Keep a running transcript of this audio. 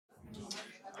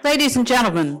Ladies and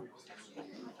gentlemen,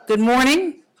 good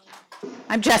morning.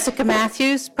 I'm Jessica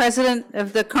Matthews, President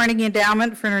of the Carnegie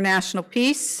Endowment for International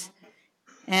Peace,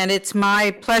 and it's my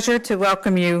pleasure to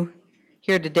welcome you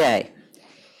here today.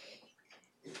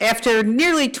 After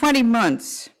nearly 20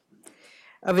 months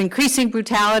of increasing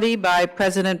brutality by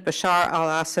President Bashar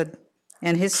al-Assad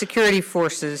and his security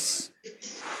forces,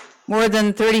 more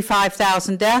than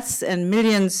 35,000 deaths and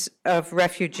millions of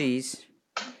refugees,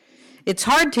 it's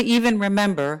hard to even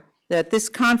remember that this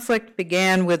conflict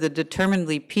began with a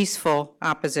determinedly peaceful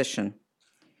opposition.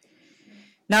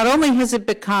 Not only has it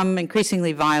become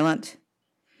increasingly violent,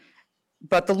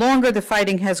 but the longer the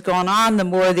fighting has gone on, the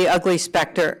more the ugly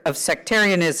specter of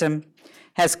sectarianism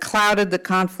has clouded the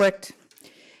conflict,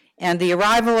 and the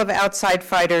arrival of outside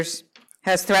fighters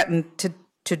has threatened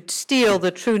to steal the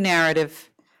true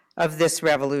narrative of this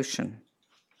revolution.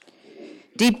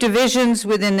 Deep divisions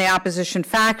within the opposition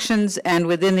factions and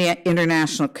within the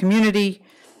international community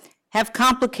have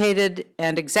complicated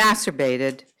and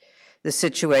exacerbated the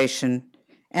situation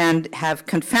and have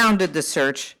confounded the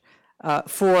search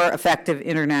for effective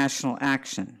international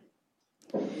action.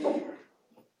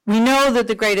 We know that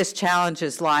the greatest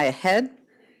challenges lie ahead.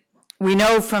 We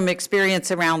know from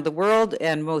experience around the world,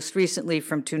 and most recently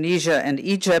from Tunisia and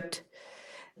Egypt,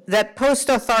 that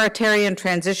post-authoritarian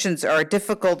transitions are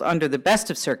difficult under the best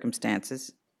of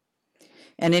circumstances,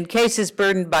 and in cases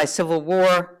burdened by civil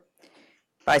war,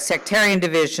 by sectarian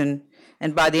division,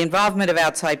 and by the involvement of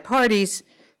outside parties,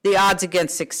 the odds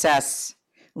against success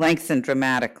lengthen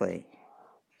dramatically.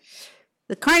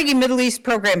 The Carnegie Middle East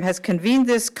program has convened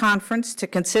this conference to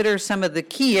consider some of the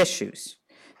key issues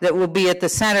that will be at the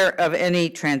center of any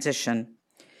transition: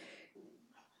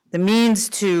 the means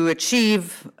to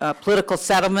achieve political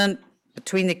settlement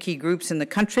between the key groups in the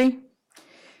country,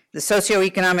 the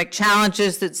socioeconomic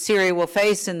challenges that Syria will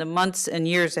face in the months and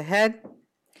years ahead,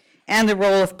 and the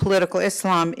role of political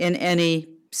Islam in any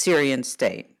Syrian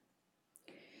state.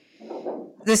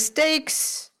 The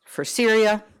stakes for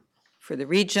Syria, for the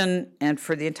region, and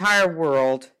for the entire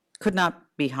world could not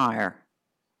be higher.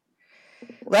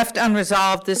 Left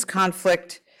unresolved, this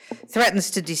conflict threatens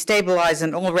to destabilize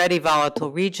an already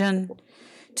volatile region,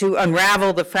 to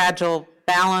unravel the fragile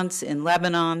balance in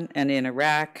Lebanon and in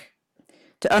Iraq,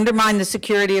 to undermine the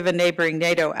security of a neighboring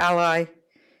NATO ally,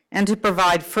 and to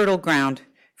provide fertile ground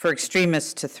for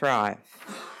extremists to thrive.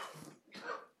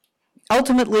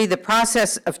 Ultimately, the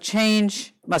process of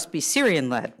change must be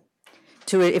Syrian-led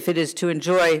if it is to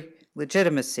enjoy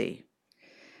legitimacy.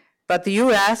 But the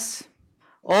U.S.,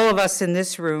 all of us in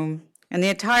this room, and the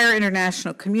entire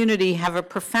international community have a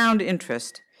profound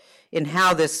interest in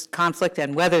how this conflict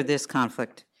and whether this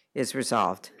conflict is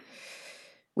resolved.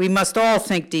 We must all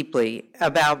think deeply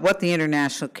about what the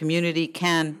international community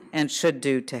can and should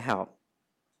do to help.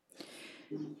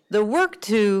 The work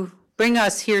to bring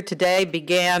us here today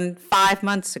began 5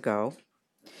 months ago,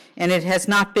 and it has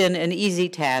not been an easy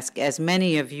task, as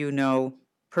many of you know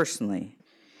personally.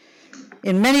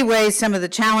 In many ways, some of the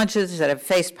challenges that have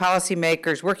faced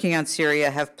policymakers working on Syria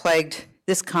have plagued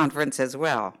this conference as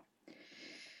well.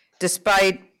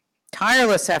 Despite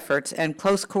tireless efforts and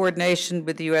close coordination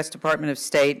with the U.S. Department of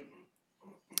State,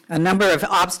 a number of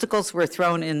obstacles were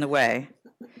thrown in the way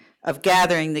of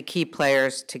gathering the key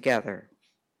players together.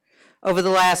 Over the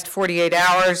last 48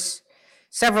 hours,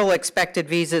 several expected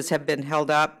visas have been held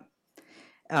up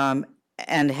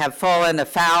and have fallen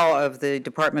afoul of the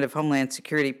Department of Homeland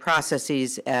Security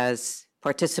processes as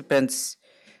participants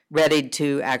readied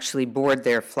to actually board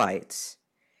their flights.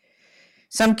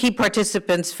 Some key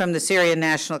participants from the Syrian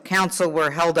National Council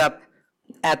were held up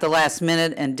at the last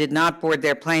minute and did not board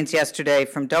their planes yesterday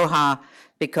from Doha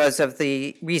because of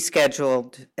the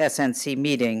rescheduled SNC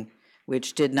meeting,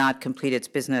 which did not complete its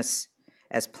business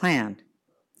as planned.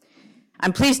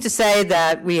 I'm pleased to say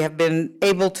that we have been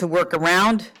able to work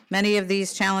around many of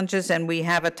these challenges, and we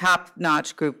have a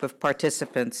top-notch group of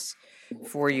participants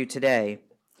for you today.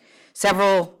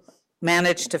 Several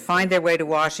managed to find their way to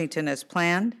Washington as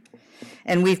planned,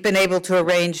 and we've been able to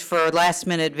arrange for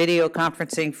last-minute video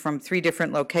conferencing from 3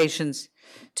 different locations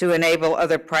to enable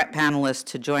other panelists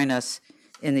to join us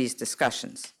in these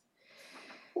discussions.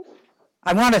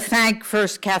 I want to thank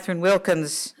first Catherine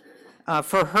Wilkins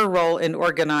for her role in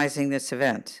organizing this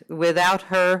event. Without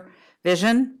her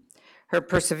vision, her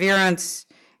perseverance,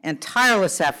 and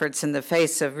tireless efforts in the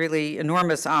face of really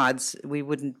enormous odds, we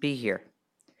wouldn't be here.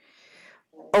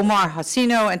 Omar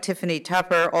Hasino and Tiffany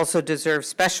Tupper also deserve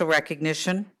special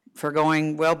recognition for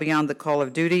going well beyond the call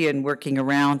of duty and working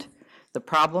around the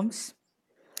problems.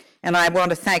 And I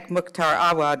want to thank Mukhtar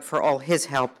Awad for all his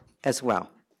help as well.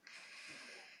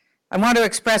 I want to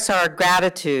express our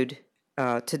gratitude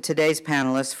to today's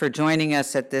panelists for joining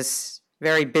us at this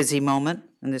very busy moment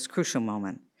and this crucial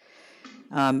moment.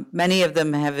 Many of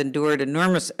them have endured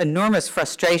enormous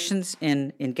frustrations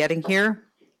in getting here.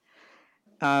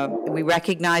 We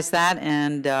recognize that,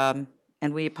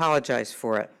 and we apologize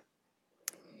for it.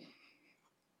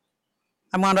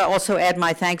 I want to also add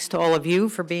my thanks to all of you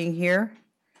for being here.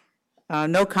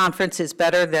 No conference is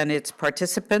better than its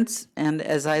participants, and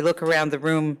as I look around the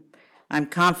room, I'm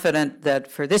confident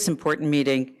that for this important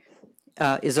meeting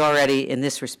is already, in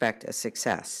this respect, a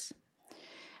success.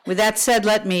 With that said,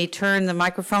 let me turn the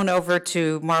microphone over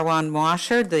to Marwan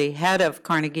Mouasher, the head of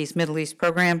Carnegie's Middle East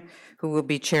program, who will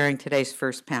be chairing today's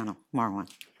first panel. Marwan.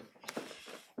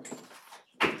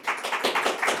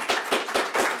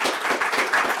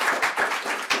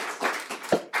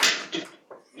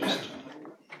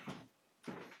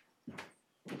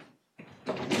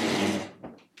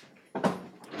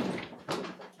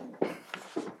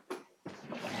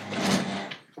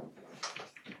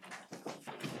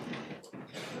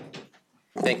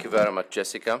 Thank you very much,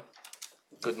 Jessica.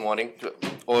 Good morning to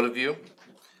all of you.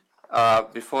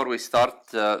 Before we start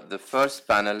the first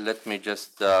panel, let me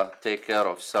just take care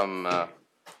of some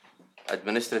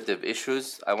administrative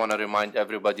issues. I want to remind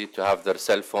everybody to have their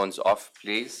cell phones off,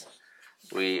 please.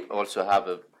 We also have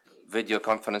a video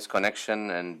conference connection,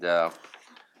 and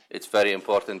it's very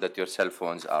important that your cell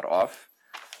phones are off.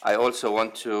 I also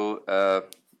want to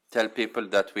tell people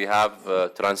that we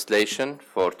have translation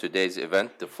for today's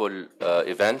event, the full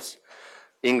events.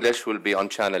 English will be on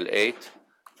channel 8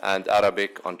 and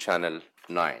Arabic on channel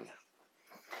 9.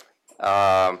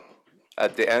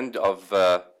 At the end of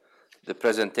the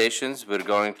presentations, we're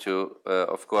going to,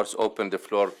 of course, open the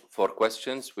floor for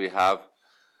questions. We have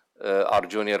our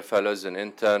junior fellows and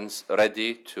interns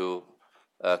ready to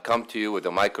come to you with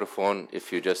a microphone.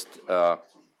 If you just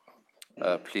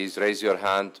please raise your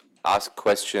hand, ask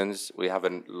questions. We have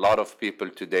a lot of people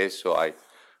today, so I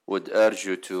would urge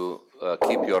you to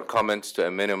keep your comments to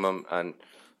a minimum and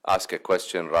ask a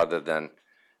question rather than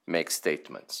make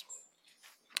statements.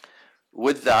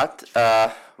 With that,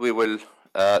 we will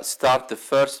start the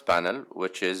first panel,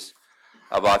 which is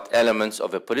about elements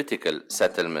of a political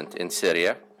settlement in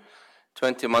Syria.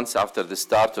 20 months after the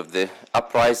start of the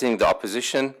uprising, the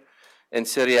opposition in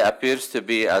Syria appears to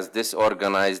be as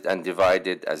disorganized and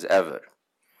divided as ever.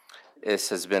 This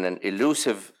has been an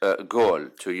elusive goal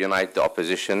to unite the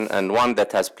opposition, and one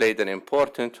that has played an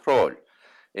important role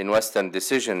in Western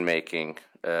decision-making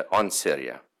on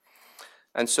Syria.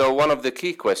 And so one of the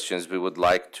key questions we would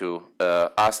like to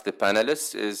ask the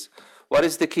panelists is, what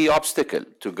is the key obstacle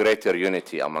to greater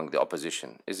unity among the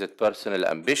opposition? Is it personal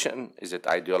ambition? Is it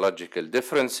ideological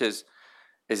differences?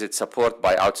 Is it support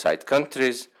by outside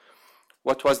countries?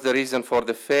 What was the reason for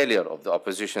the failure of the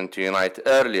opposition to unite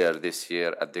earlier this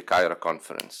year at the Cairo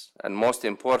conference? And most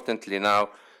importantly now,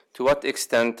 to what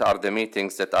extent are the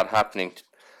meetings that are happening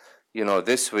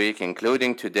this week,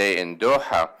 including today in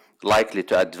Doha, likely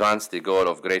to advance the goal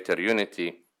of greater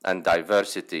unity and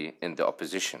diversity in the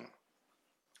opposition?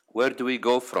 Where do we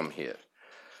go from here?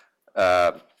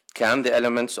 Can the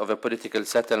elements of a political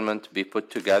settlement be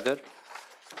put together?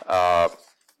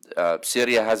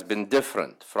 Syria has been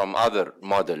different from other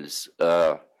models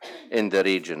in the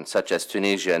region, such as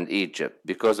Tunisia and Egypt,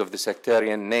 because of the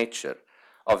sectarian nature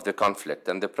of the conflict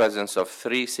and the presence of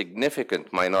three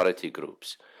significant minority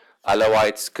groups,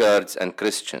 Alawites, Kurds, and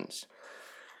Christians.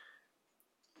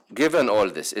 Given all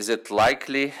this, is it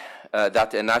likely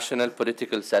that a national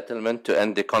political settlement to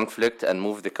end the conflict and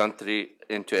move the country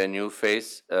into a new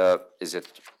phase, is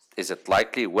it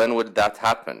likely? When will that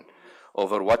happen?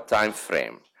 Over what time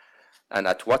frame? And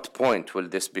at what point will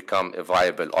this become a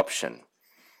viable option?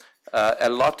 A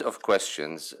lot of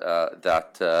questions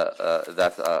that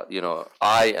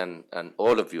I and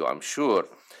all of you, I'm sure,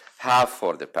 have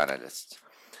for the panelists.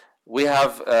 We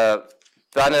have a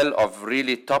panel of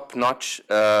really top-notch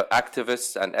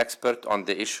activists and experts on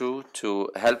the issue to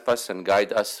help us and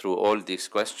guide us through all these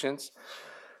questions.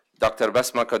 Dr.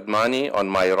 Bassma Kodmani, on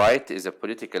my right, is a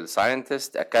political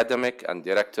scientist, academic, and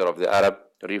director of the Arab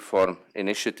Reform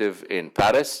Initiative in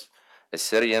Paris, a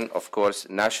Syrian, of course,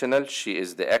 national. She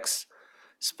is the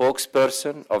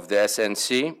ex-spokesperson of the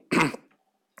SNC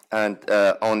and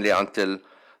only until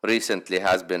recently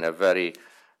has been a very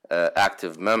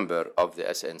active member of the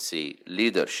SNC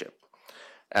leadership.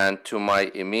 And to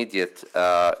my immediate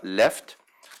left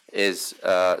is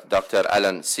Dr.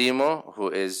 Alan Semo, who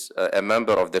is a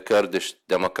member of the Kurdish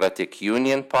Democratic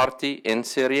Union Party in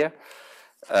Syria,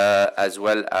 as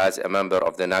well as a member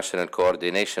of the national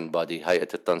coordination body,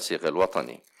 Hayat al-Tansiq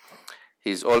al-Watani.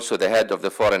 He's also the head of the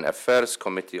Foreign Affairs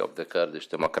Committee of the Kurdish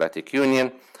Democratic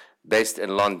Union based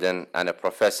in London and a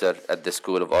professor at the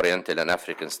School of Oriental and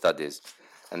African Studies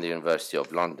and the University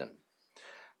of London.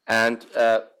 And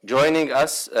joining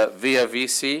us via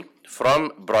VC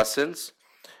from Brussels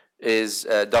is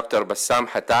Dr. Bassem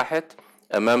Hatahet,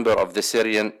 a member of the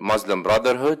Syrian Muslim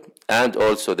Brotherhood and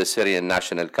also the Syrian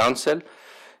National Council.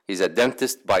 He's a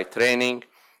dentist by training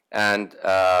and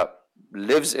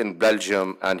lives in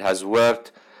Belgium and has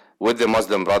worked with the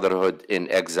Muslim Brotherhood in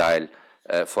exile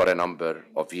for a number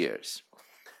of years.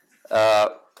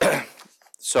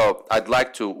 So I'd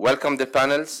like to welcome the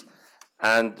panels,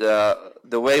 and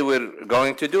the way we're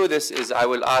going to do this is I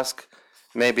will ask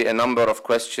maybe a number of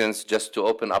questions just to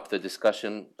open up the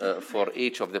discussion for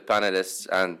each of the panelists,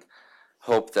 and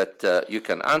hope that you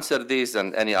can answer these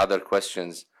and any other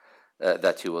questions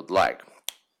that you would like.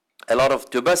 A lot of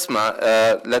to Bassma.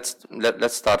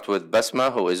 Let's start with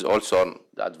Bassma, who is also on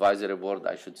the advisory board,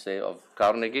 I should say, of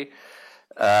Carnegie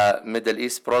Middle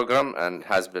East program, and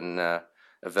has been a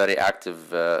very active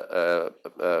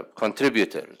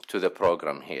contributor to the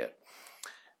program here.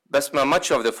 Bassma,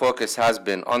 much of the focus has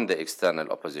been on the external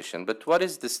opposition, but what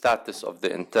is the status of the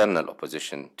internal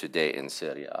opposition today in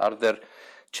Syria? Are there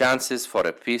chances for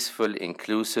a peaceful,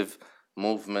 inclusive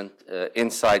movement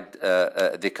inside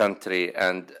the country?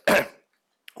 And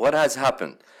what has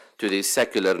happened to these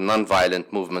secular,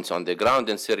 non-violent movements on the ground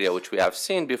in Syria, which we have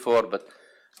seen before, but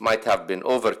might have been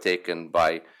overtaken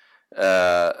by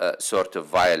sort of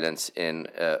violence in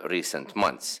recent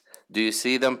months? Do you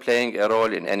see them playing a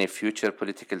role in any future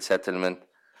political settlement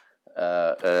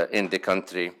in the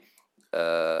country?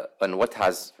 And what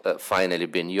has finally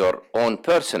been your own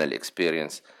personal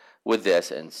experience with the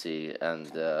SNC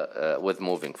and with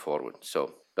moving forward?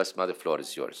 So, Bassma, the floor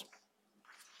is yours.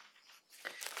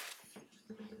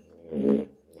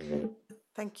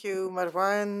 Thank you,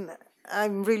 Marwan.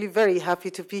 I'm really very happy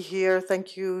to be here.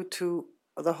 Thank you to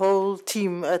the whole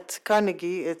team at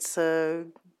Carnegie. It's a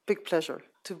big pleasure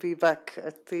to be back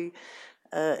at the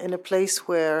in a place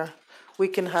where we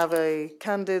can have a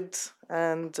candid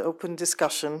and open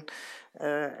discussion.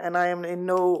 And I am in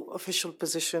no official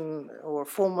position or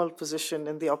formal position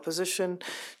in the opposition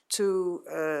to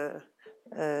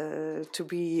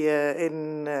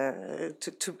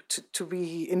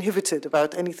be inhibited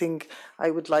about anything I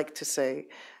would like to say.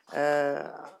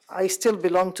 I still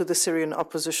belong to the Syrian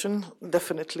opposition,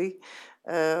 definitely,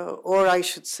 or I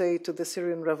should say to the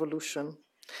Syrian revolution.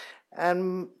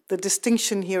 And the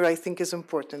distinction here, I think, is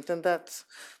important, and that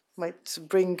might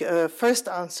bring a first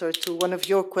answer to one of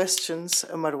your questions,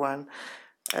 Marwan.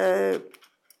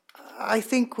 I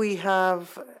think we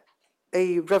have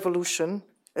a revolution,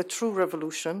 a true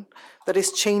revolution, that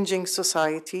is changing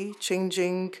society,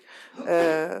 changing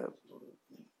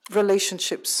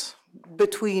relationships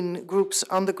between groups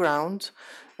on the ground,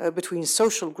 between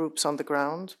social groups on the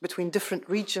ground, between different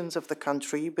regions of the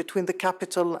country, between the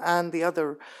capital and the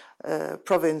other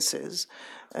provinces.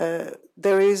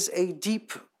 There is a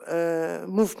deep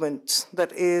movement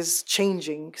that is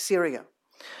changing Syria.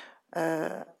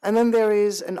 And then there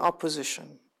is an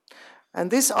opposition. And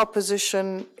this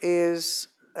opposition is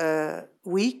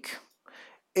weak.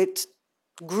 It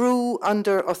grew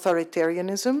under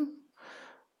authoritarianism.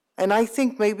 And I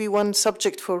think maybe one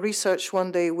subject for research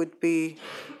one day would be,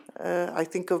 I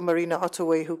think of Marina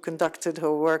Ottaway, who conducted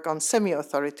her work on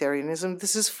semi-authoritarianism.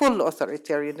 This is full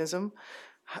authoritarianism.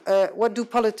 What do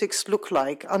politics look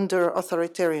like under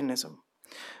authoritarianism?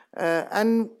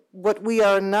 And what we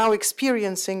are now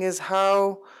experiencing is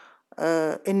how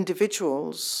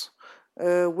individuals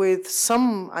with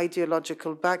some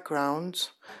ideological background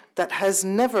that has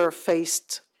never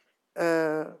faced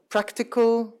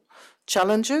practical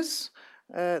challenges,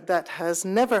 that has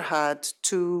never had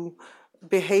to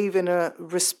behave in a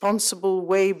responsible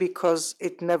way because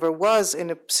it never was in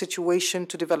a situation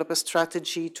to develop a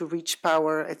strategy to reach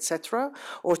power, etc.,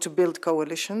 or to build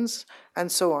coalitions,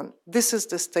 and so on. This is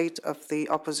the state of the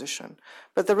opposition.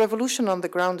 But the revolution on the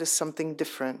ground is something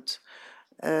different.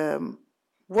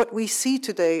 What we see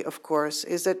today, of course,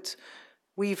 is that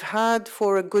we've had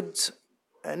for a good,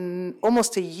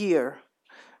 almost a year,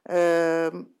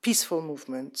 peaceful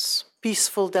movements,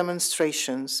 peaceful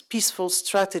demonstrations, peaceful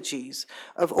strategies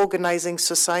of organizing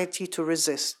society to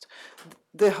resist.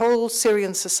 The whole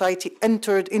Syrian society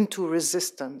entered into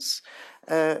resistance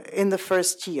in the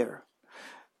first year.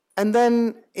 And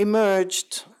then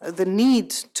emerged the need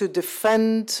to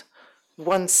defend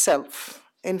oneself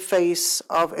in face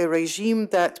of a regime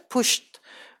that pushed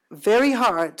very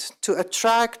hard to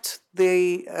attract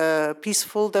the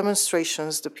peaceful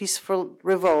demonstrations, the peaceful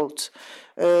revolt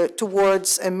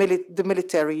towards the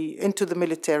military, into the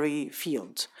military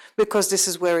field, because this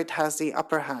is where it has the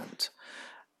upper hand.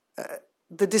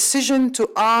 the decision to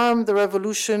arm the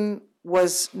revolution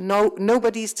was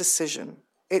nobody's decision.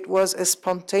 It was a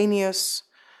spontaneous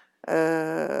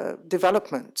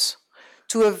development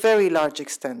to a very large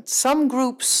extent. Some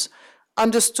groups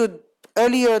understood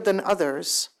earlier than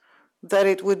others that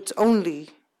it would only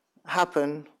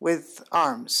happen with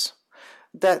arms,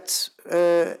 that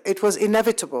it was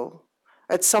inevitable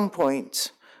at some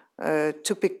point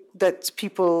that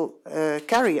people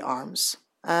carry arms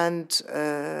and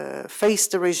face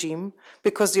the regime,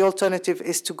 because the alternative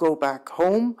is to go back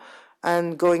home,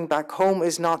 and going back home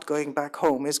is not going back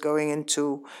home, is going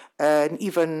into an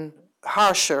even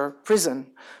harsher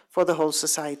prison for the whole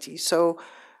society. So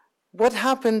what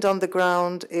happened on the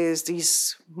ground is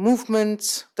these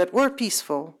movements that were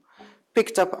peaceful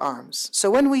picked up arms. So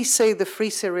when we say the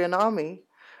Free Syrian Army,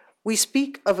 we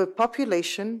speak of a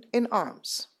population in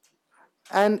arms.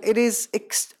 And it is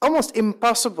almost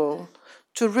impossible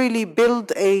to really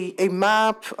build a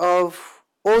map of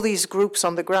all these groups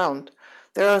on the ground.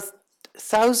 There are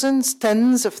thousands,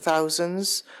 tens of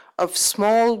thousands of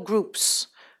small groups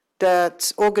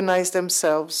that organize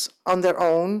themselves on their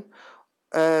own,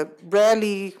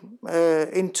 rarely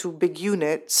into big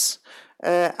units,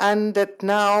 and that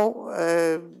now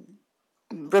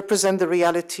represent the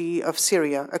reality of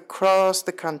Syria across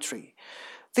the country.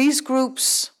 These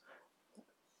groups,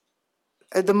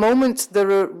 at the moment the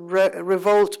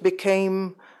revolt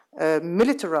became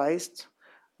militarized,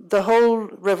 the whole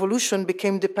revolution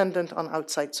became dependent on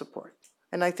outside support.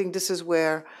 And I think this is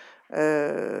where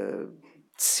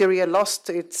Syria lost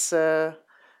its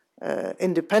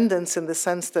independence, in the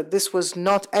sense that this was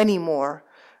not anymore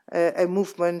a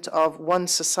movement of one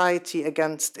society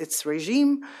against its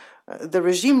regime. The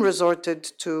regime resorted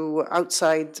to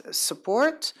outside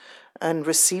support and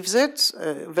receives it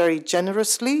very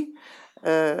generously.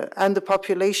 And the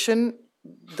population,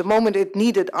 the moment it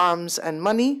needed arms and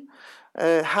money,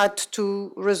 had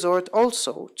to resort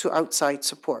also to outside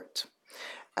support.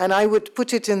 And I would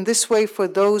put it in this way for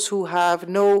those who have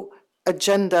no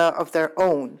agenda of their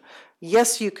own.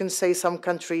 Yes, you can say some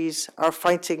countries are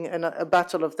fighting a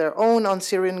battle of their own on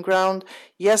Syrian ground.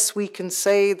 Yes, we can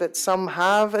say that some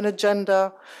have an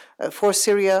agenda for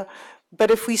Syria.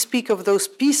 But if we speak of those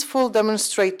peaceful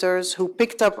demonstrators who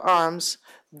picked up arms,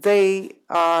 they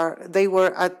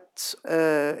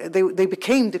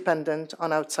became dependent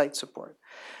on outside support.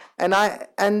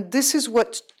 And this is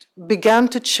what began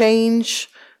to change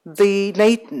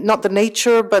not the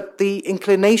nature, but the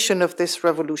inclination of this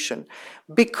revolution.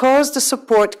 Because the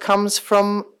support comes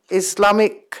from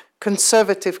Islamic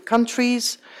conservative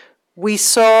countries, we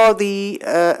saw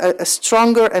a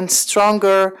stronger and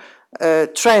stronger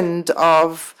trend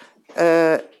of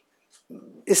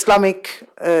Islamic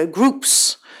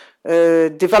groups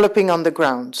developing on the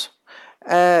ground.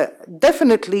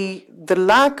 Definitely the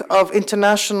lack of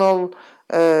international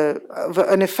of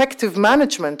an effective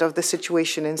management of the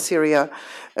situation in Syria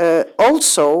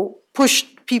also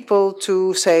pushed people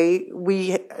to say,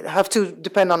 we have to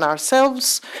depend on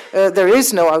ourselves, there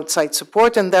is no outside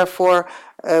support, and therefore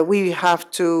we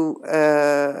have to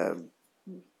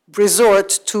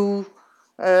resort to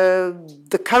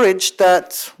the courage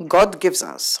that God gives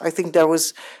us. I think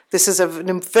this is a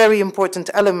very important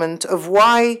element of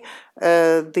why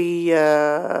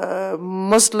the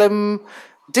Muslim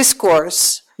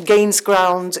discourse gains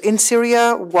ground in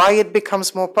Syria, why it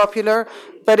becomes more popular.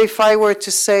 But if I were to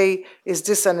say,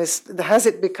 has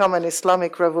it become an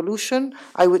Islamic revolution?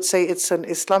 I would say it's an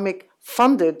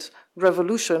Islamic-funded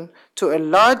revolution to a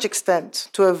large extent,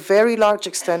 to a very large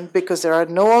extent, because there are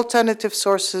no alternative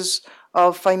sources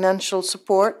of financial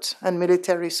support and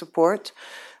military support.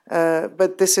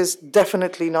 But this is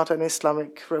definitely not an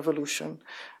Islamic revolution.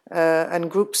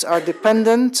 And groups are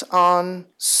dependent on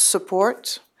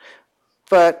support,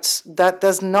 but that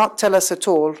does not tell us at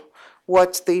all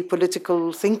what the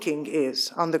political thinking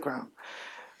is on the ground.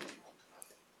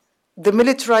 The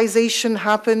militarization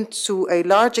happened to a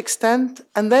large extent,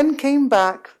 and then came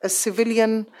back a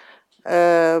civilian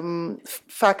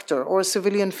factor or a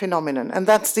civilian phenomenon, and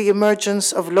that's the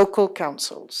emergence of local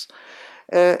councils.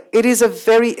 It is a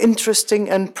very interesting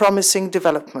and promising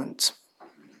development.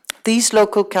 These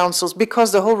local councils,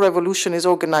 because the whole revolution is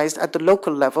organized at the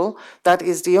local level, that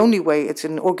is the only way it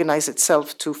can organize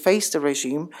itself to face the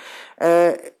regime,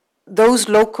 this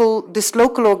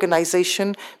local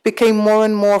organization became more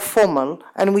and more formal,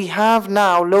 and we have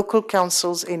now local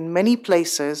councils in many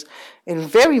places, in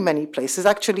very many places,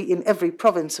 actually in every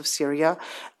province of Syria,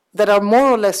 that are more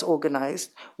or less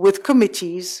organized with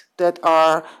committees that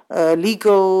are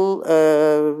legal,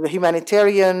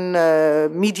 humanitarian,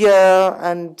 media,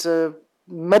 and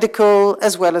medical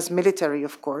as well as military,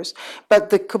 of course, but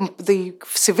the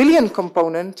civilian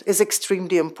component is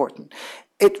extremely important.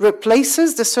 It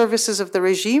replaces the services of the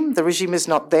regime. The regime is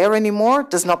not there anymore,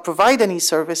 does not provide any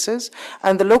services,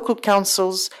 and the local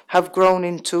councils have grown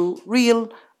into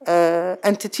real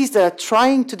entities that are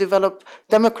trying to develop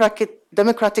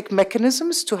democratic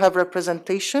mechanisms to have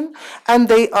representation, and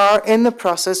they are in the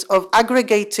process of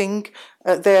aggregating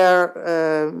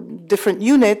their different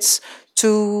units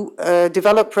to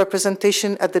develop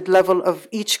representation at the level of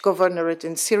each governorate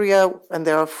in Syria, and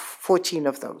there are 14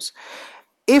 of those.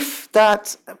 If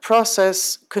that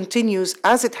process continues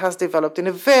as it has developed in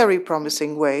a very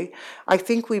promising way, I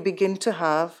think we begin to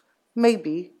have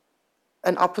maybe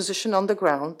an opposition on the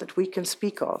ground that we can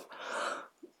speak of,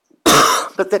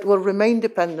 but that will remain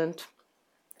dependent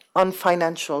on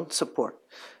financial support.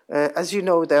 As you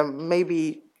know, there may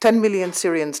be 10 million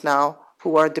Syrians now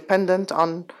who are dependent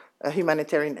on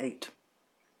humanitarian aid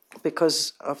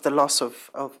because of the loss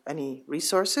of any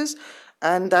resources,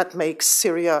 and that makes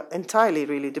Syria entirely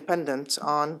really dependent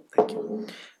on,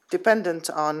 dependent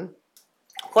on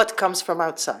what comes from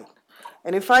outside.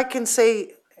 And if I can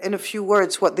say in a few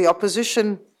words what the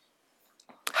opposition,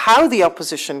 how the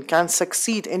opposition can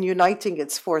succeed in uniting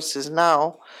its forces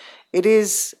now, it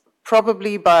is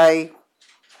probably by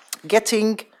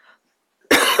getting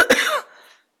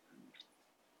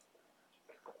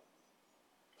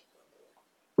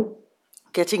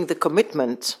the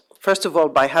commitment, first of all,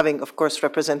 by having, of course,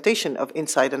 representation of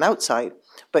inside and outside,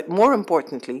 but more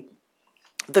importantly,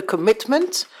 the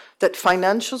commitment that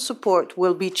financial support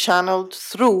will be channeled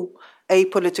through a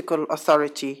political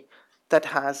authority that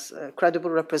has credible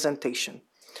representation.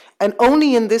 And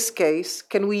only in this case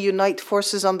can we unite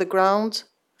forces on the ground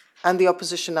and the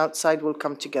opposition outside will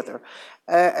come together.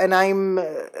 And I'm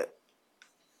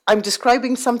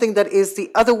describing something that is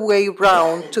the other way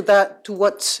round to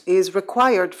what is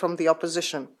required from the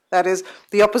opposition. That is,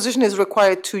 the opposition is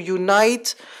required to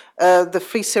unite the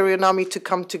Free Syrian Army to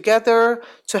come together,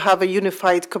 to have a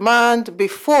unified command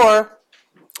before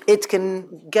it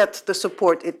can get the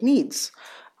support it needs.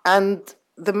 And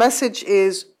the message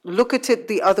is, look at it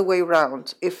the other way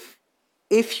around. If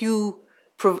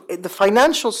the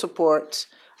financial support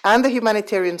and the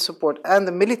humanitarian support and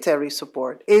the military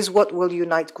support is what will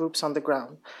unite groups on the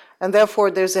ground. And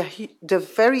therefore, there's a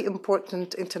very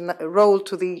important role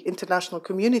to the international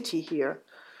community here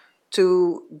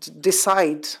to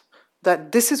decide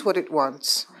that this is what it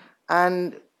wants.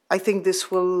 And I think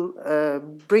this will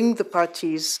bring the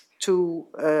parties to,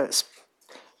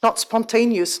 not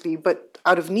spontaneously, but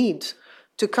out of need,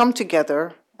 to come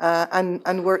together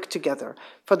and work together.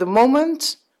 For the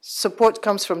moment, support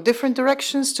comes from different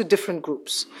directions to different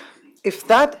groups. If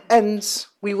that ends,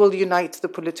 we will unite the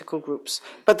political groups.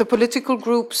 But the political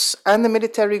groups and the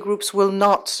military groups will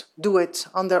not do it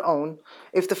on their own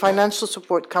if the financial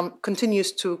support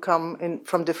continues to come in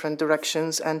from different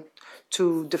directions and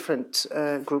to different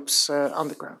groups on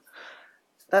the ground.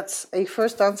 That's a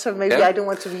first answer. Maybe I don't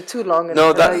want to be too long.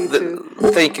 No,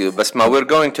 thank you, Bassma. We're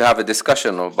going to have a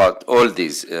discussion about all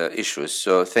these issues.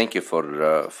 So thank you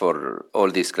for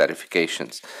all these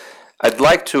clarifications. I'd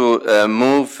like to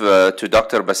move to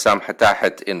Dr. Bassem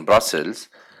Hatahet in Brussels.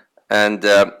 And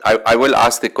I will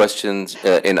ask the questions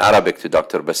in Arabic to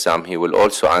Dr. Bassem. He will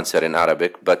also answer in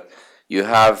Arabic. But you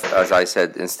have, as I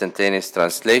said, instantaneous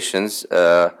translations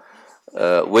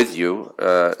with you,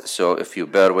 so if you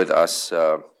bear with us.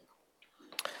 Dr.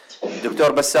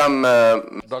 Bassem.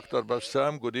 Dr.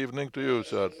 Bassem, good evening to you,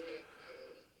 sir.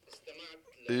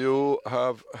 You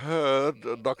have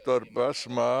heard Dr.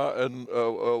 Bassma and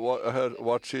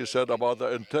what she said about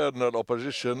the internal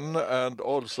opposition and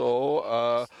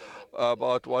also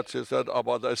about what she said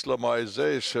about the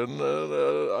Islamization,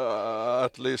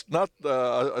 at least not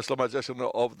the Islamization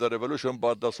of the revolution,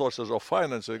 but the sources of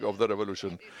financing of the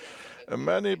revolution.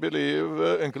 Many believe,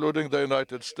 including the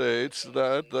United States,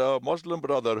 that the Muslim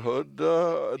Brotherhood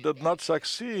did not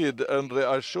succeed in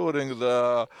reassuring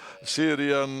the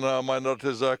Syrian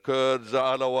minorities, the Kurds, the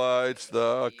Alawites,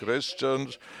 the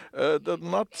Christians, did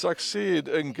not succeed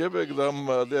in giving them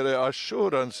the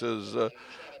reassurances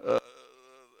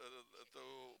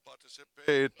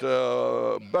participate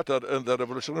better in the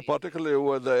revolution, particularly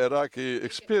with the Iraqi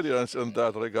experience in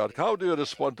that regard. How do you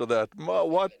respond to that?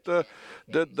 What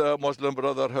did the Muslim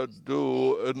Brotherhood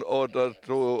do in order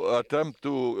to attempt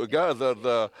to gather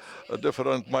the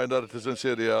different minorities in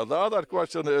Syria? The other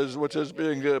question is, which is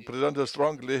being presented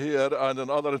strongly here and in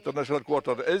other international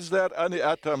quarters, is there any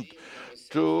attempt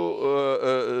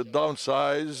to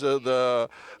downsize the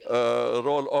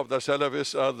role of the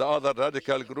Salafists and the other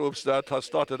radical groups that have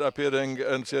started appearing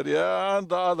happening in Syria and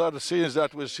the other scenes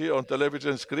that we see on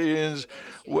television screens,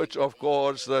 which of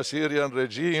course the Syrian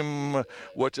regime,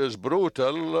 which is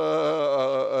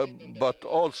brutal, but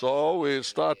also we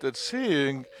started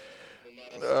seeing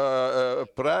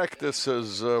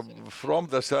practices from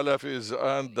the Salafis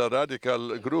and the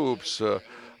radical groups.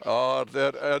 Are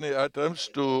there any attempts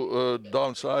to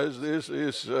downsize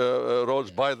these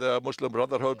roles by the Muslim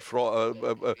Brotherhood,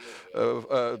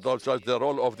 downsize the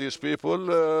role of these people?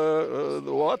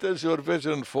 What is your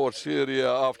vision for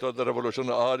Syria after the revolution?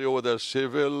 Are you with a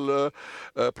civil,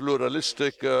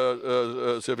 pluralistic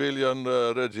civilian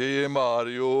regime? Are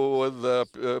you with a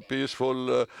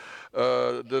peaceful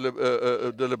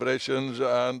deliberations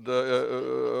and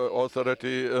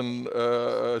authority in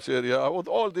Syria, with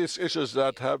all these issues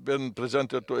that have been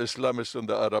presented to Islamists in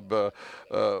the Arab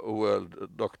world?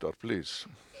 Doctor, please.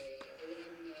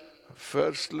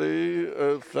 Firstly,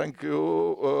 thank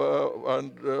you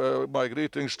and my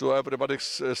greetings to everybody,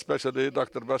 especially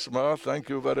Dr. Bassma. Thank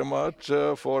you very much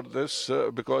for this,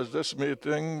 because this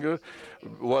meeting,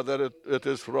 whether it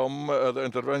is from the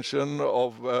intervention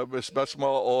of Ms. Bassma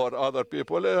or other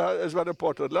people, is very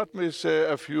important. Let me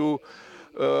say a few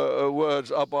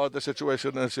words about the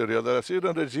situation in Syria. The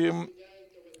Syrian regime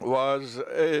was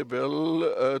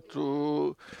able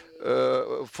to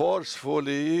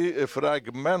forcefully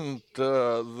fragment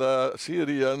the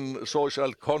Syrian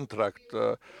social contract.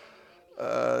 We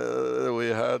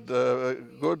had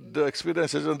good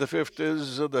experiences in the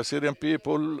 50s. The Syrian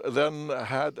people then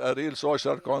had a real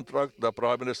social contract. The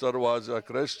prime minister was a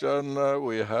Christian.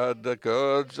 We had the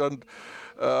Kurds and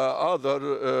other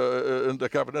in the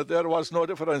cabinet. There was no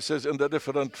differences in the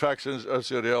different factions of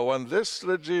Syria. When this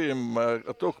regime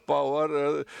took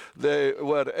power, they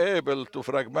were able to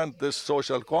fragment this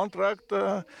social contract.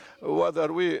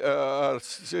 Whether we are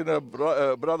Syrian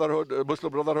Brotherhood,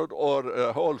 Muslim Brotherhood, or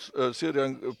whole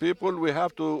Syrian people, we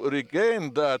have to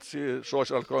regain that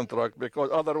social contract,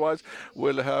 because otherwise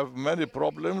we'll have many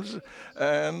problems,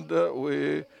 and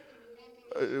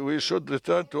we should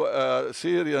return to a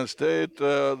Syrian state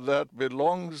that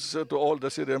belongs to all the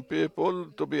Syrian people,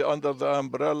 to be under the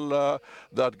umbrella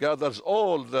that gathers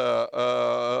all the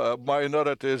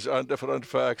minorities and different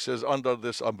factions under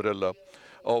this umbrella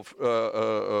of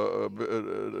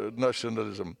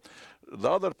nationalism. The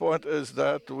other point is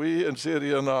that we in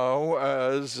Syria now,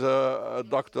 as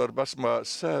Dr. Bassma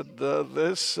said,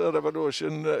 this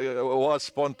revolution was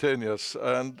spontaneous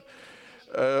and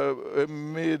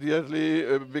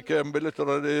immediately became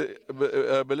military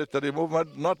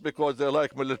movement, not because they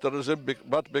like militarism,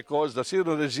 but because the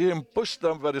Syrian regime pushed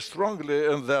them very strongly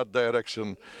in that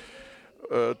direction.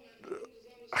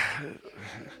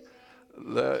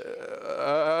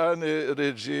 Any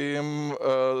regime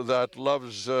that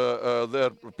loves their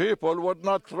people would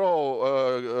not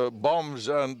throw bombs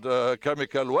and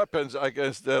chemical weapons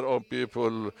against their own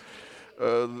people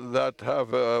that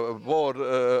have were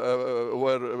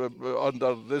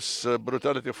under this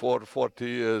brutality for 40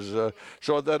 years.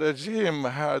 So the regime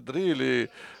had really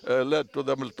led to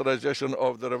the militarization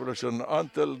of the revolution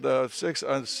until the 6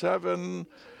 and 7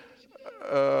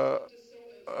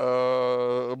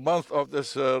 month of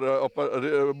this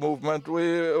movement.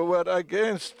 We were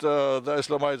against the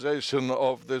Islamization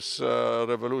of this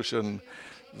revolution.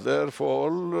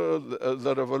 Therefore,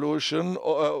 the revolution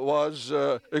was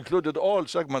included all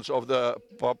segments of the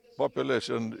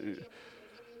population.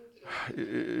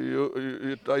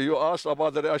 You asked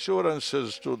about the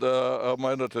reassurances to the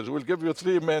minorities. We'll give you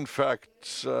three main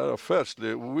facts.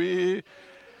 Firstly, we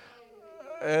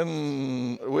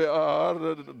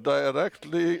are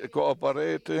directly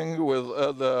cooperating with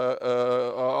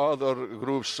other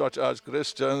groups such as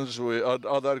Christians and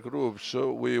other groups.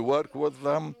 We work with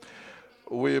them.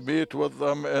 We meet with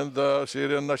them in the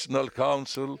Syrian National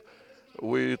Council.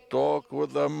 We talk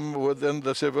with them within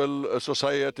the civil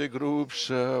society groups.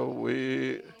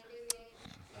 We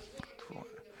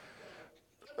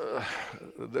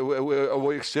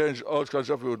exchange all kinds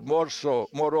of food.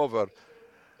 Moreover,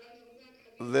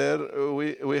 there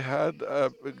we had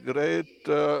great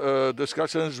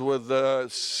discussions with the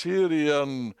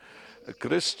Syrian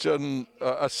Christian,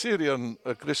 Assyrian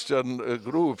Christian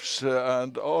groups,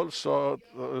 and also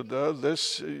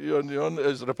this union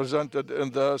is represented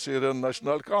in the Syrian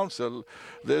National Council.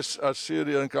 This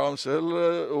Assyrian Council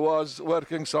was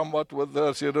working somewhat with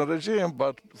the Syrian regime,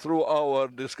 but through our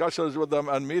discussions with them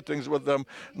and meetings with them,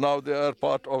 now they are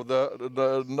part of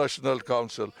the National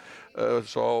Council.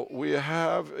 So we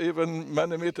have even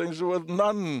many meetings with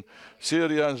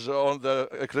non-Syrians on the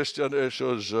Christian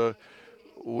issues.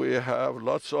 We have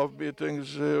lots of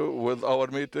meetings with our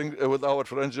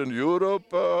friends in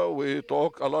Europe. We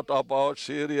talk a lot about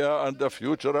Syria and the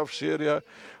future of Syria.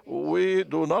 We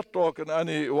do not talk in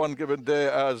any one given day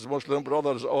as Muslim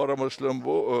Brothers or a Muslim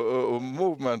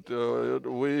movement.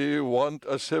 We want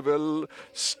a civil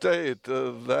state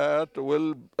that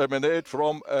will emanate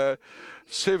from a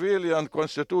civilian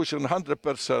constitution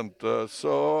 100%.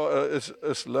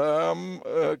 Islam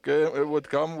would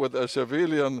come with a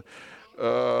civilian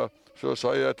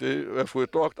society. If we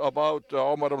talked about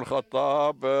Umar ibn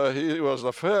Khattab, he was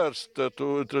the first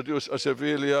to introduce a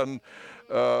civilian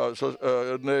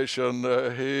nation.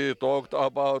 He talked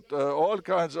about all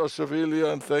kinds of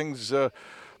civilian things. The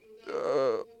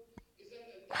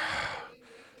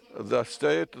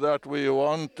state that we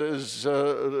want is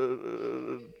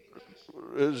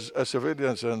a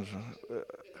civilian sense.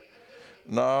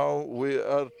 Now we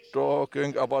are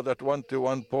talking about the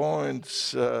 21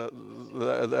 points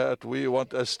that we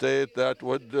want a state that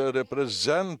would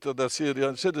represent the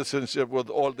Syrian citizenship with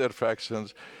all their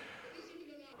factions.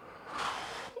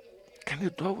 Can you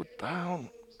slow it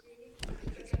down?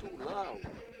 He's too loud.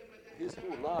 He's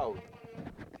too loud.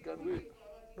 Can we?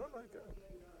 No, I can't.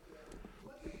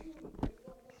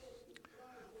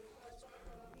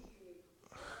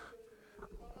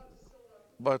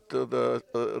 But the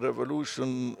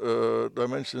revolution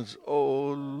dimensions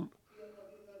all.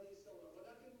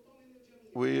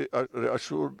 We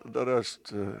assure the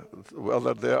rest,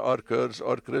 whether they are Kurds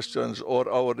or Christians or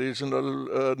our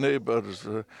regional neighbors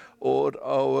or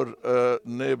our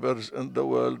neighbors in the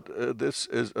world, this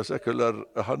is a secular,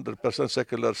 100%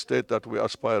 secular state that we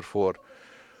aspire for.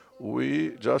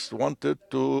 We just wanted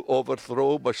to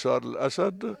overthrow Bashar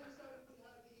al-Assad.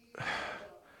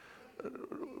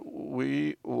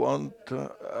 We want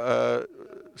a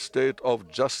state of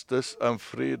justice and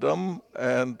freedom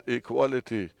and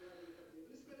equality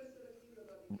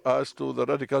as to the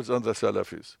radicals and the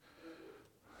Salafis.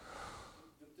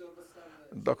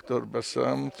 Dr.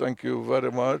 Bassem, thank you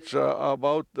very much.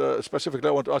 Specifically,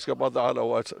 I want to ask about the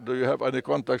Alawites. Do you have any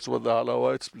contacts with the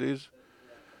Alawites, please?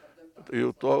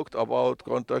 You talked about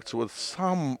contacts with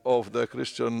some of the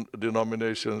Christian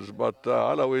denominations, but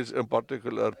Alawis in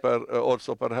particular,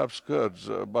 also perhaps Kurds.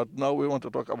 But now we want to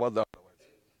talk about the Alawites.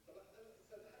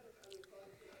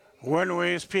 When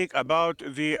we speak about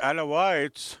the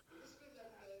Alawites,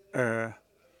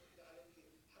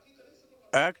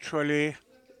 actually,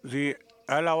 the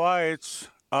Alawites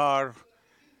are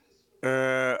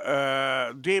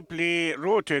deeply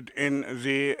rooted in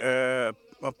the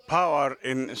power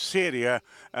in Syria,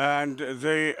 and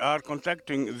they are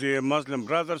contacting the Muslim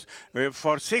Brothers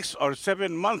for 6 or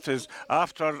 7 months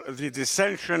after the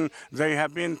dissension. They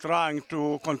have been trying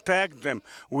to contact them.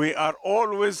 We are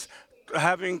always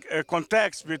having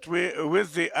contacts with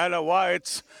the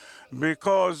Alawites,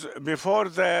 because before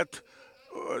that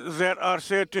there are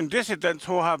certain dissidents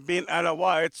who have been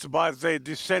Alawites, but they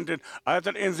descended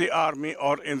either in the army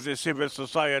or in the civil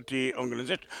society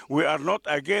organization. We are not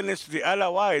against the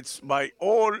Alawites by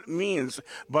all means,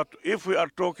 but if we are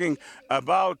talking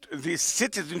about the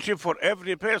citizenship for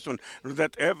every person,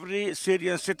 that every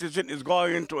Syrian citizen is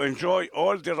going to enjoy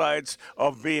all the rights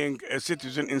of being a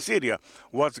citizen in Syria.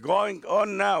 What's going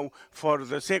on now for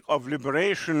the sake of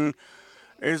liberation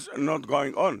is not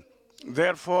going on.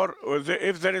 Therefore,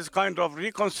 if there is kind of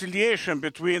reconciliation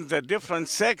between the different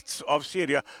sects of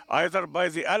Syria, either by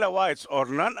the Alawites or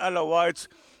non-Alawites,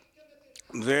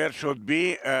 there should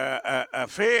be a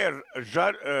fair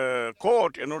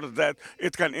court in order that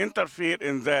it can interfere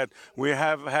in that. We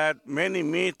have had many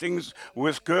meetings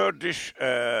with Kurdish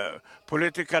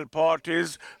political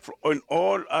parties in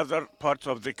all other parts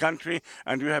of the country,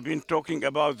 and we have been talking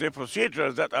about the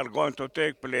procedures that are going to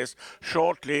take place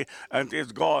shortly, and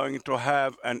it's going to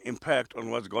have an impact on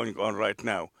what's going on right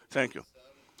now. Thank you.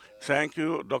 Thank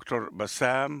you, Dr.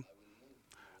 Bassem.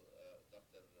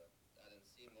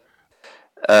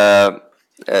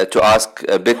 To ask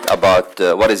a bit about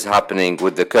what is happening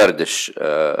with the Kurdish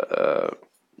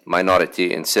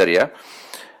minority in Syria.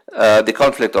 The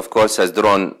conflict, of course, has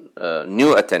drawn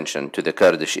new attention to the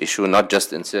Kurdish issue, not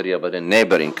just in Syria, but in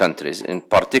neighboring countries,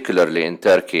 particularly in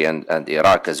Turkey and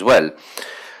Iraq as well.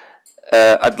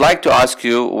 I'd like to ask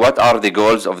you, what are the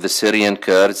goals of the Syrian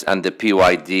Kurds and the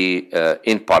PYD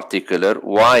in particular?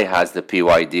 Why has the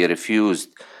PYD refused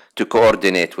to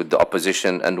coordinate with the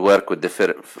opposition and work with the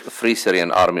Free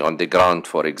Syrian Army on the ground,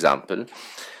 for example?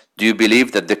 Do you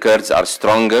believe that the Kurds are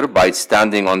stronger by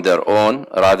standing on their own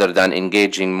rather than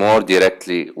engaging more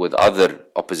directly with other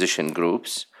opposition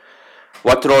groups?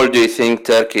 What role do you think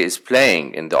Turkey is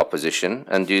playing in the opposition,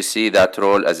 and do you see that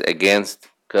role as against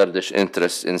Kurdish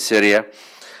interests in Syria?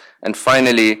 And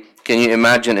finally, can you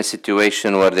imagine a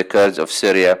situation where the Kurds of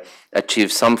Syria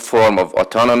achieve some form of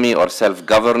autonomy or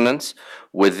self-governance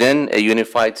within a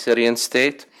unified Syrian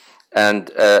state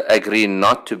and agree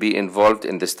not to be involved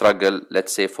in the struggle,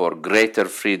 let's say, for greater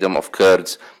freedom of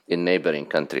Kurds in neighboring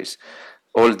countries?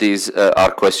 All these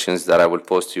are questions that I will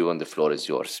pose to you, and the floor is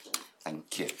yours.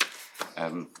 Thank you.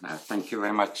 Thank you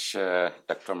very much,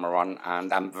 Dr. Marwan,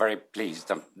 and I'm very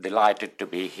pleased, I'm delighted to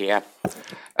be here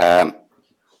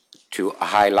to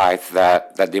highlight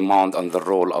the demand on the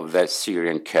role of the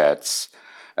Syrian Kurds,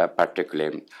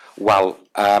 particularly. Well,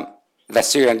 the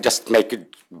Syrian, just make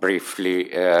it briefly,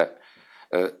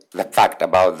 the fact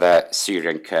about the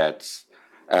Syrian Kurds.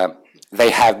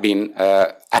 They have been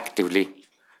actively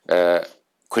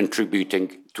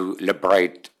contributing to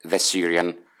liberate the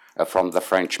Syrian from the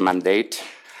French mandate,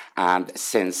 and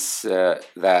since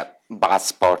the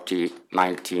Baas Party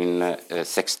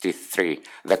 1963,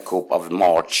 the coup of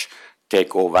March,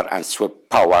 take over and sweep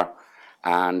power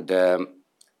and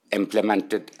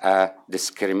implemented a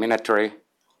discriminatory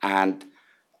and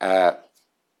a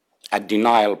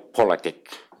denial politic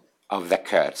of the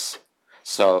Kurds.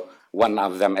 So one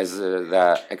of them is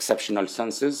the exceptional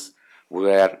census,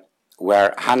 where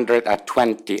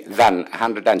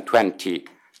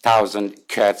 120,000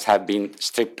 Kurds have been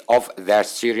stripped of their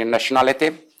Syrian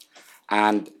nationality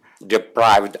and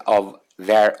deprived of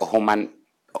their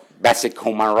basic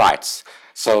human rights.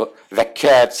 So the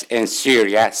Kurds in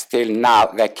Syria still now,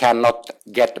 they cannot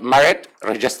get married,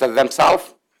 register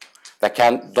themselves. They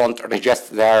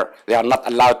are not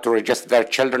allowed to register their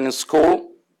children in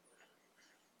school.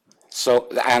 So,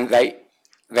 and they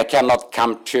cannot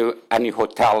come to any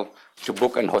hotel to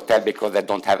book a hotel because they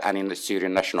don't have any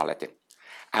Syrian nationality.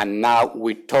 And now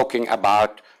we're talking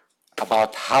about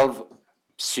half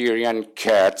Syrian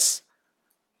Kurds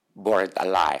buried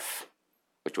alive,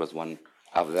 which was one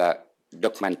of the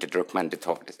documented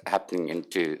happening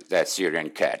into the Syrian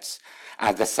Kurds.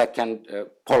 And the second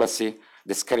policy,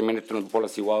 discriminatory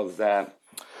policy, was the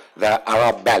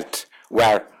Arab Belt,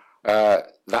 where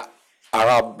the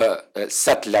Arab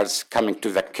settlers coming to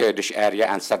the Kurdish area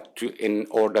and in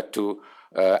order to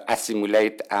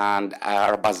assimilate and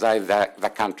Arabize the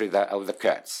country of the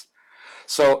Kurds.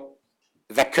 So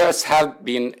the Kurds have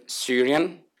been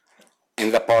Syrian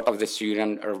in the part of the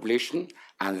Syrian revolution,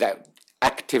 and they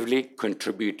actively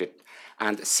contributed.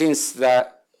 And since the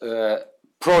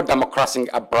pro-democracy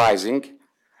uprising,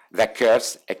 the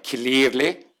Kurds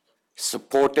clearly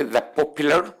supported the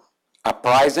popular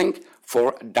uprising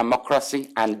for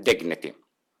democracy and dignity.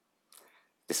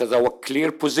 This is our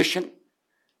clear position,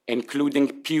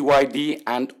 including PYD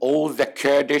and all the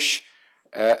Kurdish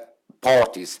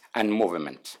parties and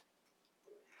movement.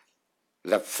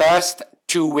 The first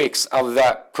 2 weeks of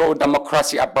the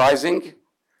pro-democracy uprising,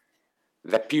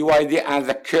 the PYD and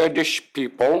the Kurdish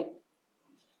people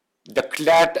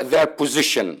declared their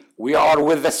position. We are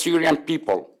with the Syrian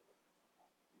people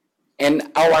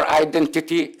in our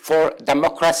identity for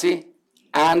democracy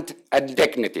and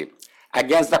dignity,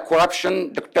 against the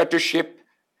corruption, dictatorship,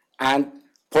 and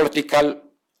political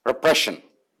repression.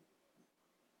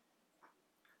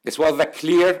 This was the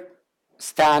clear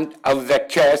stand of the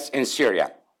Kurds in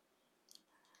Syria.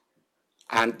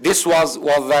 And this was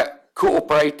the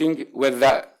cooperating with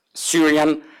the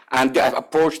Syrian, and they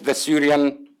approached the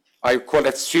Syrian, I call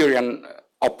it Syrian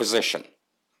opposition.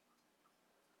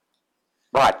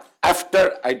 Right,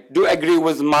 after, I do agree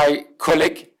with my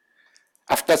colleague,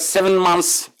 after 7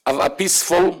 months of a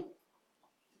peaceful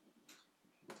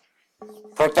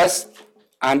protest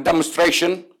and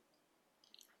demonstration,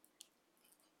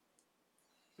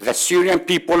 the Syrian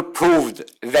people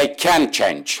proved they can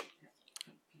change.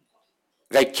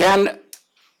 They can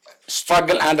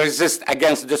struggle and resist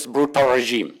against this brutal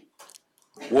regime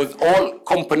with all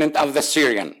components of the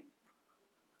Syrian.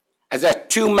 As a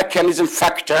two mechanism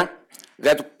factor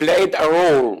that played a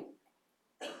role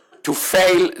to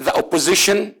fail the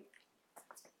opposition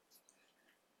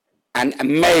and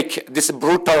make this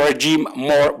brutal regime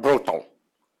more brutal,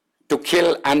 to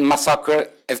kill and massacre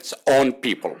its own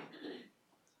people.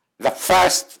 The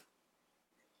first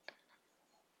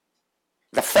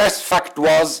fact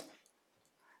was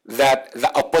that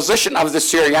the opposition of the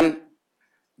Syrian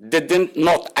did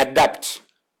not adapt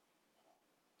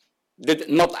the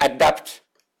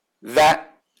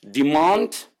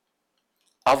demand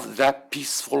of the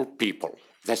peaceful people,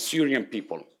 the Syrian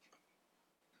people.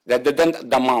 They didn't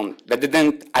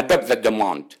adapt the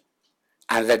demand,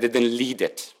 and they didn't lead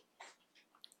it.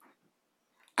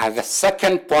 And the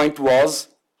second point was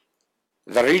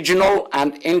the regional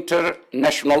and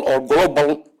international or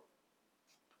global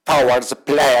powers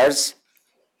players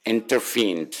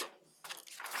intervened.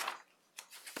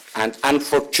 And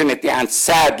unfortunately and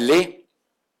sadly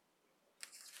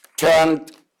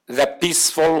turned the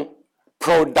peaceful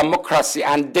pro-democracy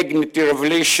and dignity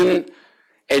revolution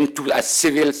into a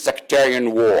civil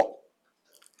sectarian war.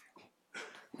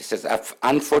 This is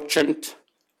unfortunate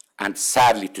and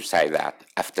sadly to say that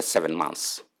after 7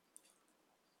 months.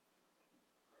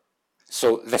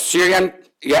 So the Syrian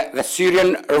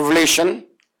revolution,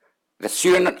 the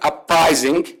Syrian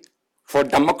uprising for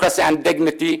democracy and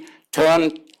dignity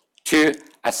turned to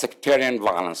a sectarian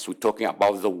violence. We're talking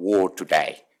about the war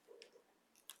today.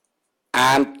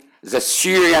 And the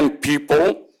Syrian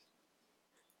people,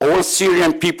 all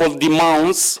Syrian people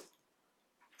demands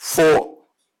for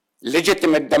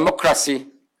legitimate democracy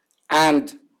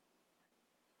and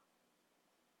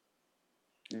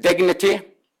dignity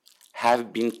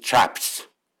have been trapped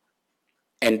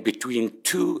in between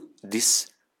this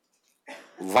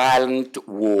violent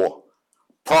war,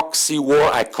 proxy war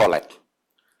I call it,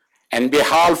 on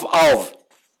behalf of,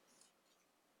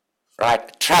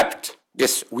 trapped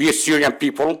we Syrian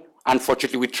people,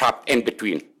 unfortunately we trapped in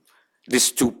between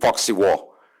these two proxy war.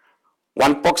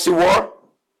 One proxy war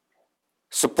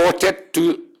supported to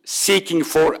seeking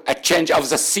for a change of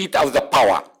the seat of the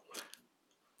power.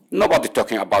 Nobody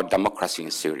talking about democracy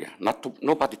in Syria.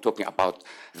 Nobody talking about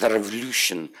the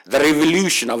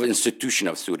revolution of institution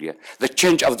of Syria, the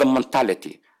change of the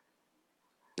mentality.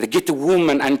 They get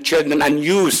women and children and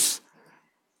youth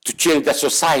to change the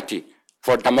society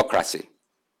for democracy.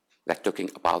 They're talking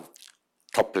about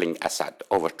toppling Assad,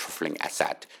 overthrown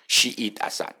Assad, Shiite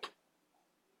Assad.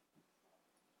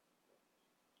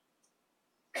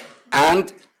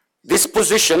 And this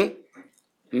position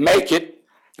make it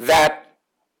that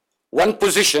one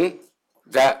position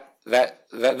that the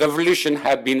revolution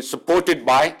have been supported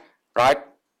by,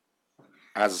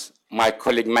 as my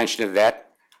colleague mentioned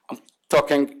that, I'm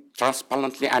talking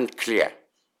transparently and clear.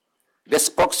 This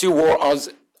proxy war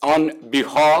was on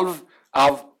behalf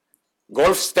of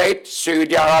Gulf state,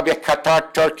 Saudi Arabia,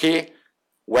 Qatar, Turkey,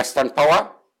 Western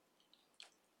power,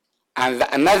 and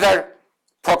another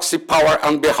proxy power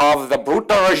on behalf of the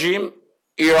brutal regime,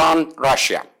 Iran,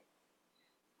 Russia.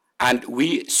 And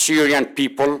we Syrian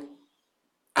people,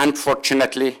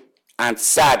 unfortunately and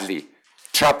sadly,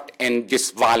 trapped in this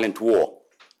violent war.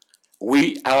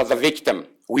 We are the victim.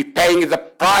 We're paying the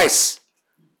price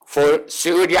for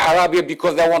Saudi Arabia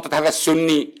because they wanted to have a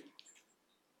Sunni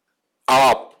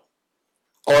Arab,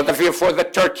 or for the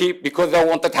Turkey because they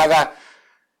wanted to have a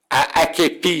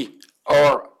AKP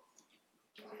or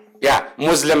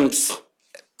Muslims,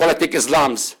 politic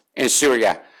Islams in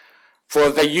Syria. For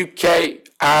the UK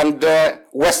and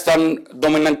Western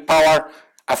dominant power,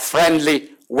 a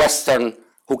friendly Western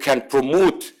who can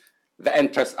promote the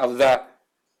interests of the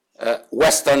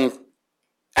Western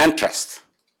interest.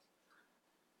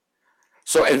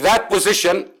 So in that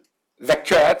position, the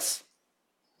Kurds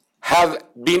have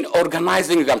been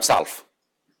organizing themselves.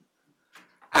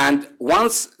 And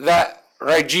once the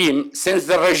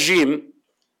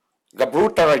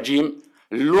brutal regime,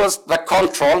 lost the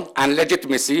control and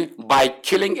legitimacy by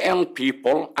killing young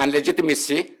people and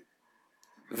legitimacy,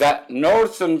 the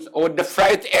northern or the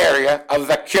fight area of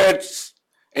the Kurds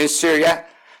in Syria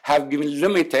have been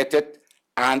limited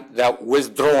and they're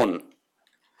withdrawn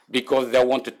because they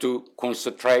wanted to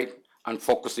concentrate on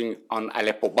focusing on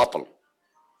Aleppo battle.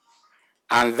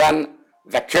 And then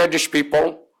the Kurdish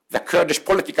people, the Kurdish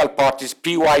political parties,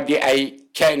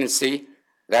 PYDA, KNC,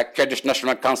 the Kurdish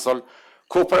National Council,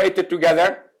 cooperated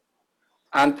together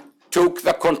and took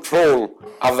the control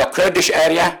of the Kurdish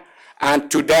area,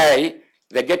 and today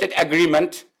they get an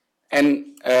agreement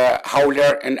in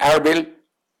Hawler in Erbil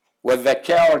with the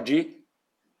KRG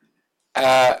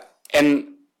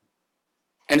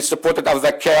in support of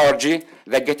the KRG,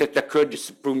 they get it the Kurdish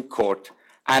Supreme Court.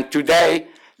 And today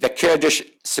the Kurdish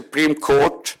Supreme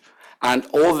Court and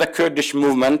all the Kurdish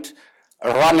movement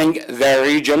running their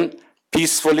region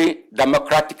peacefully,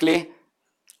 democratically,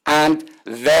 and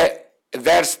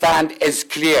their stand is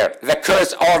clear. The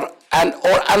Kurds or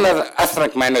other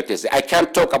ethnic minorities, I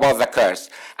can't talk about the Kurds,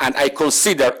 and I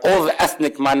consider all the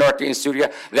ethnic minority in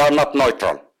Syria, they are not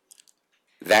neutral.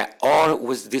 They are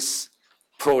with this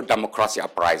pro-democracy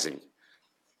uprising.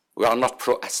 We are not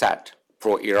pro-Assad,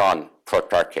 pro-Iran,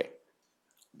 pro-Turkey.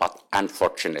 But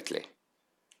unfortunately,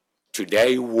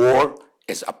 today war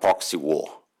is a proxy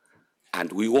war.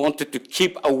 And we wanted to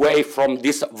keep away from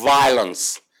this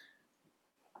violence,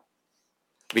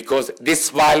 because this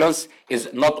violence is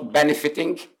not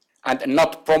benefiting and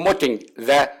not promoting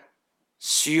the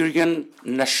Syrian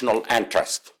national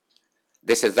interest.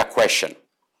 This is the question.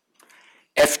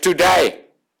 If today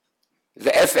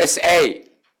the FSA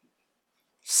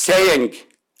saying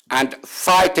and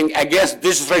fighting against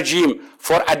this regime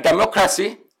for a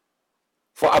democracy,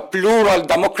 for a plural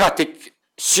democratic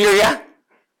Syria,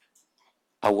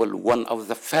 I will one of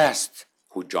the first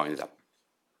who join them.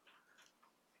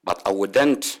 But I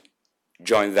wouldn't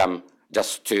join them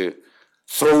just to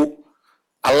throw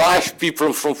alive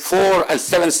people from 4 and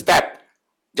 7 steps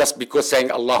just because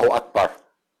saying Allahu Akbar,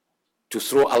 to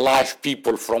throw alive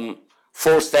people from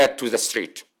 4 steps to the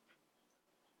street.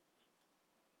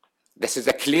 This is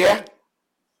a clear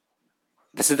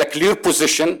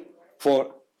position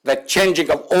for the changing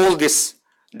of all this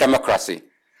democracy.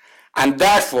 And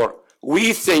therefore,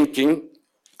 we thinking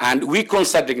and we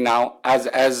considering now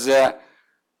as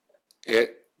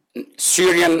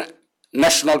Syrian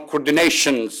National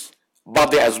Coordination's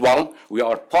body as well, we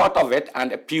are part of it,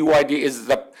 and PYD is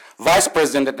the vice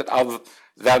president of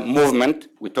the movement.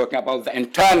 We're talking about the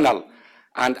internal.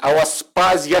 And I was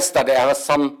surprised yesterday, I had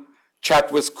some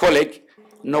chat with colleague,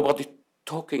 nobody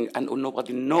talking and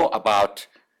nobody know about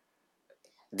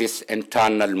this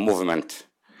internal movement,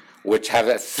 which have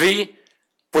a 3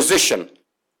 position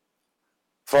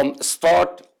from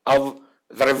start of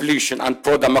the revolution and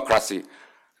pro-democracy: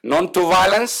 no to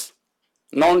violence,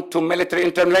 no to military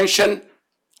intervention,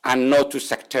 and no to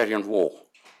sectarian war.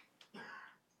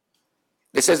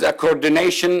 This is a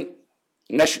coordination,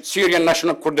 Syrian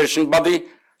National Coordination body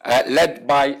led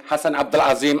by Hassan Abdul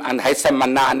Azim and Haitham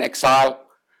Manna in exile,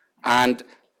 and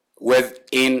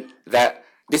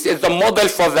this is the model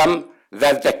for them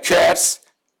that the Kurds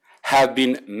have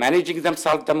been managing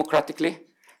themselves democratically,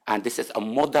 and this is a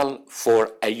model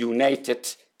for a united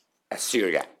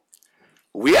Syria.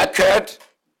 We are Kurd.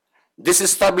 This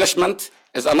establishment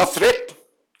is not a threat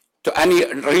to any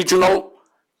regional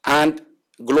and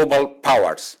global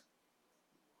powers.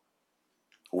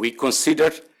 We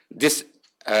consider this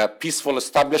peaceful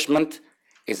establishment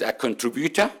is a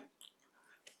contributor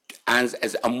and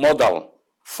as a model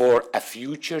for a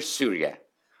future Syria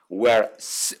where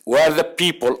the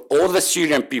people, all the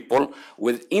Syrian people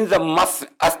within the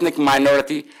ethnic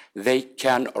minority, they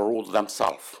can rule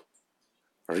themselves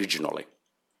regionally.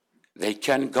 They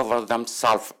can govern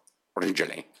themselves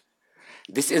regionally.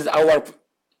 This is our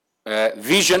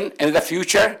vision in the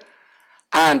future,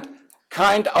 and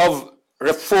kind of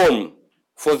reform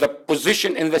for the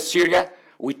position in the Syria,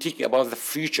 we think about the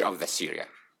future of the Syria.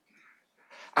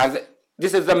 And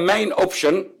this is the main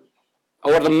option,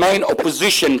 or the main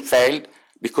opposition failed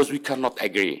because we cannot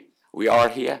agree. We are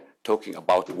here talking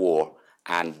about war,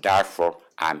 and therefore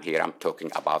I'm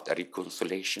talking about a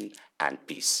reconciliation and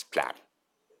peace plan.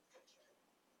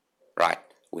 Right,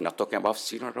 we're not talking about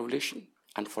Syrian revolution,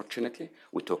 unfortunately.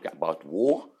 We're talking about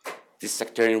war, this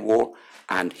sectarian war,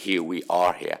 and here we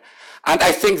are here. And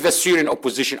I think the Syrian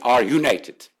opposition are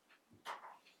united.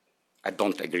 I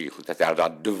don't agree that they are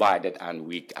divided and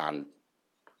weak, and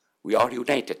we are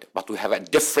united, but we have a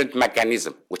different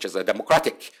mechanism, which is a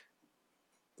democratic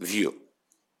view.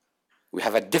 We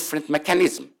have a different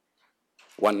mechanism.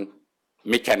 One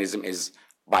mechanism is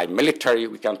by military,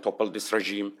 we can topple this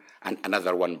regime, and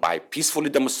another one by peaceful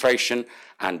demonstration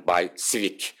and by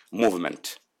civic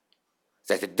movement.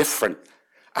 That's different.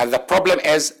 And the problem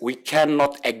is we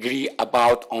cannot agree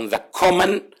on the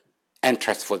common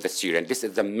interest for the Syrian. This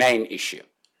is the main issue.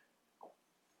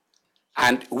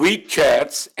 And we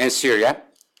Kurds in Syria,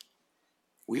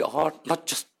 we are not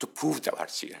just to prove that we are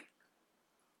Syrian.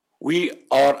 We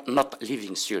are not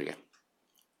leaving Syria.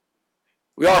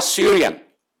 We are Syrian.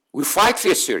 We fight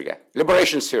for Syria,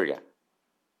 liberation Syria.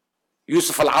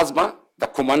 Yusuf al-Azma, the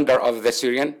commander of the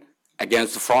Syrian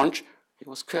against the French, he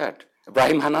was Kurd.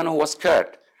 Ibrahim Hanano was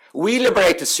Kurd. We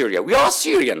liberated Syria. We are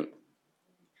Syrian.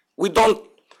 We don't,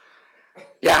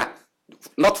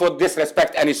 not for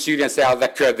disrespect any Syrians say the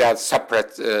Kurds, they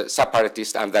are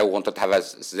separatists and they wanted to have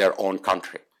their own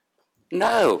country.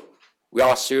 No, we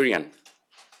are Syrian.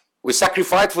 We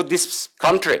sacrificed for this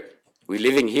country. We're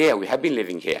living here. We have been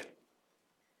living here.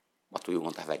 But we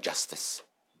want to have a justice.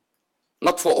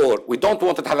 Not for all. We don't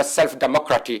want to have a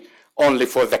self-democracy only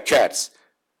for the Kurds.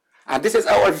 And this is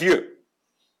our view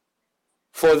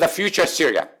for the future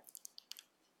Syria.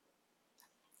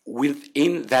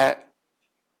 Within the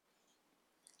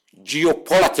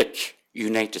geopolitic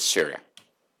united Syria,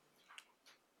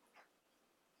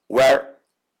 where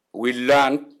we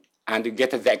learn and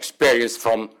get the experience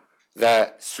from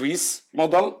the Swiss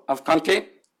model of country,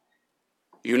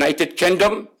 United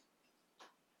Kingdom,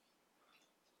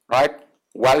 right?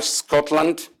 Welsh,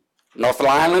 Scotland, Northern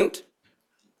Ireland,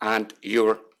 and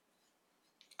your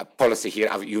policy here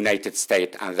of United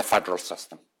States and the federal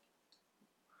system.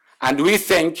 And we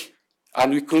think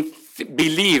And we could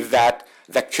believe that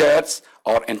the Kurds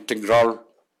are integral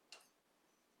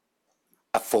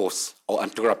a force or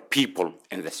integral people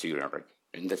in the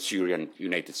Syrian,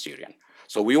 United Syrian.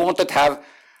 So we wanted to have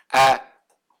a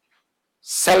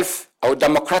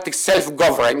democratic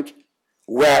self-governing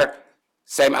where,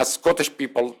 same as Scottish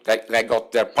people, they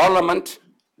got their parliament,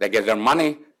 they get their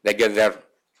money, they get their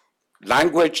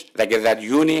language, they get their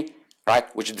uni,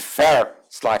 right, which differ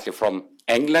slightly from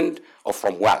England or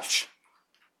from Welsh.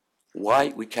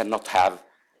 Why we cannot have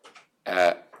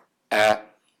a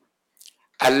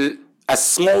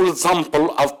small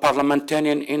example of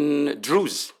parliamentarian in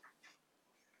Druze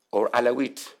or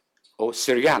Alawite or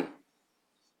Syrian?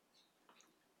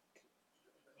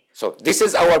 So this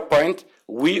is our point.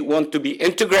 We want to be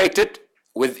integrated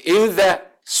within the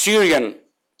Syrian,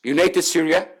 United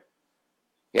Syria.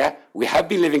 Yeah, we have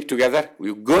been living together.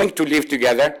 We're going to live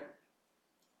together.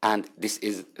 And this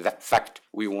is the fact.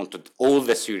 We wanted all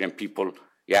the Syrian people,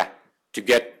 yeah, to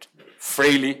get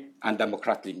freely and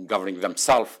democratically governing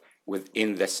themselves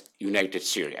within this United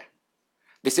Syria.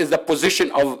 This is the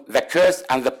position of the Kurds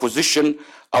and the position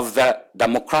of the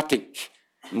democratic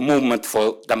movement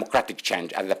for democratic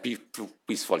change and the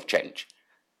peaceful change.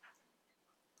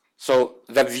 So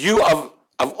the view of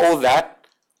all that,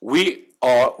 we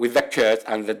are with the Kurds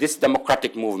and this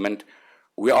democratic movement,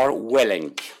 we are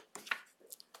willing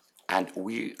and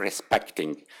we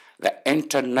respecting the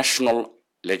international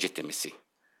legitimacy.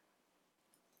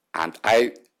 And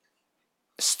I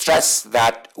stress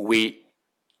that we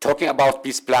talking about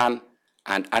peace plan,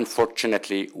 and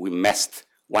unfortunately we missed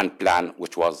one plan,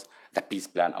 which was the peace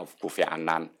plan of Kofi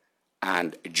Annan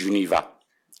and Geneva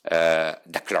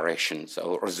declarations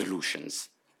or resolutions.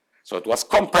 So it was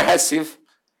comprehensive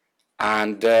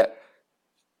and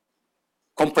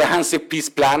comprehensive peace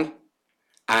plan,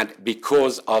 and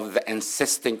because of the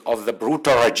insisting of the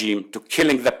brutal regime to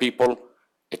killing the people,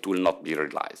 it will not be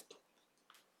realized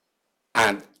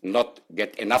and not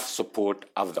get enough support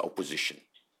of the opposition.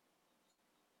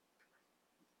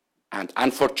 And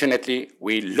unfortunately,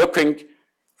 we're looking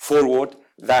forward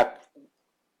that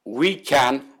we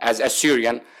can, as a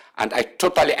Syrian, and I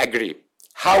totally agree,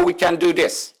 how we can do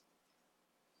this?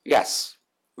 Yes,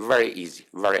 very easy,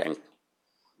 very easy.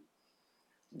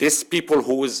 These people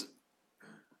who is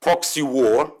proxy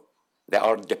war, they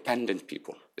are dependent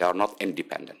people. They are not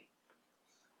independent.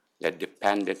 They're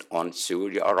dependent on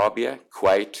Saudi Arabia,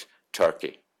 Kuwait,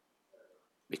 Turkey,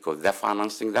 because they're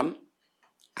financing them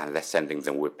and they're sending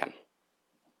them weapons.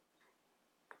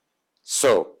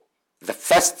 So the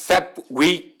first step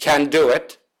we can do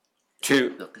it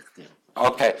to,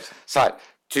 okay, sorry,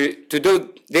 to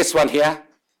do this one here,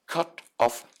 cut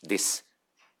off this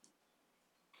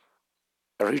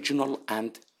regional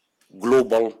and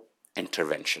global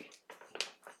intervention.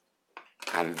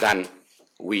 And then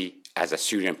we, as a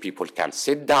Syrian people, can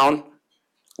sit down.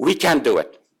 We can do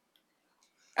it.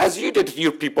 As you did,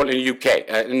 your people in UK,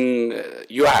 in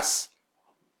US.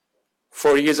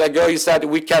 4 years ago, you said,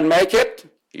 we can make it.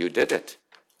 You did it.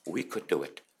 We could do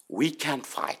it. We can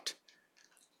fight.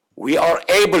 We are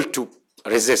able to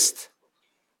resist.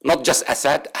 Not just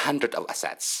Assad, 100 of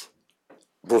Assads,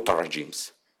 brutal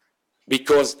regimes.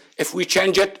 Because if we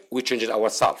change it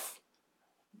ourselves.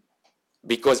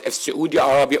 Because if Saudi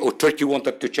Arabia or Turkey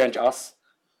wanted to change us,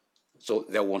 so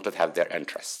they wanted to have their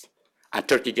interests. And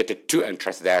Turkey get two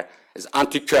interests there, is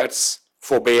anti-Kurds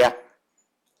phobia,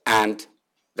 and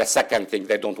the second thing,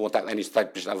 they don't want to have any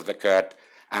establishment of the Kurd,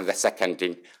 and the second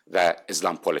thing, the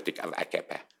Islam politic of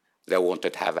AKP. They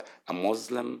wanted to have a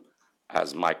Muslim,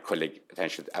 as my colleague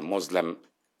mentioned, a Muslim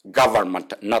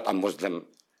government, not a Muslim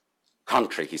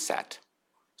country, he said.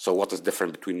 So what is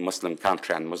different between Muslim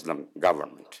country and Muslim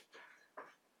government?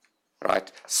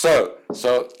 Right? So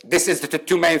this is the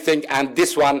two main things, and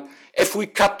this one, if we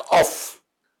cut off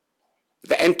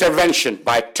the intervention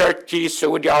by Turkey,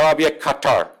 Saudi Arabia,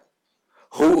 Qatar,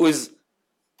 who is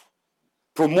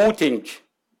promoting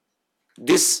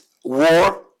this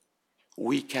war,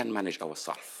 we can manage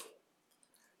ourselves.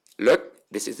 Look,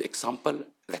 this is example,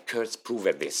 the Kurds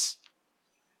proved this.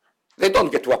 They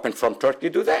don't get weapons from Turkey,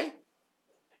 do they?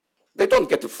 They don't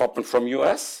get weapons from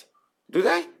US, do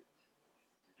they?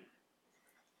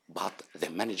 But they're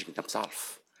managing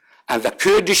themselves. And the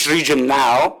Kurdish region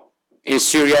now in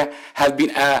Syria has been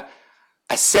a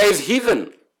safe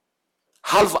haven.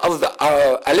 Half of the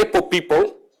Aleppo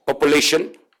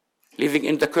population living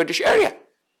in the Kurdish area.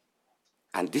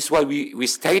 And this is why we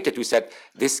stated, we said,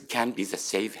 this can be the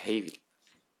safe haven.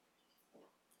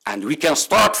 And we can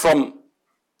start from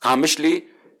Kamishli,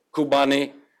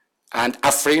 Kodmani, and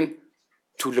Afrin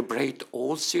to liberate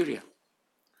all Syria.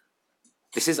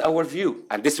 This is our view,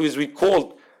 and this is we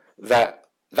call the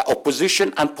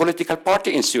opposition and political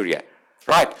party in Syria.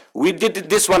 Right, we did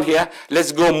this one here.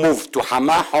 Let's go move to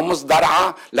Hama, Homs,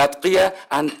 Daraa, Latqiya,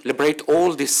 and liberate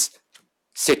all these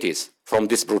cities from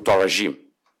this brutal regime.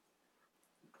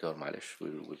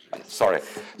 Sorry.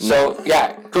 So,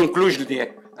 yeah, conclusion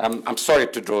here. I'm sorry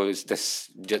to draw this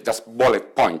just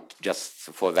bullet point just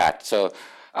for that. So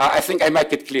I think I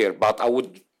make it clear, but I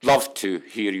would love to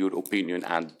hear your opinion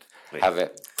and have a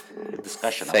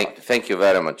discussion about it. Thank you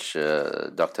very much,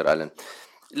 Dr. Allen.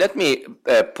 Let me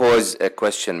pose a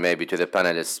question maybe to the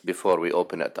panelists before we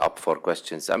open it up for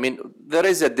questions. I mean, there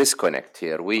is a disconnect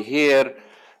here. We hear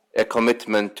a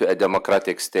commitment to a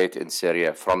democratic state in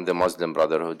Syria from the Muslim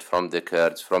Brotherhood, from the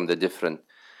Kurds, from the different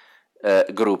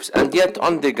groups. And yet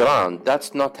on the ground,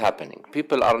 that's not happening.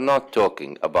 People are not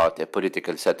talking about a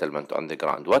political settlement on the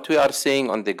ground. What we are seeing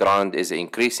on the ground is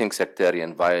increasing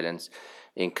sectarian violence,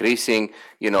 increasing,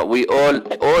 we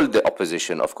all the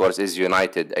opposition, of course, is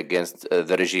united against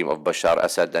the regime of Bashar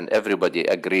Assad, and everybody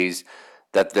agrees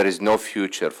that there is no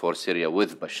future for Syria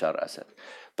with Bashar Assad.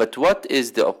 But what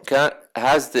is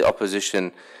has the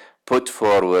opposition put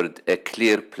forward a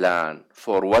clear plan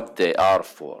for what they are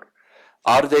for?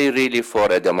 Are they really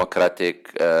for a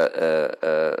democratic,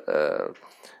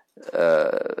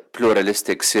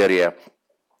 pluralistic Syria?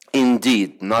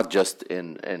 Indeed, not just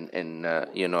in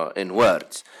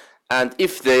words. And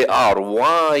if they are,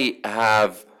 why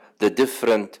have the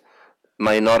different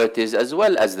minorities as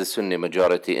well as the Sunni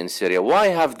majority in Syria, why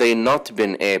have they not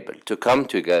been able to come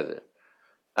together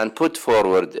and put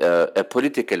forward a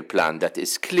political plan that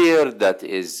is clear, that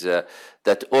is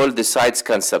that all the sides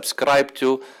can subscribe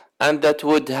to, and that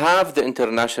would have the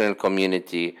international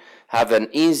community have an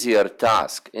easier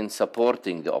task in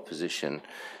supporting the opposition?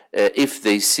 If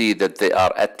they see that they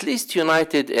are at least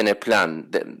united in a plan,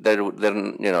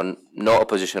 no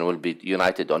opposition will be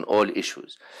united on all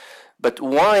issues. But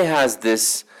why has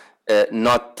this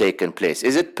not taken place?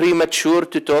 Is it premature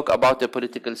to talk about a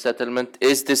political settlement?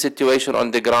 Is the situation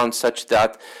on the ground such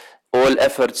that all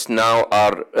efforts now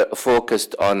are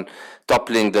focused on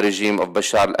toppling the regime of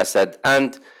Bashar al-Assad?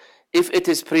 And if it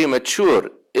is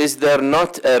premature, is there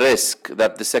not a risk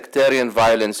that the sectarian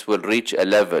violence will reach a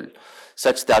level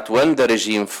such that when the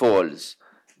regime falls,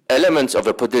 elements of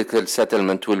a political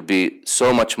settlement will be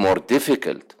so much more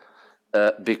difficult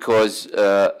because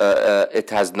it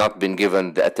has not been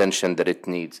given the attention that it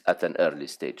needs at an early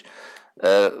stage?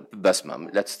 Bassma,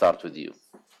 let's start with you.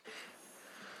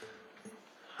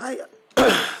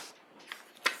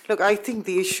 Look, I think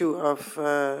the issue of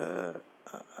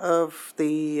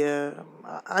the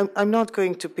I'm not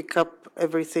going to pick up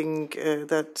everything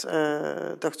that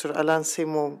Dr. Alan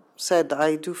Semo said.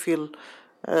 I do feel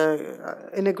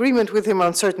in agreement with him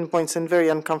on certain points and very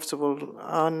uncomfortable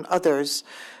on others.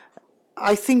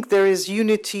 I think there is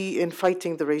unity in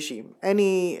fighting the regime.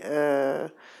 Any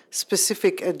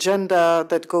specific agenda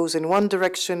that goes in one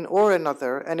direction or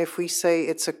another, and if we say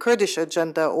it's a Kurdish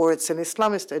agenda or it's an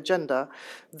Islamist agenda,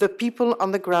 the people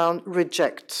on the ground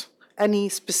reject any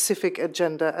specific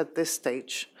agenda at this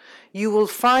stage. You will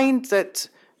find that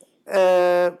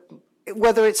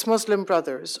whether it's Muslim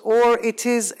Brothers or it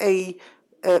is a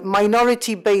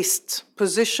minority-based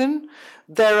position,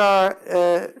 there are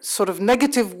sort of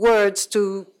negative words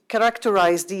to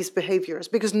characterize these behaviors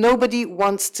because nobody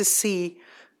wants to see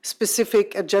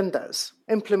specific agendas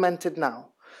implemented now.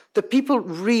 The people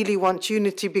really want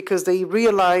unity because they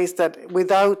realize that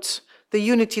without the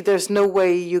unity, there's no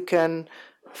way you can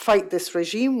fight this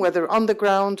regime, whether on the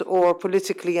ground or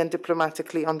politically and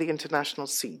diplomatically on the international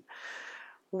scene.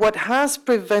 What has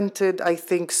prevented, I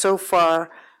think, so far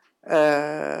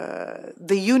the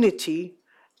unity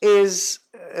is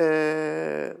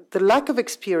the lack of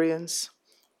experience,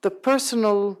 the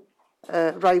personal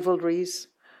rivalries,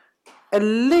 a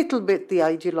little bit the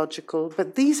ideological,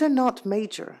 but these are not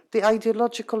major. The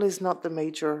ideological is not the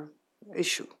major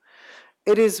issue.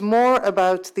 It is more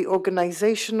about the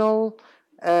organizational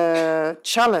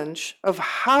challenge of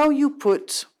how you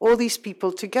put all these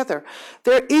people together.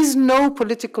 There is no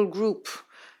political group.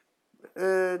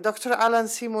 Dr. Alan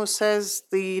Semo says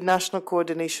the National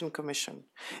Coordination Commission.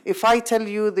 If I tell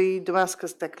you the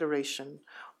Damascus Declaration,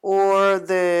 or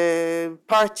the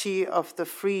Party of the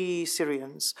Free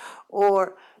Syrians,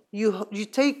 or you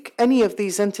take any of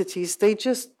these entities, they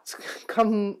just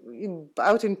come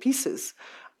out in pieces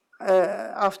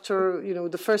after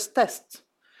the first test.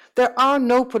 There are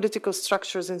no political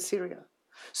structures in Syria.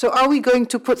 So are we going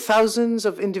to put thousands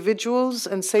of individuals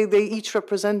and say they each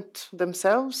represent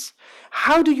themselves?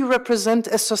 How do you represent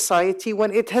a society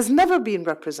when it has never been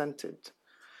represented?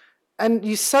 And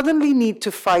you suddenly need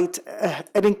to fight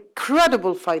an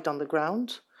incredible fight on the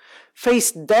ground,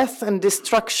 face death and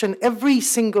destruction every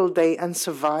single day and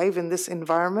survive in this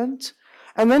environment,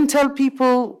 and then tell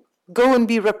people, go and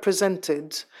be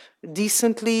represented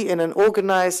decently in an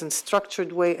organized and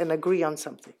structured way and agree on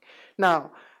something.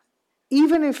 Now,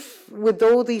 even if with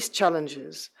all these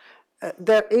challenges,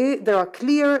 there are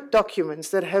clear documents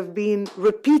that have been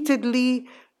repeatedly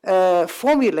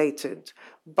formulated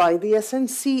by the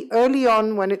SNC early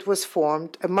on when it was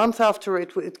formed, a month after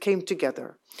it came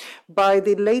together, by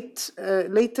the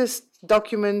latest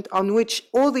document on which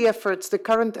all the efforts, the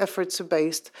current efforts are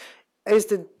based, is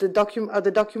the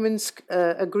documents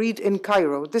agreed in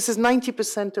Cairo. This is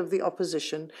 90% of the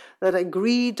opposition that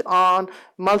agreed on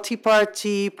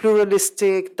multi-party,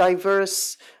 pluralistic,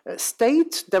 diverse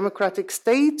state, democratic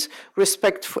state,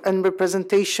 respect for, and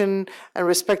representation and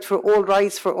respect for all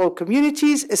rights for all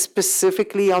communities,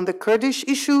 specifically on the Kurdish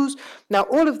issues. Now,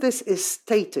 all of this is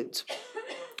stated.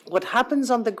 What happens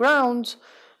on the ground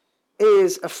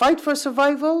is a fight for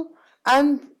survival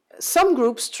and some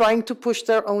groups trying to push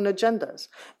their own agendas.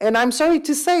 And I'm sorry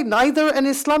to say, neither an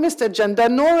Islamist agenda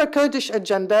nor a Kurdish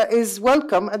agenda is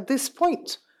welcome at this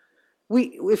point.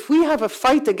 If we have a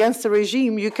fight against the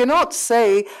regime, you cannot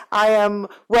say,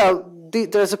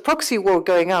 there's a proxy war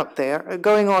going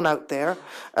on out there.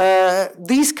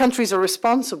 These countries are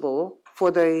responsible for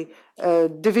the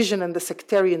division and the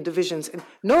sectarian divisions.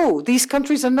 No, these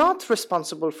countries are not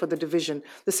responsible for the division,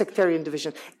 the sectarian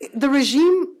division. The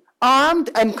regime armed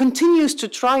and continues to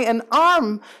try and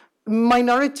arm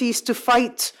minorities to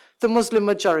fight the Muslim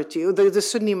majority or the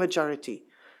Sunni majority.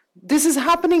 This is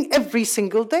happening every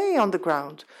single day on the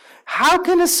ground. How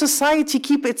can a society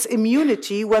keep its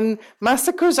immunity when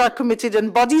massacres are committed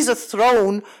and bodies are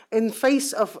thrown in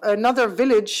face of another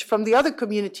village from the other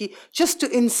community just to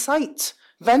incite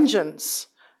vengeance?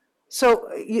 So,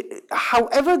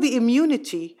 however the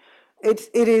immunity,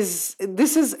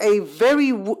 this is a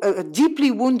very deeply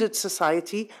wounded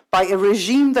society by a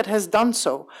regime that has done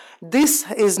so.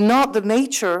 This is not the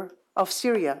nature of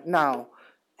Syria now.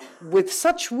 With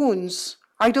such wounds,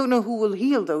 I don't know who will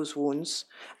heal those wounds.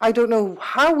 I don't know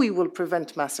how we will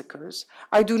prevent massacres.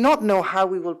 I do not know how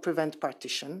we will prevent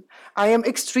partition. I am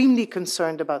extremely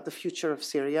concerned about the future of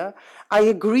Syria. I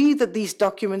agree that these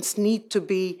documents need to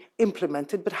be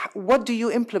implemented, but what do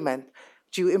you implement?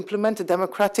 Do you implement a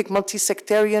democratic,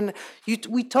 multi-sectarian?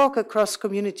 We talk across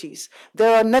communities.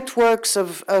 There are networks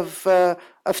of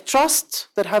trust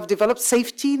that have developed,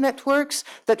 safety networks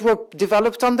that were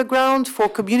developed on the ground for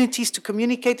communities to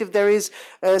communicate if there is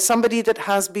somebody that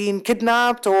has been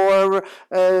kidnapped or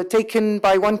taken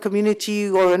by one community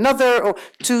or another, or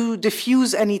to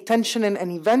diffuse any tension and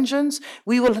any vengeance.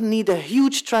 We will need a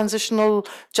huge transitional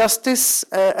justice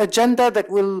agenda that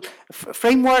will,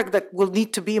 framework that will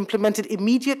need to be implemented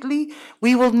immediately.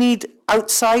 We will need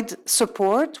outside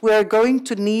support. We are going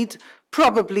to need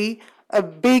probably a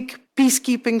big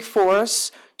peacekeeping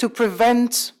force to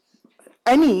prevent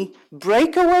any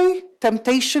breakaway,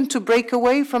 temptation to break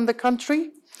away from the country,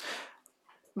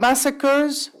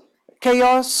 massacres,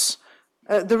 chaos,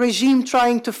 the regime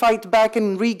trying to fight back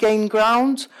and regain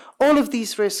ground. All of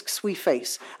these risks we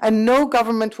face, and no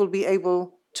government will be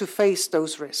able to face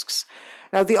those risks.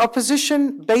 Now, the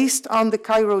opposition, based on the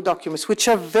Cairo documents, which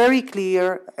are very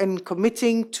clear in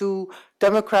committing to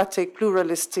democratic,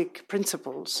 pluralistic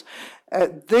principles,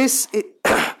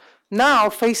 now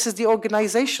faces the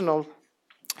organizational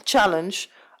challenge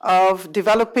of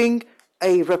developing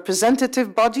a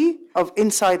representative body of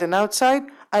inside and outside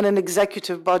and an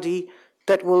executive body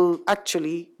that will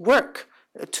actually work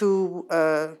to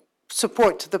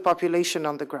support the population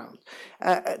on the ground.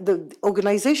 The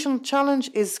organizational challenge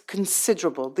is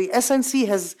considerable. The SNC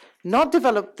has not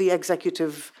developed the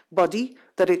executive body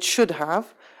that it should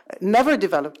have, never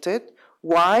developed it.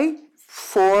 Why?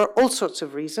 For all sorts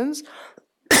of reasons.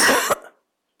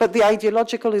 But the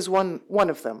ideological is one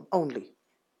of them only.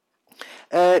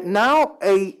 Now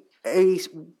a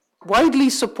widely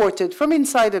supported, from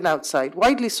inside and outside,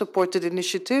 widely supported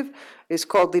initiative is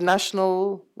called the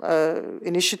National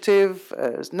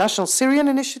National Syrian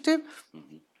Initiative.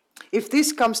 If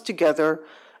this comes together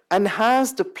and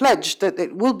has the pledge that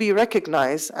it will be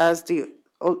recognized as the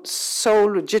sole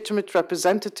legitimate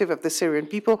representative of the Syrian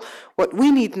people, what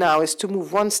we need now is to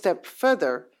move one step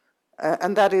further,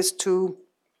 and that is to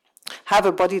have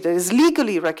a body that is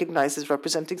legally recognized as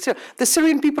representing Syria. The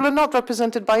Syrian people are not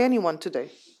represented by anyone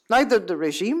today, neither the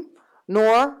regime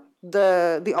nor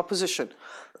the opposition.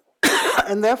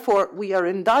 And therefore, we are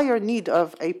in dire need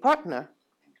of a partner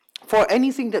for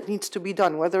anything that needs to be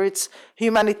done, whether it's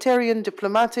humanitarian,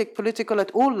 diplomatic, political, at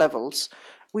all levels.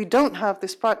 We don't have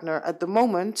this partner at the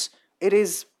moment. It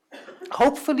is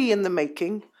hopefully in the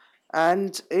making.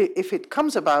 And if it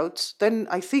comes about, then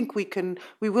I think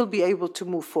we will be able to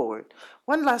move forward.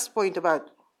 One last point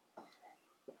about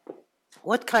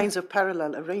what kinds of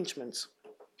parallel arrangements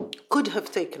could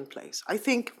have taken place. I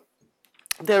think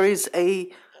there is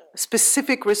a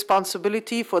specific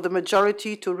responsibility for the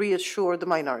majority to reassure the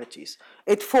minorities.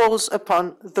 It falls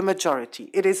upon the majority.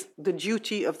 It is the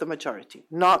duty of the majority,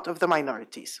 not of the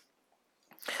minorities.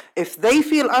 If they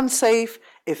feel unsafe,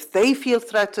 if they feel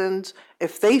threatened,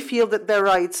 if they feel that their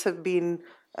rights have been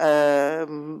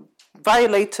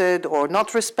violated or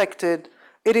not respected,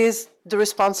 it is the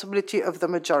responsibility of the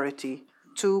majority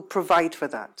to provide for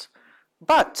that.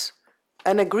 But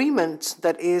an agreement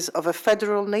that is of a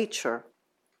federal nature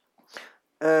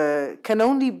can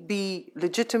only be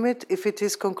legitimate if it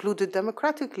is concluded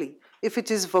democratically, if it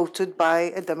is voted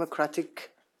by a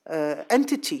democratic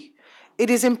entity. It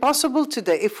is impossible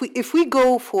today. If we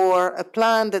go for a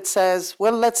plan that says,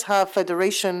 well, let's have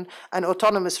federation and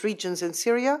autonomous regions in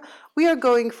Syria, we are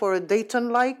going for a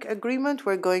Dayton-like agreement.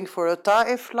 We're going for a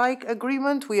Taif-like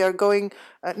agreement. We are going,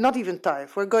 not even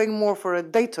Taif, we're going more for a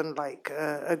Dayton-like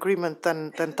agreement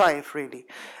than Taif, really.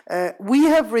 We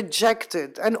have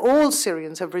rejected, and all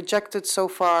Syrians have rejected so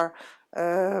far,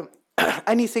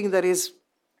 anything that is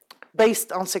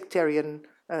based on sectarian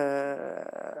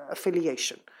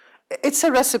affiliation. It's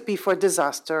a recipe for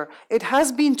disaster. It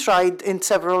has been tried in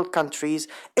several countries.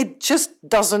 It just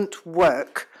doesn't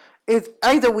work.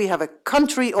 Either we have a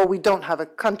country or we don't have a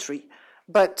country.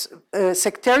 But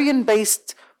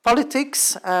sectarian-based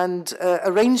politics and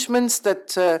arrangements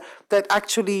that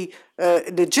actually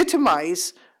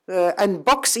legitimize and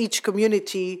box each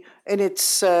community in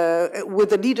its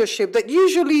with a leadership that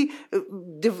usually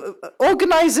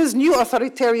organizes new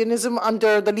authoritarianism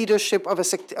under the leadership of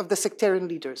the sectarian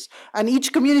leaders, and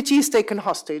each community is taken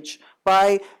hostage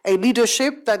by a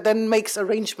leadership that then makes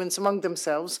arrangements among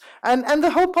themselves, and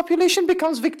the whole population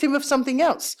becomes victim of something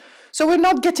else. So we're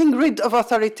not getting rid of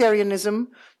authoritarianism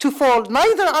to fall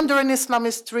neither under an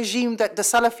Islamist regime that the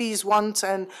Salafis want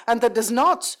and that does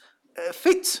not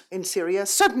fit in Syria,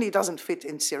 certainly doesn't fit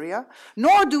in Syria,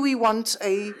 nor do we want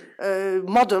a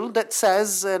model that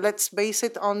says, let's base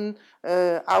it on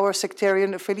our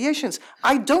sectarian affiliations.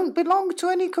 I don't belong to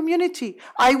any community.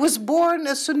 I was born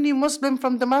a Sunni Muslim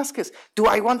from Damascus. Do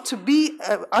I want to be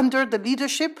under the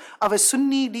leadership of a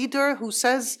Sunni leader who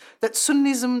says that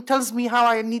Sunnism tells me how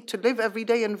I need to live every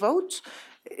day and vote?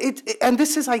 And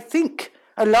this is, I think,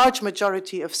 a large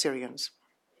majority of Syrians.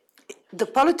 The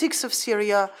politics of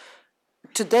Syria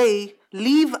today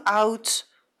leave out,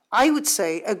 I would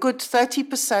say, a good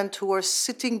 30% who are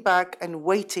sitting back and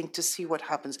waiting to see what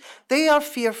happens. They are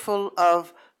fearful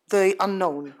of the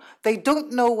unknown. They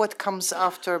don't know what comes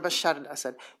after Bashar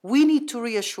al-Assad. We need to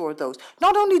reassure those.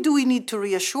 Not only do we need to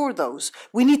reassure those,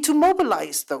 we need to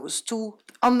mobilize those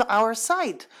on our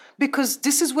side, because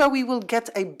this is where we will get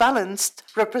a balanced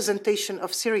representation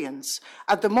of Syrians.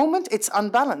 At the moment, it's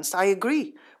unbalanced, I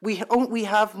agree. We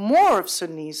have more of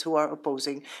Sunnis who are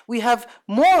opposing. We have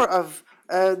more of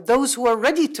those who are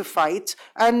ready to fight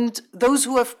and those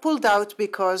who have pulled out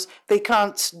because they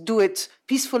can't do it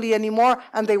peacefully anymore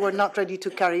and they were not ready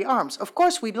to carry arms. Of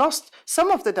course, we lost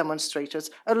some of the demonstrators,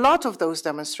 a lot of those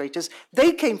demonstrators.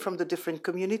 They came from the different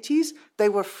communities. They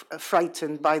were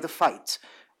frightened by the fight.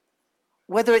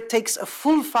 Whether it takes a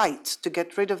full fight to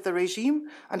get rid of the regime,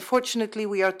 unfortunately,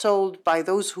 we are told by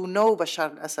those who know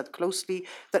Bashar al-Assad closely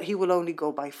that he will only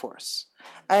go by force.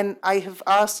 And I have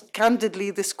asked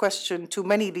candidly this question to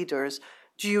many leaders: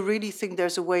 do you really think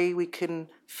there's a way we can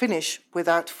finish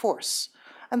without force?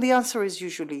 And the answer is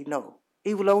usually no.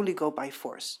 He will only go by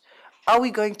force. Are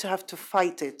we going to have to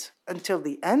fight it until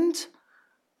the end?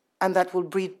 And that will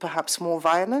breed perhaps more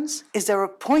violence? Is there a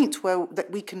point that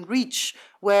we can reach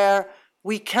where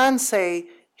we can say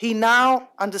he now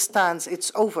understands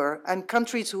it's over, and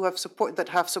countries who have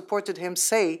supported him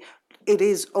say it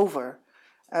is over,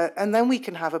 and then we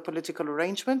can have a political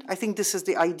arrangement? I think this is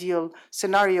the ideal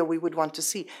scenario we would want to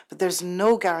see, but there's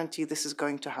no guarantee this is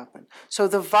going to happen. So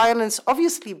the violence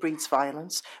obviously breeds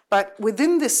violence, but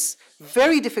within this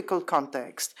very difficult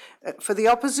context, for the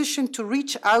opposition to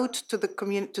reach out to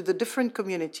the different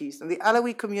communities and the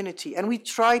Alawi community, and we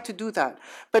try to do that.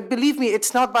 But believe me,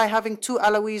 it's not by having two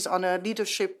Alawis on a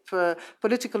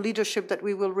political leadership that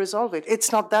we will resolve it.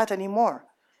 It's not that anymore.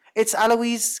 It's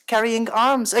Alawis carrying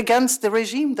arms against the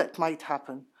regime that might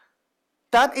happen.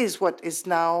 That is what is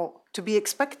now to be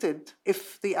expected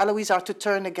if the Alawis are to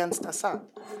turn against Assad.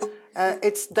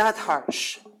 It's that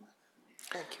harsh.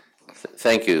 Thank you.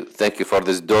 Thank you. Thank you for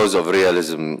this dose of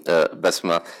realism,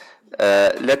 Bassma.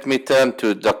 Let me turn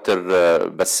to Dr.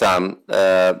 Bassam.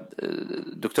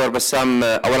 دكتور بسام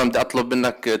أولا بدي أطلب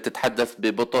منك تتحدث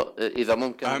ببطء إذا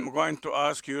ممكن. I'm going to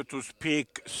ask you to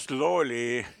speak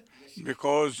slowly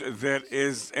because there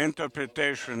is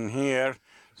interpretation here.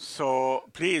 So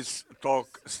please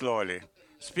talk slowly.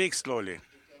 Speak slowly.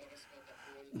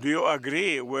 Do you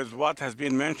agree with what has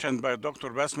been mentioned by Dr.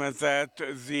 Bassma that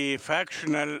the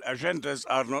factional agendas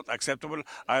are not acceptable,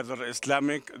 either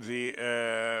Islamic,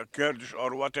 the Kurdish,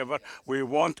 or whatever? We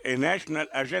want a national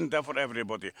agenda for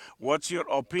everybody. What's your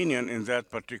opinion in that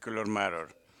particular matter?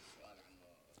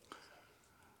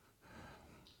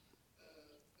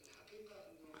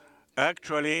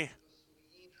 Actually,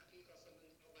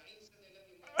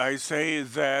 I say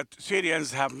that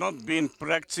Syrians have not been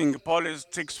practicing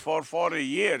politics for 40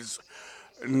 years.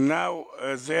 Now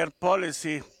their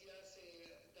policy,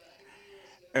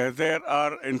 there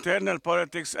are internal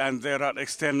politics and there are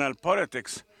external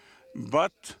politics.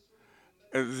 But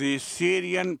the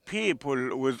Syrian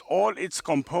people, with all its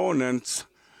components,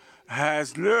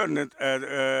 has learned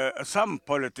some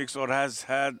politics or has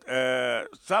had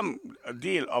some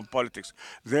deal of politics.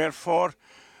 Therefore,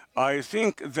 I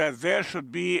think that there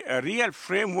should be a real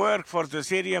framework for the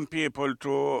Syrian people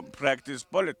to practice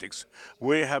politics.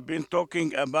 We have been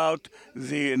talking about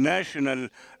the National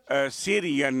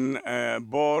Syrian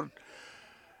Board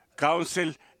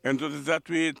Council, and that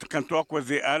we can talk with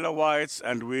the Alawites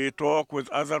and we talk with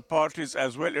other parties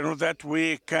as well, that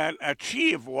we can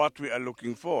achieve what we are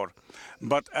looking for.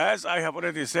 But as I have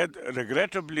already said,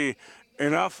 regrettably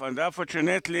enough and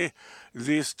unfortunately,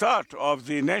 the start of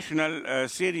the National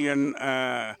Syrian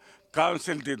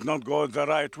Council did not go the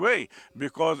right way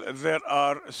because there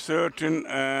are certain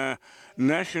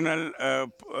national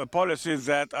policies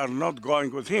that are not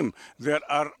going with him. There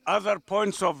are other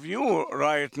points of view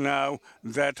right now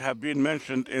that have been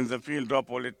mentioned in the field of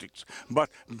politics.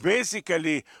 But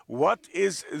basically, what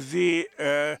is the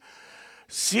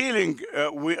ceiling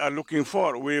we are looking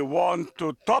for? We want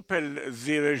to topple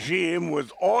the regime with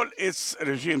all its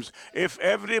regimes. If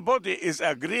everybody is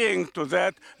agreeing to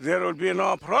that, there will be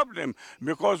no problem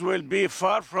because we'll be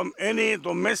far from any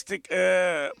domestic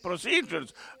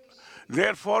procedures.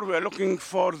 Therefore, we are looking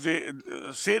for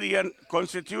the Syrian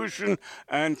constitution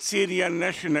and Syrian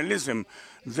nationalism.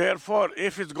 Therefore,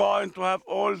 if it's going to have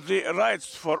all the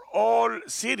rights for all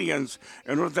Syrians,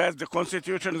 that the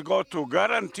constitution is going to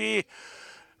guarantee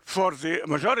for the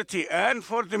majority and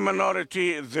for the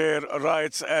minority their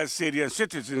rights as Syrian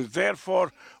citizens.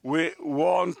 Therefore, we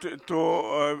want to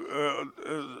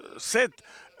set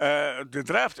the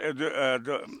draft,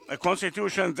 a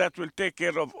constitution that will take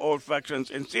care of all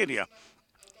factions in Syria.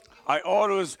 I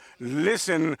always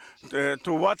listen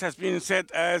to what has been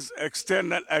said as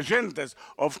external agendas.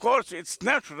 Of course, it's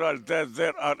natural that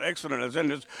there are external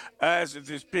agendas, as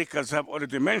the speakers have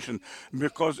already mentioned,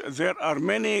 because there are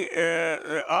many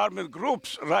armed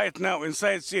groups right now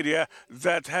inside Syria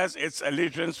that has its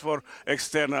allegiance for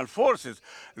external forces.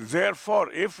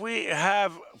 Therefore, if we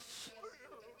have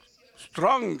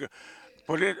strong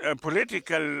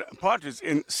political parties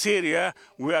in Syria,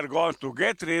 we are going to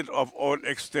get rid of all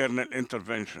external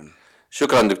intervention.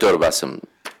 شكرا دكتور باسم.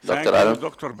 Thank Dr. you, Alan.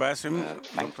 Dr. Bassem.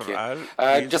 Thank Dr. you.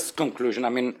 Al, Just conclusion. I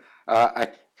mean,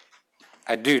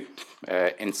 I do,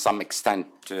 in some extent,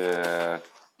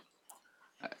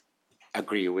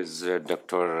 agree with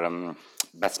Dr.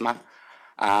 Bassma,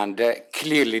 and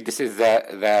clearly this is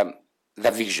the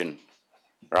vision,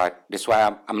 right? That's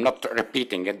why I'm not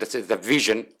repeating it. This is the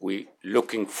vision we're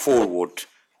looking forward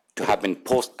to having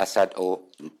post-Assad or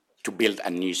to build a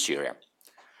new Syria.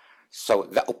 So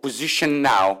the opposition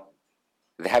now,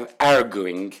 they have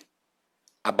arguing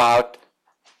about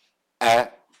a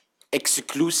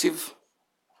exclusive,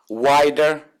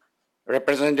 wider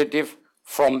representative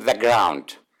from the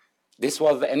ground. This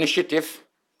was the initiative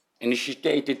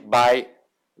initiated by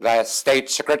the State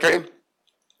Secretary,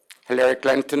 Hillary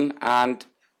Clinton, and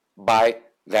by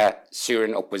the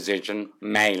Syrian opposition,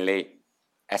 mainly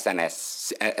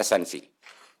SNC.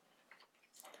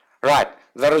 Right,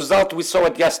 the result we saw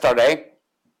it yesterday,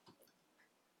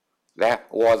 there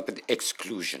was the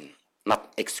exclusion,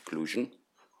 not exclusion.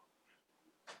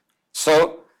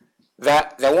 So they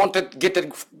wanted to get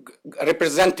a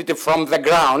representative from the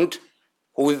ground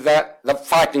who is the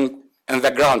fighting on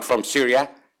the ground from Syria,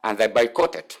 and they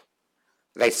boycotted.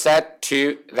 They said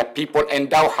to the people in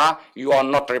Doha, you are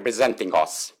not representing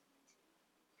us.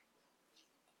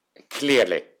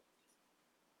 Clearly.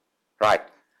 Right.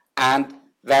 And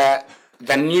the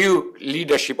new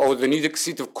leadership or the new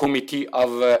executive committee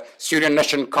of Syrian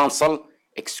National Council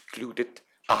excluded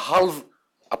a half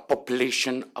a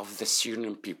population of the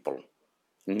Syrian people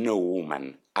no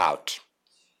woman out.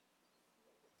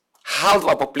 Half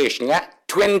of population, yeah?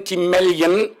 10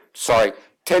 million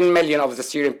of the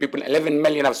Syrian people, 11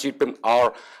 million of Syrian people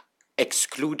are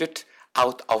excluded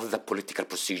out of the political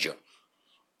procedure.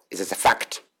 This is a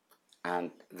fact.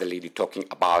 And the lady talking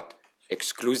about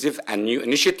exclusive and new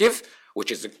initiative,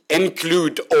 which is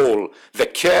include all the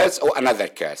Kurds or another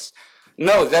Kurds.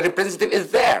 No, the representative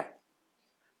is there.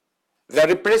 The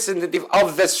representative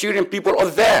of the Syrian people are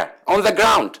there, on the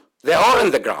ground. They are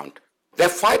on the ground. They're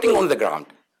fighting on the ground.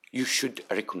 You should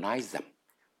recognize them.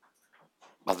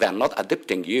 But they're not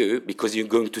adopting you because you're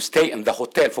going to stay in the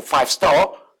hotel for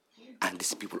 5-star, and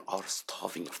these people are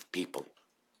starving of people.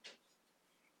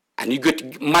 And you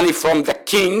get money from the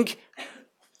king,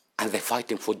 and they're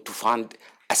fighting to find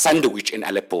a sandwich in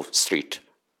Aleppo street.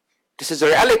 This is a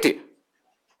reality.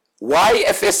 Why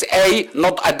FSA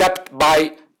not adopted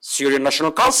by Syrian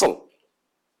National Council?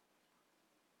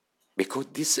 Because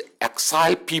these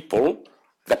exile people,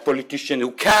 the politician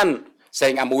who can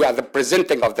saying, we are the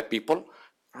representing of the people,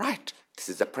 right, this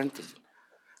is the principle.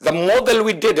 The model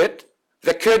we did it,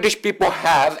 the Kurdish people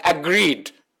have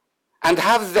agreed and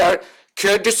have their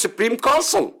Kurdish Supreme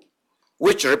Council,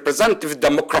 which representative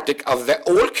democratic of the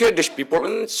all Kurdish people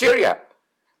in Syria.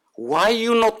 Why are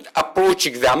you not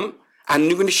approaching them and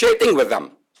negotiating with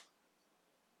them?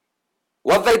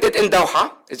 What they did in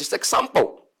Doha is just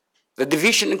example, the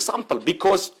division example,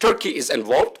 because Turkey is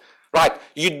involved, right?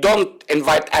 You don't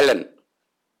invite Alan.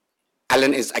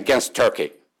 Alan is against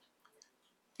Turkey.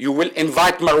 You will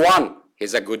invite Marwan.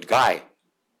 He's a good guy.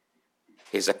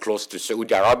 He's close to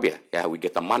Saudi Arabia. Yeah, we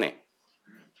get the money.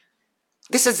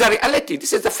 This is the reality.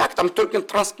 This is the fact. I'm talking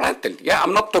transparently. Yeah,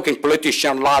 I'm not talking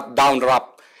politician, down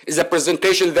rap. Is a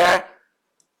presentation there.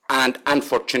 And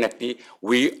unfortunately,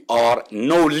 we are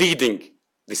no leading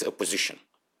this opposition.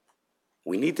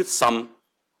 We needed some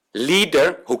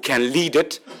leader who can lead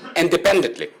it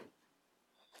independently.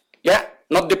 Yeah,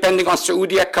 not depending on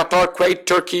Saudi, Qatar, Kuwait,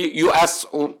 Turkey, US,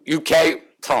 or UK,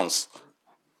 France.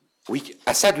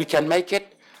 I said we can make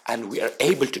it, and we are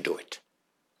able to do it.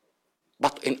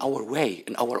 But in our way,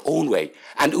 in our own way.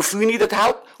 And if we needed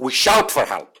help, we shout for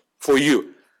help, for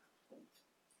you.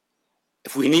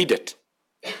 If we need it.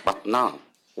 But now,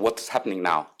 what's happening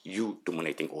now? You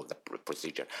dominating all the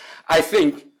procedure. I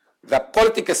think the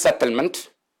political settlement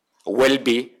will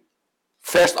be,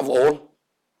 first of all,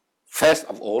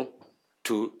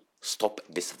 to stop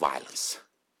this violence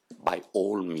by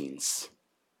all means.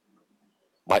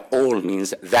 By all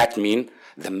means, that means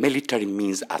the military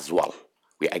means as well.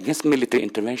 We're against military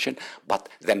intervention, but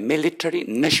the military,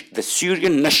 the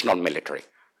Syrian national military,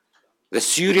 the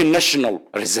Syrian national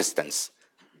resistance,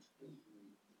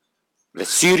 the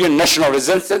Syrian national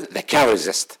resistance, they can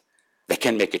resist. They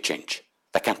can make a change.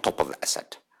 They can topple the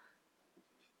Assad.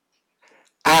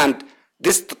 And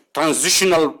this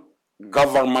transitional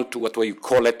government, what we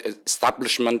call it,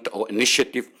 establishment or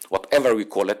initiative, whatever we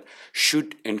call it,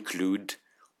 should include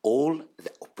all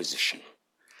the opposition.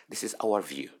 This is our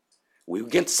view. We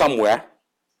get somewhere,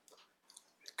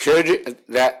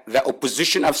 the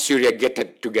opposition of Syria get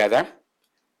it together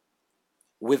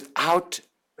without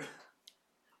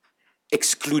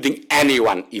excluding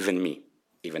anyone, even me,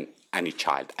 even any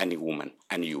child, any woman,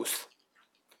 any youth.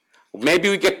 Maybe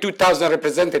we get 2,000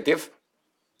 representatives,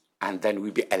 and then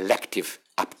we be elective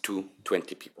up to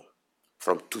 20 people,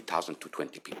 from 2,000 to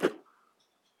 20 people.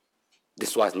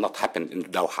 This was not happened in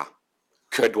Doha.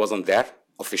 Kurd wasn't there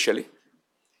officially.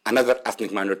 Another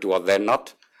ethnic minority was there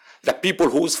not. The people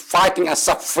who's fighting and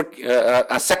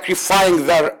sacrificing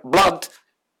their blood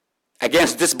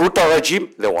against this brutal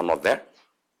regime, they were not there,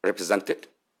 represented,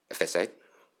 FSA.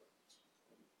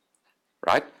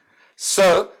 Right?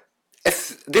 So,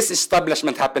 if this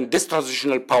establishment happened, this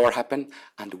transitional power happened,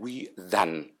 and we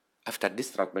then, after this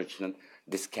establishment,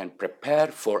 this can prepare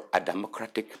for a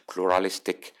democratic,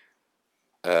 pluralistic,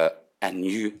 a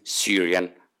new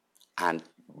Syrian, and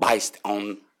based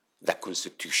on the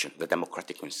constitution, the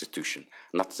democratic constitution,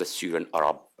 not the Syrian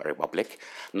Arab Republic,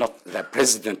 not the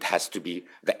president has to be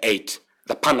the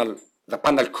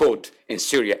panel code in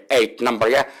Syria, 8 number,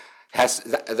 yeah,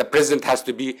 the president has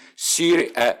to be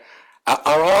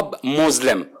Arab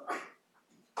Muslim.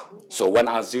 So when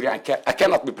I'm Syrian, I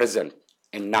cannot be president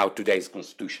in today's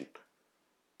constitution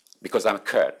because I'm a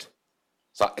Kurd.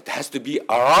 So it has to be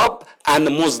Arab and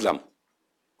Muslim,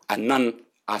 and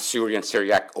non-Syrian,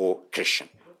 Syriac, or Christian.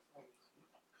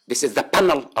 This is the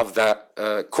panel of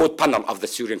the code panel of the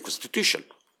Syrian constitution,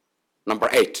 number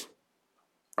 8,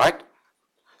 right?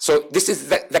 So this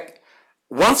is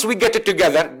once we get it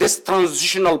together, this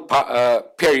transitional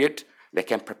period, they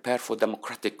can prepare for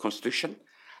democratic constitution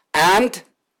and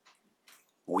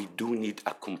we do need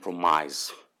a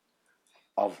compromise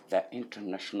of the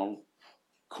international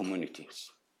communities,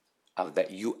 of the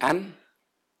UN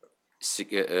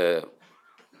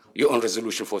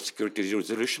resolution for security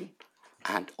resolution,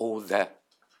 and all the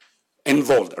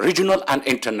involved, regional and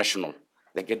international.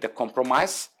 They get the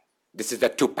compromise. This is the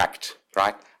two-pact,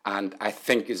 right? And I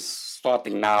think is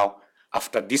starting now,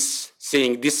 after this,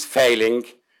 seeing this failing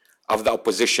of the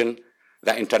opposition,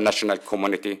 the international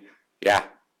community,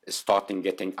 is starting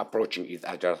approaching each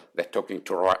other. They're talking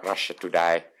to Russia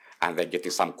today, and they're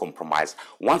getting some compromise.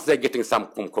 Once they're getting some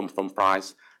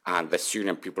compromise, and the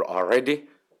Syrian people are ready,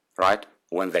 right?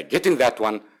 When they're getting that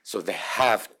one, so they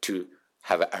have to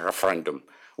have a referendum.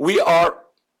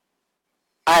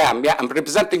 I'm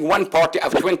representing one party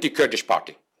of 20 Kurdish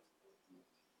party,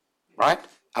 right?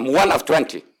 I'm one of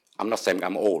 20. I'm not saying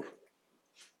I'm all.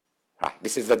 Right?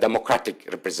 This is the democratic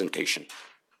representation.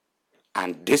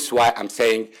 And this is why I'm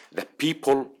saying the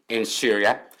people in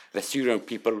Syria, the Syrian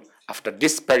people, after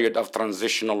this period of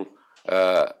transitional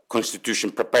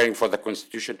constitution, preparing for the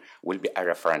constitution, will be a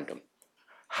referendum.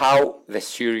 How the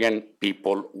Syrian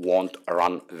people want to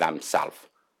run themselves.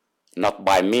 Not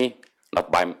by me, not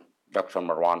by Dr.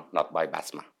 Marwan, not by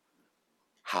Bassma.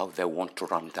 How they want to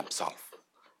run themselves.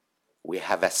 We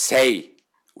have a say.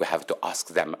 We have to ask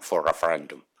them for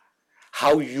referendum.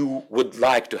 How you would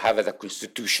like to have the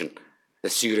constitution, the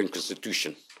Syrian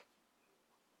constitution.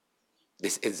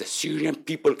 This is the Syrian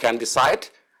people can decide.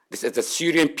 This is the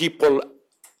Syrian people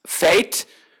fate,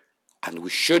 and we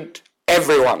should,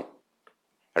 everyone,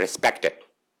 respect it.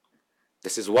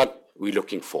 This is what we're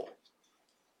looking for.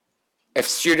 If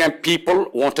Syrian people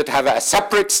wanted to have a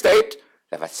separate state,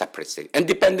 they have a separate state.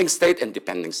 Independent state,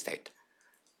 independent state.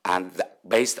 And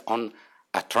based on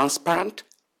a transparent,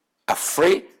 a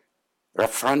free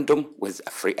referendum with a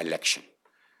free election.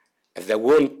 If they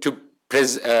want to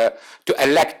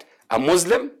elect a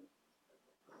Muslim,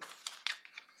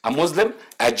 a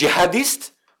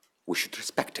jihadist, we should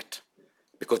respect it.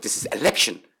 Because this is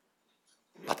election.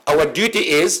 But our duty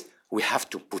is, we have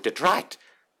to put it right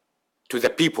to the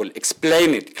people,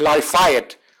 explain it, clarify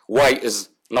it, why is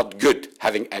not good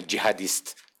having a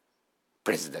jihadist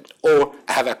president or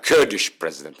have a Kurdish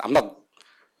president. I'm not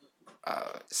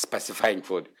specifying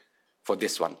for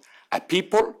this one.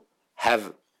 People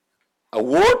have a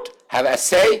word, have a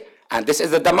say, and this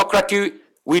is the democracy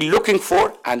we're looking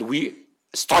for and we're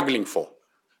struggling for.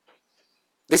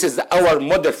 This is our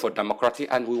model for democracy,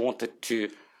 and we wanted to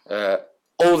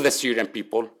all the Syrian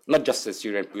people, not just the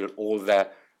Syrian people, all the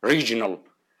regional.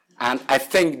 And I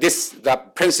think the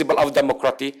principle of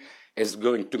democracy is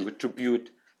going to contribute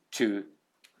to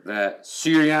the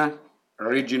Syria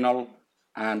regional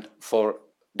and for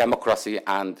democracy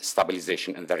and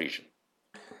stabilization in the region.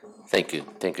 Thank you,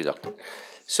 Doctor.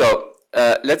 So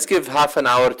let's give half an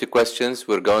hour to questions.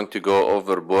 We're going to go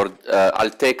overboard.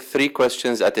 I'll take 3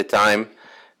 questions at a time.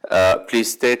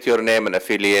 Please state your name and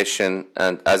affiliation,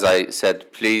 and as I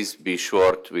said, please be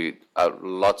short. We are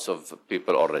lots of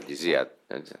people already. Ziad,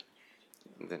 and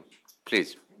then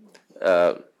please.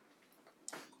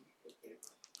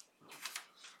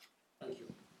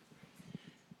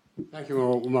 Thank you,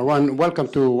 Marwan. Welcome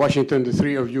to Washington, the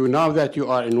 3 of you. Now that you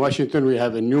are in Washington, we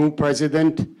have a new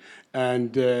president,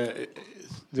 and the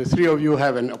 3 of you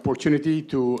have an opportunity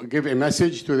to give a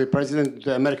message to the president, to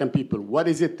the American people. What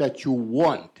is it that you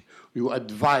want, you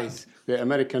advise the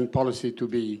American policy to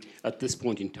be at this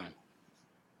point in time?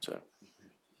 Sir.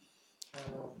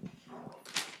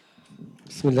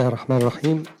 Bismillah ar-Rahman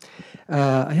ar-Rahim.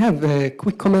 I have a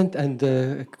quick comment and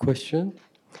a question.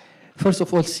 First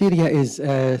of all, Syria is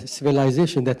a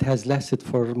civilization that has lasted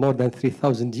for more than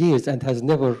 3,000 years and has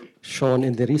never shown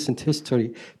in the recent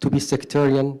history to be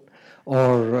sectarian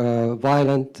or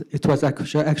violent. It was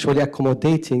actually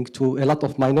accommodating to a lot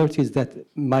of minorities that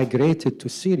migrated to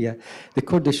Syria. The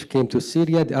Kurdish came to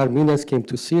Syria, the Armenians came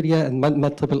to Syria, and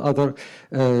multiple other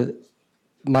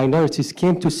minorities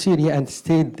came to Syria and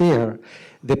stayed there.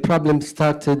 The problem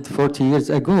started 40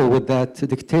 years ago with that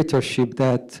dictatorship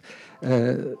that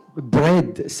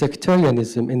bred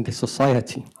sectarianism in the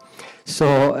society.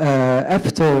 So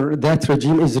after that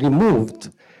regime is removed,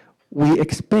 we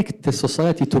expect the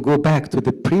society to go back to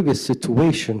the previous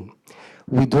situation.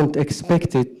 We don't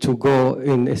expect it to go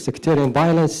in a sectarian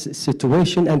violence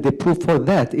situation, and the proof for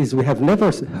that is we have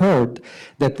never heard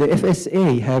that the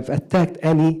FSA have attacked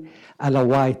any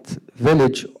Alawite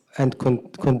village and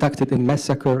conducted a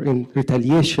massacre in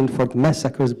retaliation for the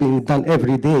massacres being done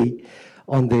every day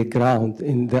on the ground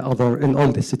in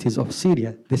all the cities of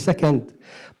Syria. The second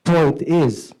point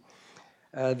is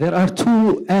there are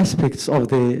 2 aspects of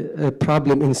the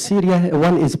problem in Syria.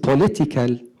 One is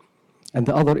political, and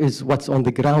the other is what's on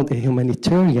the ground, a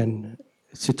humanitarian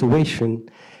situation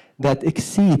that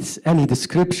exceeds any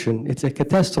description. It's a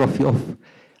catastrophe of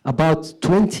about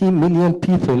 20 million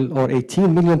people or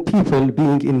 18 million people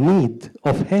being in need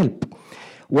of help.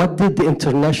 What did the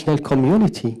international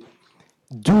community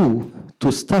do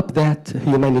to stop that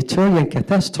humanitarian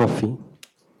catastrophe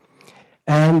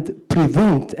and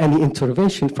prevent any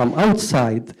intervention from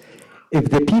outside if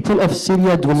the people of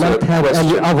Syria do not have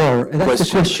any other? That's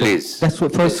the question. Please. That's the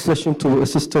first question to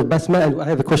Sister Bassma, and I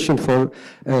have a question for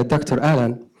Dr.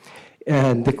 Alan.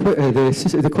 And the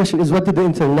question is, what did the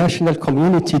international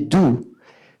community do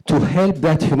to help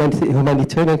that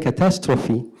humanitarian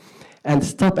catastrophe and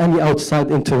stop any outside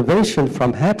intervention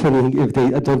from happening if they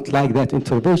don't like that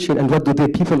intervention? And what do the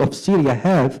people of Syria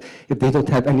have if they don't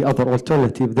have any other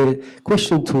alternative? The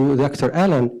question to Dr.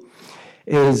 Alan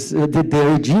is, did the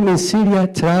regime in Syria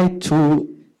try to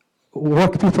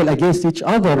work people against each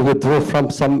other, withdraw from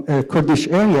some Kurdish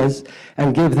areas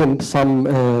and give them some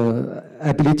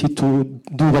ability to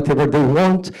do whatever they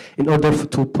want in order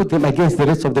to put them against the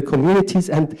rest of the communities?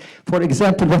 And for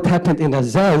example, what happened in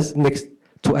Azaz next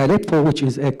to Aleppo, which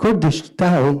is a Kurdish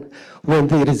town, when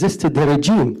they resisted the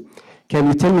regime? Can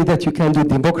you tell me that you can do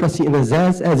democracy in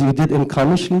Azaz as you did in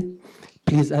Carnegie?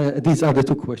 Please, these are the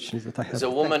two questions that I have. There's a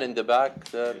woman in the back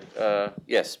there.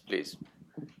 Yes, please.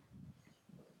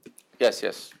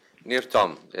 Yes. Near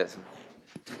Tom, yes.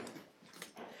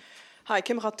 Hi,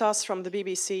 Kim Ghattas from the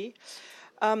BBC.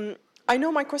 I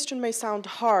know my question may sound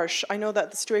harsh. I know that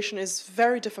the situation is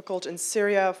very difficult in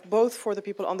Syria, both for the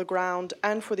people on the ground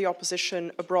and for the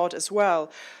opposition abroad as well.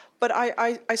 But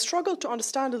I struggle to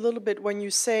understand a little bit when you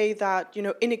say that,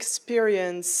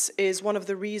 inexperience is one of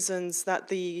the reasons that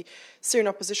the Syrian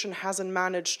opposition hasn't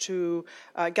managed to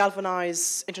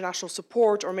galvanize international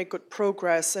support or make good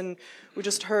progress. And we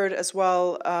just heard as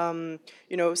well,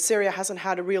 Syria hasn't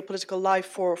had a real political life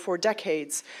for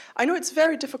decades. I know it's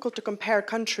very difficult to compare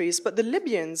countries, but the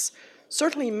Libyans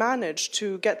certainly managed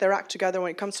to get their act together when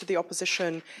it comes to the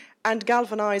opposition and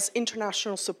galvanize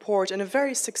international support in a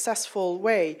very successful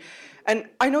way. And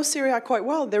I know Syria quite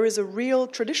well. There is a real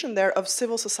tradition there of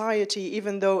civil society,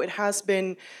 even though it has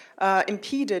been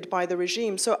impeded by the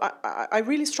regime. So I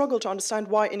really struggle to understand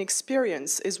why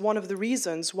inexperience is one of the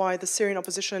reasons why the Syrian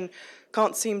opposition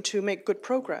can't seem to make good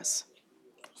progress.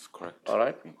 That's correct. All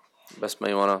right. Bassma,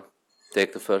 you want to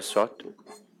take the first shot?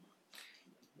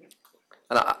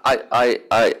 And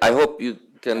I hope you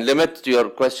can limit your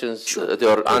questions,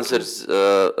 your answers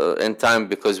in time,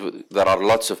 because there are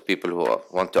lots of people who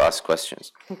want to ask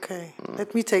questions. Okay,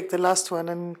 let me take the last one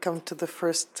and come to the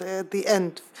first, the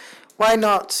end. Why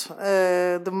not?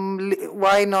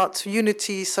 Why not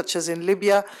unity such as in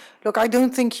Libya? Look, I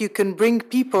don't think you can bring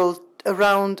people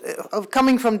around,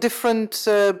 coming from different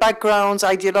backgrounds,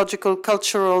 ideological,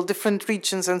 cultural, different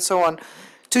regions and so on,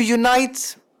 to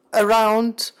unite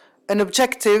around an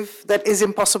objective that is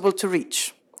impossible to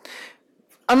reach.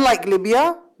 Unlike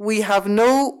Libya, we have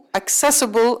no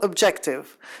accessible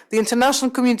objective. The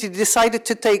international community decided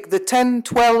to take the 10,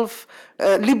 12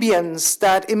 Libyans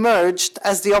that emerged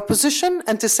as the opposition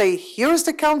and to say, here is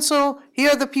the council, here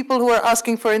are the people who are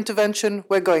asking for intervention,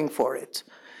 we're going for it.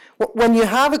 When you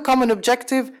have a common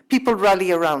objective, people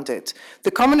rally around it.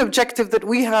 The common objective that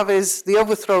we have is the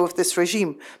overthrow of this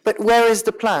regime. But where is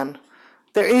the plan?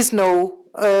 There is no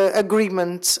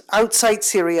agreement outside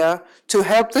Syria to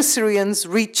help the Syrians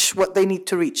reach what they need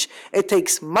to reach. It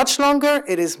takes much longer,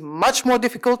 it is much more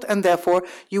difficult, and therefore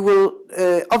you will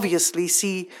obviously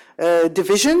see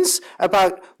divisions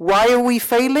about why are we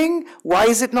failing, why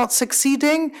is it not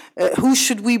succeeding, who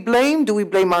should we blame, do we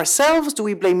blame ourselves, do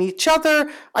we blame each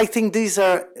other? I think these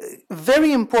are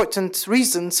very important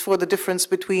reasons for the difference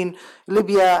between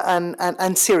Libya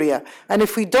and Syria. And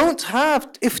if we don't have,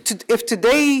 if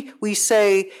today we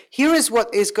say, here is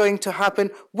what is going to happen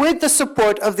with the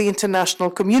support of the international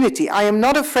community, I am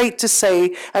not afraid to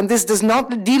say, and this does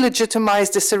not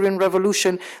delegitimize the Syrian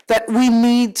revolution, that we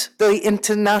need the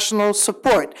international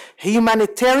support,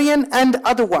 humanitarian and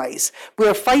otherwise. We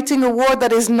are fighting a war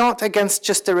that is not against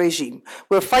just the regime.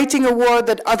 We're fighting a war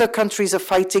that other countries are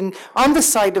fighting on the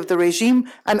side of the regime,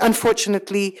 and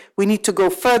unfortunately, we need to go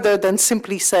further than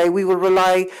simply say we will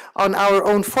rely on our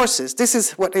own forces. This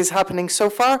is what is happening so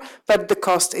far, but the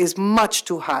cost is much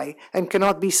too high and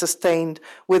cannot be sustained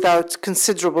without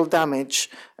considerable damage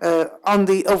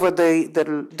over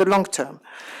the long term.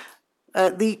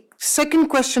 The second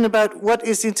question about what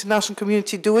is the international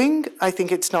community doing, I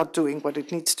think it's not doing what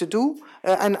it needs to do.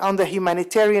 And on the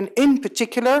humanitarian in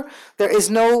particular, there is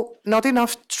not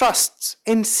enough trust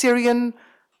in Syrian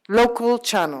local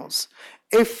channels.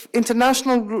 if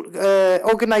international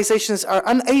organizations are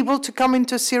unable to come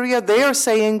into Syria, they are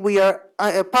saying we are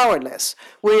powerless.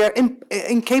 We are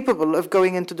incapable of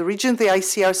going into the region. The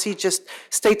ICRC just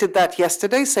stated that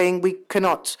yesterday, saying we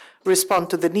cannot respond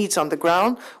to the needs on the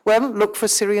ground. Well, look for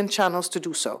Syrian channels to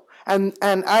do so. And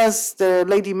as the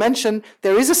lady mentioned,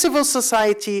 there is a civil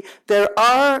society, there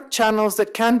are channels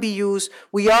that can be used,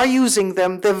 we are using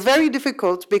them. They're very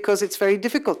difficult because it's very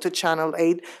difficult to channel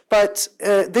aid, but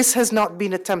this has not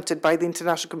been attempted by the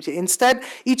international community. Instead,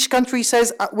 each country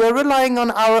says, we're relying on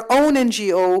our own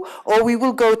NGO, or we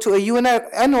will go to a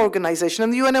UN organization,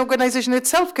 and the UN organization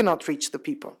itself cannot reach the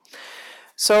people.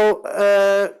 So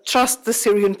trust the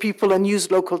Syrian people and use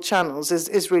local channels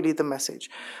is really the message.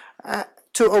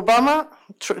 To Obama,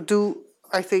 do,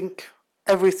 I think,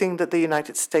 everything that the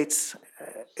United States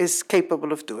is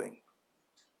capable of doing.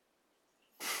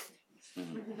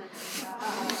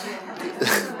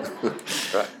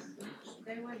 Right.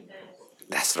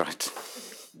 That's right.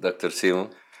 Dr. Semo?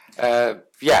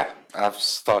 Yeah, I've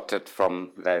started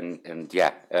from then, and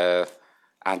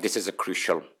and this is a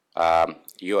crucial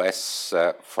U.S.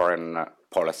 foreign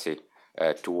policy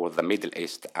toward the Middle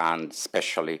East, and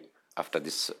especially after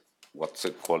this, what's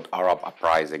it called, Arab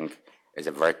uprising, is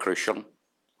a very crucial.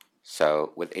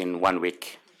 So within 1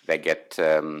 week, they get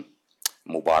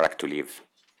Mubarak to leave,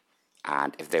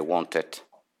 and if they want it,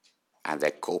 and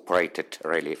they cooperated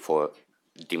really for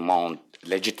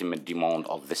legitimate demand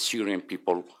of the Syrian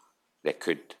people, they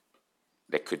could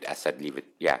Assad leave it,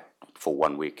 for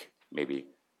 1 week, maybe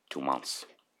 2 months.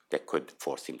 They could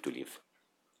force him to leave.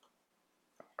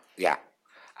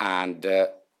 And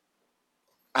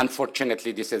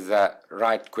unfortunately, this is the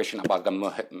right question about the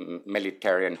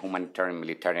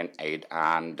humanitarian aid,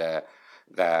 and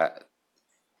the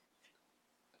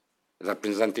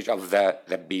percentage of the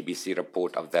BBC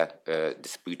report of the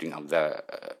disputing of the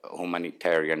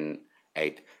humanitarian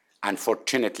aid.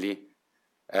 Unfortunately,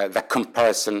 the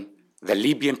comparison, the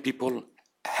Libyan people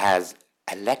has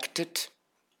elected,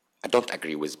 I don't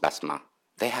agree with Bassma,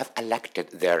 they have elected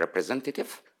their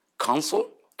representative, council,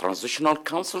 transitional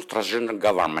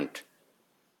government,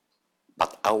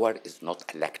 but ours is not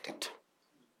elected.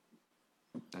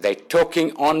 They're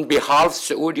talking on behalf of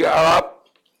Saudi Arabia,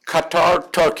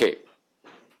 Qatar, Turkey.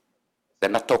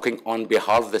 They're not talking on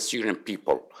behalf of the Syrian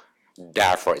people.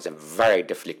 Therefore, it's a very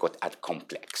difficult and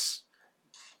complex.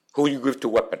 Who you give to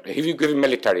weapon? If you give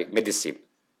military, medicine,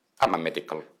 I'm a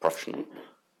medical professional,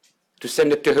 to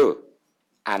send it to who?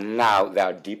 And now there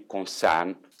are deep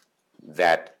concern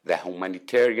that the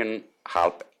humanitarian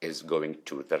help is going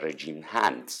to the regime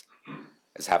hands.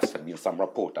 There has been some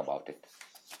report about it.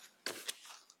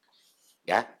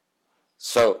 Yeah?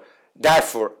 So,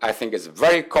 therefore, I think it's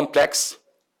very complex,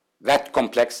 that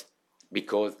complex,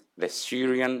 because the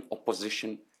Syrian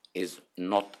opposition is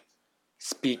not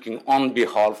speaking on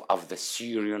behalf of the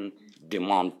Syrian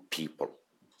demand people,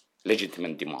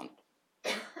 legitimate demand.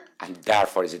 And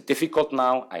therefore, it's difficult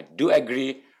now. I do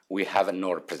agree we have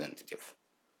no representative.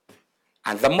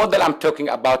 And the model I'm talking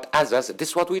about, Azaz, this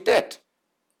is what we did.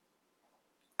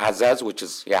 Azaz, which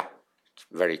is,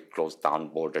 very close down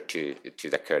border to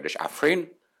the Kurdish Afrin,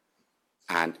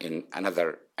 and in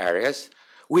other areas,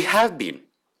 we have been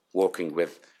working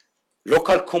with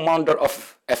local commander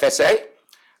of FSA.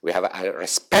 We have a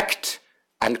respect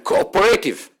and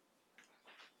cooperative.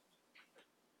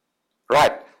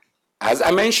 Right. As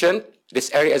I mentioned,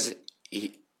 this area is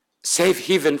safe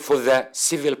haven for the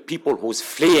civil people who's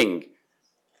fleeing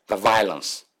the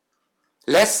violence.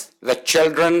 Lest the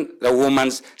children, the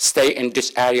women stay in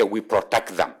this area, we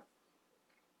protect them.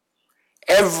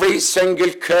 Every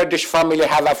single Kurdish family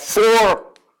have a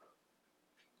 4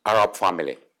 Arab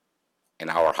family in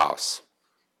our house.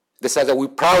 This is we're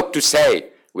proud to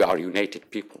say we are united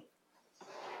people.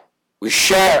 We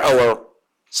share our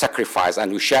sacrifice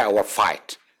and we share our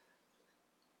fight.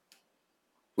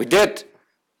 We did,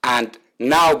 and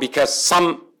now because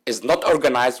some is not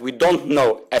organized, we don't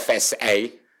know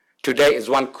FSA. Today is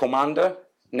one commander,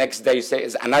 next day you say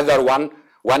is another one.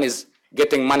 One is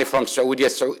getting money from Saudi,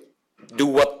 so do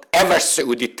whatever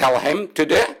Saudi tell him to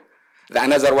do. The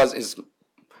another one is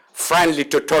friendly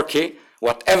to Turkey,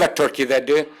 whatever Turkey they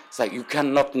do. So you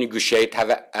cannot negotiate,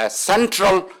 have a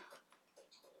central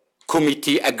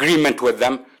committee agreement with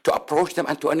them to approach them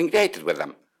and to engage with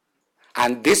them.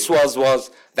 And this was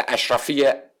the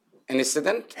Ashrafiyya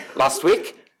incident last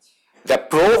week. They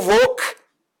provoke,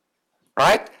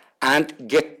 right, and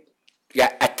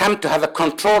attempt to have a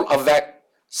control of the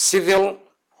civil,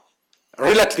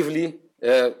 relatively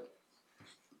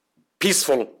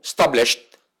peaceful, established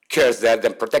Kurds there,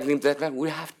 then protecting them. We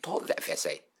have told the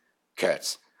FSA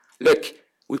Kurds, look,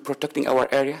 we're protecting our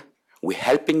area, we're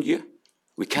helping you.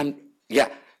 We can,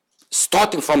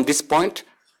 starting from this point,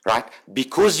 right?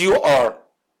 Because you are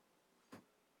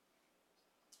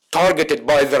targeted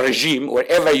by the regime,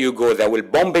 wherever you go, they will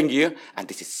bombing you, and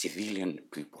this is civilian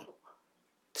people.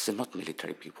 This is not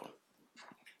military people.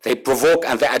 They provoke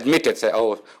and they admit it, say,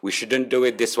 oh, we shouldn't do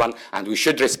it, this one, and we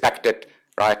should respect it,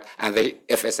 right? And the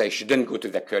FSA shouldn't go to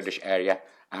the Kurdish area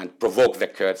and provoke the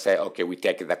Kurds, say, okay, we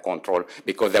take the control,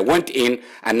 because they went in,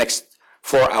 and next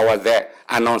 4 hours they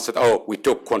announced that, oh, we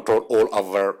took control all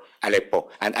over Aleppo,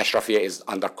 and Ashrafia is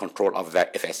under control of the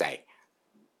FSA.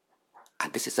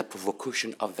 And this is a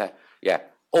provocation of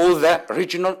all the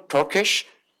regional Turkish,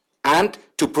 and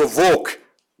to provoke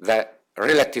the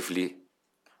relatively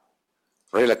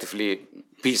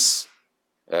peaceful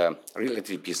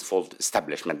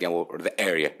establishment, or the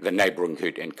area, the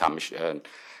neighborhood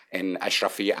in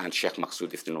Ashrafia and Sheikh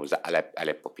Maqsood, if you know the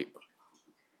Aleppo people.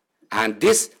 And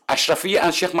this Ashrafia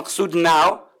and Sheikh Maqsood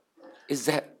now is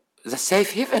the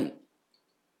safe haven.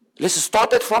 Let's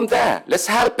start it from there. Let's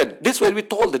help it. This way we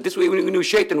told it. This way we're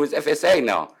negotiating with FSA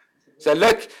now. So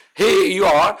look, here you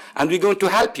are, and we're going to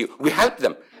help you. We helped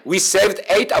them. We saved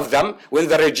 8 of them when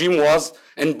the regime was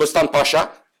in Bustan Pasha,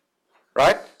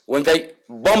 right? When they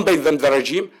bombing them, the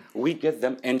regime, we get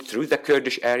them in through the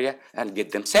Kurdish area and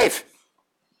get them safe.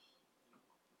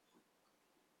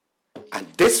 And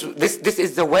this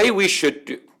is the way we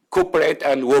should cooperate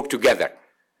and work together.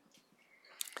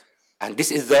 And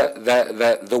this is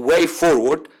the way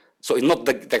forward. So it's not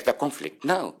the conflict,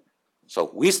 no.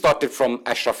 So we started from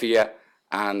Ashrafia,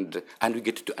 and we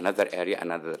get to another area,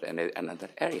 another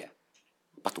area.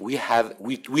 But we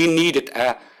needed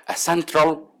a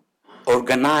central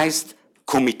organized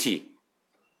committee.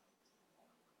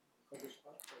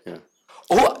 Yeah.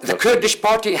 Oh, the Kurdish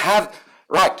party have,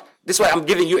 right. This way I'm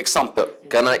giving you example.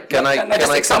 Can I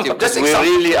example? Just we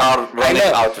really are running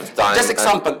out of time. Just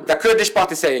example. The Kurdish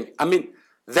party saying,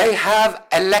 they have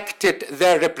elected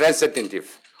their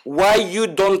representative. Why you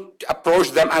don't approach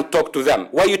them and talk to them?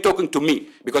 Why are you talking to me?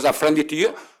 Because I'm friendly to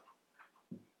you?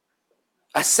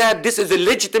 I said this is a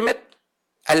legitimate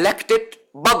elected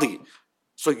body.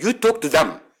 So you talk to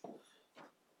them.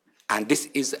 And this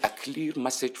is a clear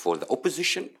message for the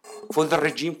opposition, for the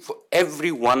regime, for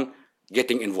everyone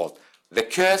getting involved. The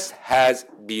Kurds has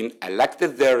been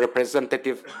elected their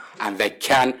representative, and they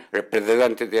can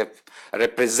represent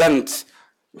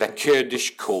the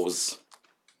Kurdish cause.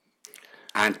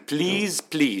 And please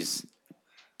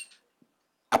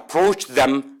approach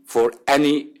them for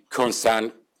any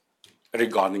concern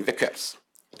regarding the Kurds.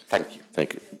 Thank you.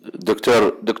 Thank you.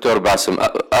 دكتور باسم،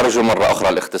 أرجو مرة أخرى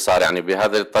الاختصار، يعني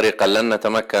بهذه الطريقة لن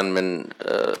نتمكن من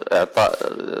إعطاء.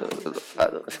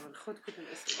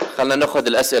 خلنا نأخذ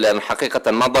الأسئلة، لأن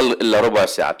حقيقة ما ضل إلا ربع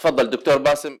ساعة. تفضل دكتور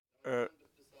باسم.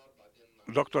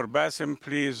 Dr. Bassem,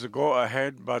 please go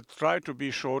ahead, but try to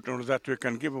be short in order that we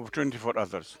can give opportunity for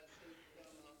others.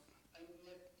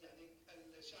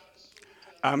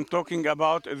 I'm talking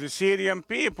about the Syrian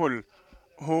people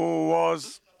who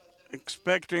was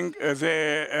expecting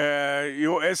the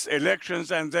U.S.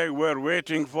 elections, and they were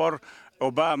waiting for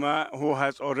Obama, who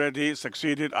has already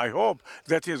succeeded. I hope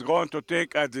that he's going to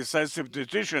take a decisive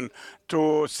decision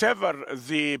to sever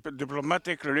the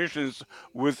diplomatic relations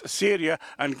with Syria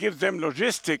and give them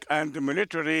logistic and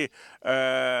military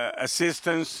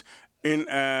assistance in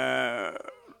a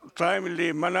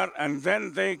timely manner, and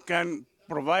then they can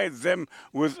provide them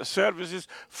with services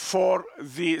for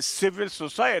the civil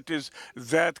societies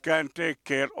that can take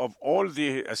care of all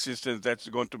the assistance that's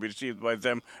going to be received by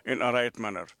them in a right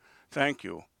manner. Thank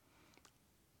you.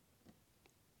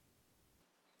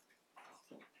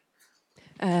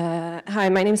 Hi,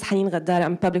 my name is Haneen Ghaddar.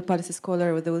 I'm a public policy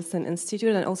scholar with the Wilson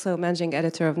Institute and also managing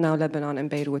editor of Now Lebanon in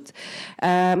Beirut.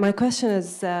 My question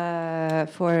is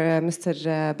for Mr.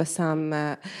 Bassem.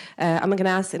 I'm going to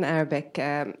ask in Arabic.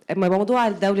 موضوع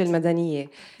الدولة المدنية.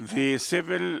 The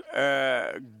civil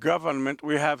government,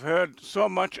 we have heard so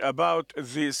much about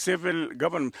the civil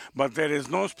government, but there is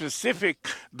no specific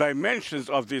dimensions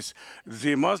of this.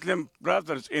 The Muslim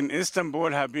brothers in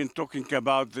Istanbul have been talking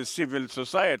about the civil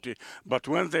society, but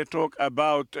when they talk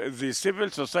about the civil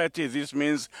society, this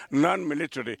means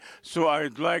non-military. So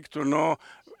I'd like to know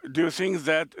do you think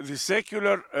that the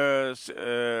secular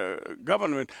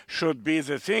government should be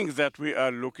the thing that we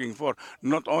are looking for,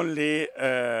 not only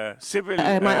civil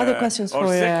my other questions or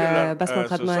for secular Bassem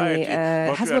society, but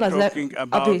we Hezbollah are is talking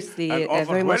about obviously an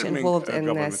very much overwhelming involved in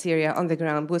government. Syria, on the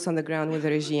ground, boots on the ground with the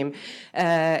regime,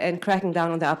 and cracking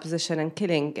down on the opposition and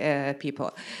killing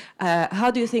people. How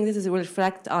do you think this will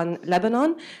reflect on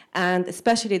Lebanon, and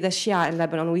especially the Shia in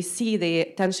Lebanon? We see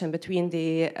the tension between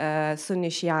the Sunni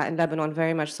Shia in Lebanon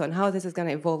very much so, and how this is going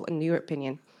to evolve, in your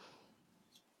opinion?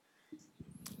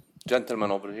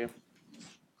 Gentleman over here.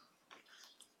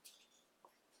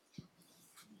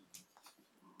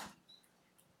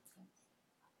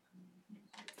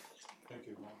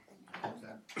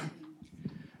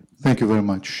 Thank you very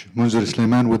much. Munzir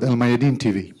Sulaiman with Al Mayadeen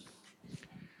TV.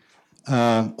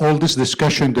 All this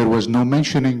discussion, there was no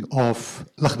mentioning of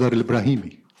Lakhdar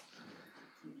al-Ibrahimi.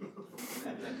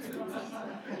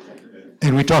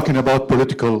 And we're talking about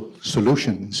political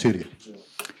solution in Syria.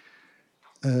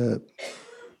 The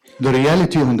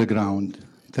reality on the ground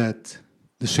that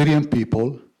the Syrian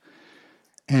people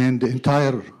and the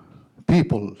entire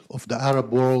people of the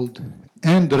Arab world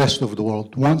and the rest of the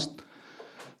world wants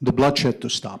the bloodshed to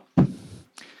stop.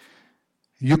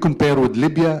 You compare with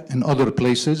Libya and other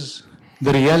places,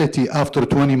 the reality after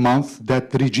 20 months that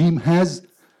the regime has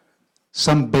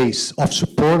some base of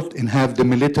support and have the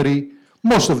military,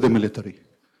 most of the military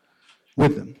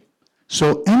with them.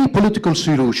 So any political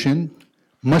solution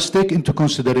must take into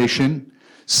consideration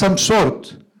some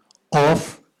sort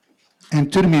of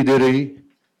intermediary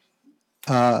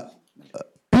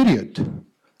period.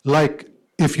 Like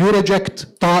if you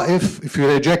reject Ta'if, if you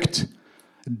reject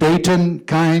Dayton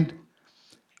kind,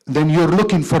 then you're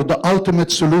looking for the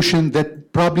ultimate solution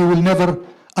that probably will never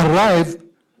arrive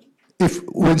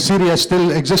when Syria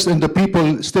still exists and the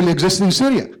people still exist in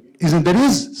Syria. There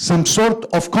is some sort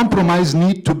of compromise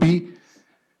need to be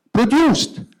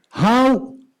produced.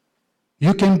 How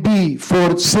you can be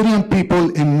for Syrian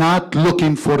people and not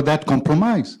looking for that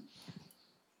compromise?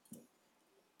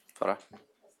 Farah?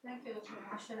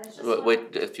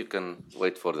 Wait, if you can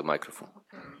wait for the microphone.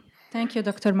 Thank you,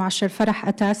 Dr. Mashar. Farah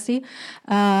Atasi.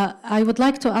 I would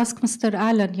like to ask Mr.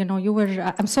 Alan, you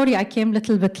were, I'm sorry I came a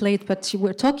little bit late, but you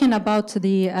were talking about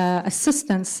the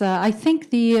assistance. I think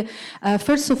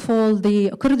first of all,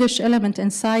 the Kurdish element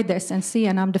inside the SNC,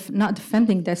 and I'm not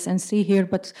defending the SNC here,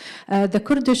 but the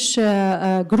Kurdish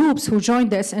groups who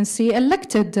joined the SNC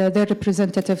elected their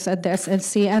representatives at the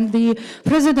SNC, and the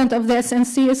president of the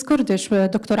SNC is Kurdish,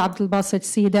 Dr. Abdel Basit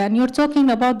Sida, and you're talking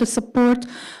about the support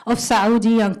of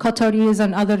Saudi and Qatar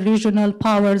and other regional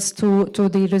powers to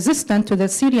the resistance, to the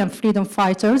Syrian freedom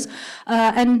fighters.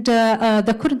 And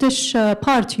the Kurdish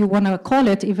part, you want to call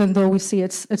it, even though we see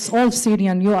it's all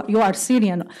Syrian, you are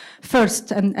Syrian first,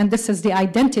 and this is the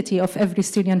identity of every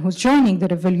Syrian who's joining the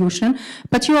revolution.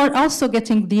 But you are also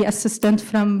getting the assistance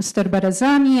from Mr.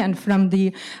 Barazani and from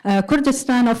the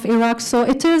Kurdistan of Iraq. So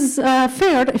it is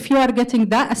fair if you are getting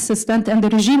that assistance and the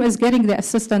regime is getting the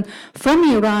assistance from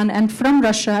Iran and from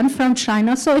Russia and from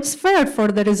China. So it's fair for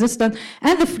the resistance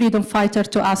and the freedom fighter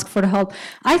to ask for help.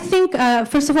 I think,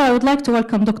 first of all, I would like to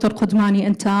welcome Dr. Kodmani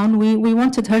in town. We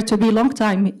wanted her to be a long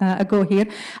time ago here.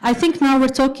 I think now we're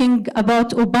talking about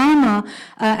Obama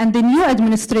and the new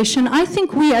administration. I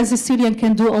think we as a Syrian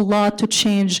can do a lot to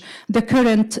change the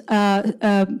current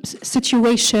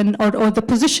situation or the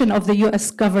position of the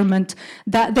US government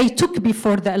that they took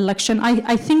before the election.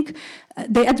 I think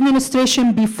the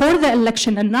administration before the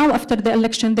election and now after the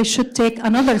election, they should take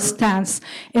another stance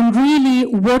in really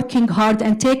working hard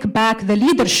and take back the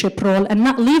leadership role and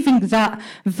not leaving that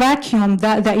vacuum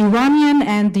that the Iranian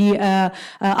and the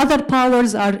other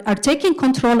powers are taking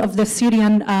control of the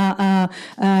Syrian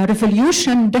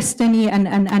revolution, destiny,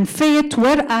 and fate,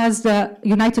 whereas the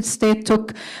United States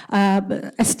took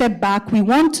a step back. We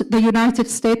want the United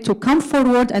States to come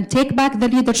forward and take back the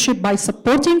leadership by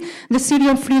supporting the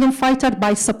Syrian freedom fighter,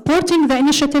 by supporting the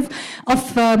initiative of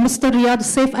Mr. Riyad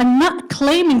Saif and not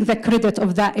claiming the credit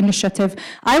of that initiative.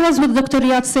 I was with Dr.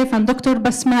 Riyad Saif and Dr.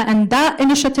 Bassma, and that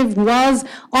initiative was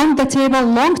on the table a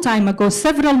long time ago,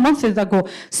 several months ago.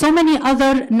 So many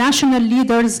other national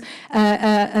leaders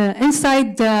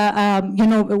inside,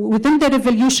 within the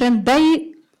revolution,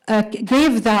 they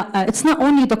gave the, it's not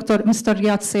only Mr.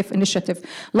 Riyad's Safe Initiative.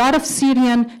 A lot of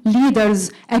Syrian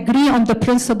leaders agree on the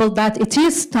principle that it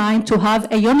is time to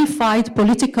have a unified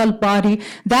political body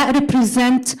that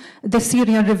represents the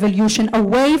Syrian revolution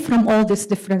away from all these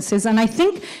differences. And I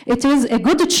think it is a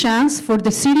good chance for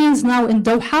the Syrians now in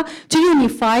Doha to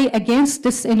unify against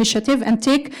this initiative and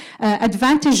take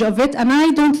advantage of it. And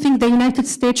I don't think the United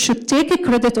States should take a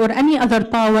credit or any other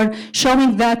power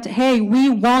showing that, hey, we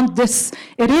want this.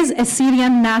 It is a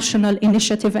Syrian national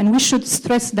initiative, and we should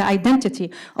stress the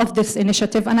identity of this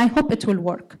initiative, and I hope it will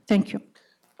work. Thank you.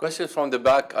 Question from the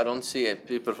back. I don't see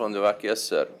people from the back. Yes,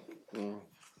 sir.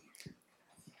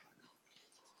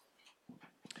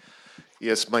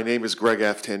 Yes, my name is Greg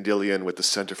Aftandilian with the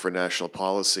Center for National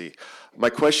Policy. My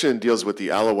question deals with the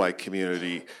Alawite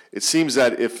community. It seems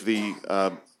that if the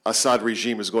Assad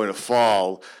regime is going to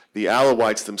fall, the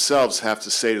Alawites themselves have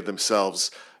to say to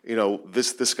themselves, you know,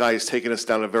 this guy has taken us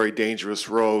down a very dangerous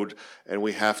road and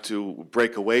we have to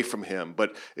break away from him.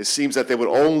 But it seems that they would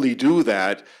only do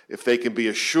that if they can be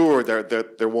assured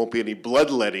that there won't be any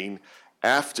bloodletting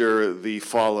after the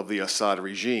fall of the Assad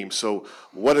regime. So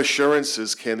what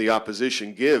assurances can the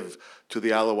opposition give to the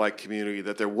Alawite community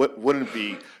that there wouldn't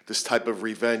be this type of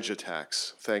revenge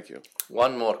attacks? Thank you.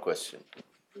 One more question.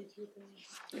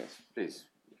 Yes, please.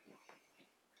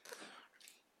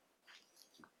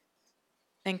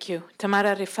 Thank you.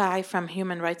 Tamara Rifai from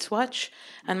Human Rights Watch.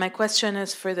 And my question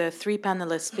is for the three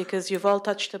panelists, because you've all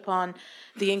touched upon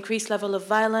the increased level of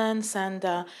violence, and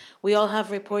we all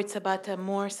have reports about a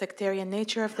more sectarian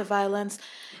nature of the violence.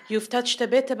 You've touched a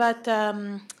bit about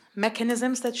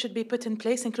mechanisms that should be put in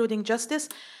place, including justice,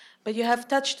 but you have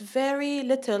touched very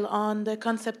little on the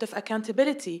concept of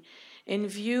accountability in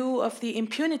view of the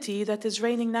impunity that is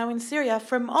reigning now in Syria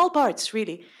from all parts,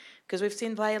 really, because we've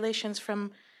seen violations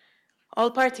from all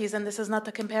parties, and this is not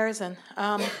a comparison.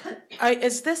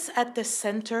 Is this at the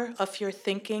center of your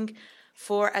thinking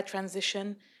for a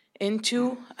transition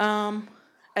into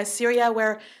a Syria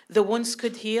where the wounds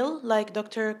could heal, like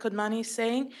Dr. Kodmani is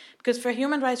saying? Because for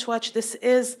Human Rights Watch, this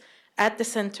is at the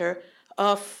center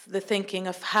of the thinking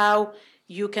of how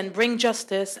you can bring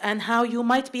justice and how you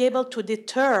might be able to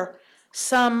deter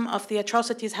some of the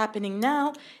atrocities happening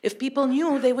now. If people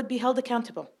knew, they would be held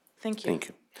accountable. Thank you. Thank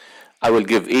you. I will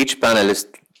give each panelist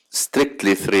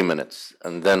strictly 3 minutes,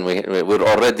 and then we're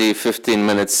already 15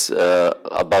 minutes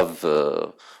above,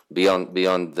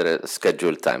 beyond the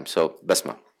scheduled time. So,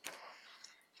 Bassma.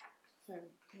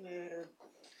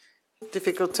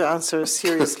 Difficult to answer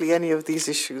seriously any of these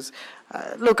issues.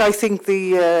 Look, I think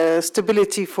the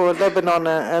stability for Lebanon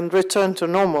and return to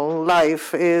normal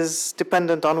life is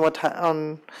dependent on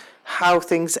on how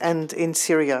things end in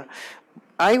Syria.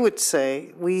 I would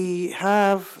say we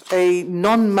have a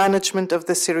non-management of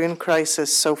the Syrian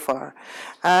crisis so far,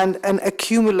 and an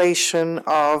accumulation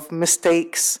of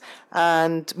mistakes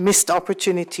and missed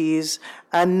opportunities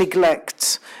and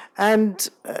neglect. And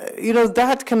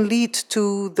that can lead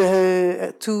to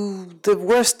the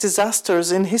worst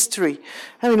disasters in history.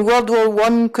 I mean, World War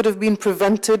I could have been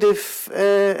prevented if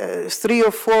 3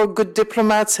 or 4 good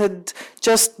diplomats had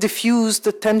just diffused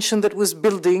the tension that was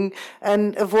building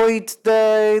and avoid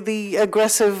the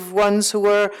aggressive ones who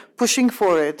were pushing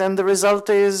for it. And the result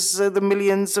is the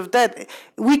millions of dead.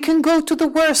 We can go to the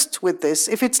worst with this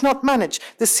if it's not managed.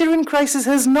 The Syrian crisis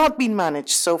has not been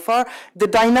managed so far. The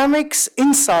dynamics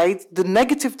inside, the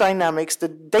negative dynamics, the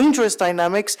dangerous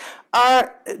dynamics,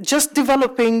 are just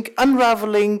developing,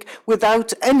 unraveling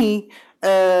without any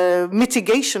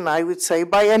mitigation, I would say,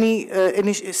 by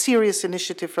any serious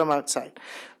initiative from outside.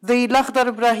 The Lakhdar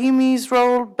Ibrahimi's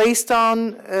role, based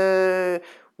on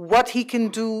what he can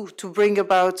do to bring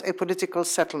about a political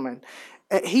settlement.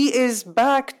 He is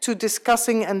back to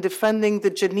discussing and defending the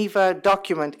Geneva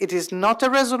document. It is not a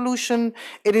resolution,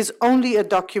 it is only a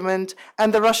document,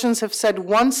 and the Russians have said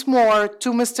once more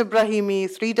to Mr. Brahimi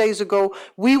 3 days ago,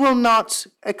 we will not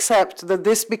accept that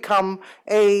this become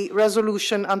a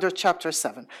resolution under Chapter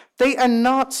 7. They are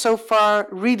not so far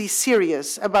really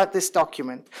serious about this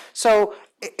document. So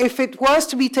if it was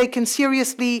to be taken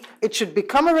seriously, it should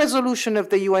become a resolution of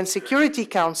the UN Security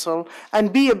Council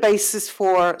and be a basis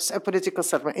for a political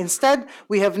settlement. Instead,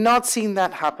 we have not seen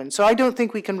that happen. So I don't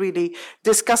think we can really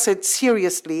discuss it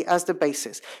seriously as the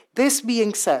basis. This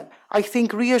being said, I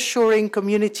think reassuring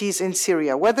communities in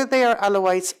Syria, whether they are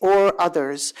Alawites or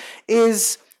others,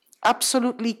 is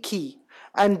absolutely key.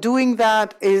 And doing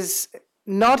that is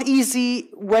not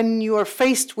easy when you are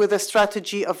faced with a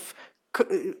strategy of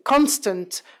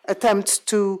constant attempts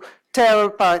to tear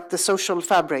apart the social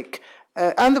fabric.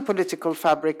 and the political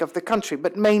fabric of the country,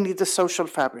 but mainly the social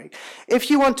fabric. If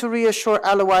you want to reassure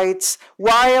Alawites,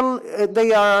 while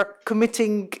they are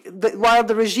while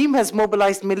the regime has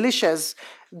mobilized militias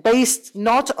based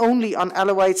not only on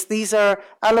Alawites, these are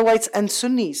Alawites and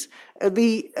Sunnis.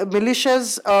 The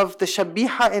militias of the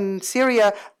Shabiha in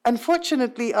Syria,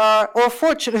 unfortunately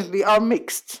fortunately are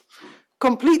mixed,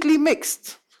 completely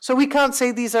mixed. So we can't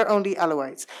say these are only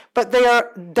Alawites, but they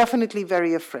are definitely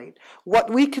very afraid. What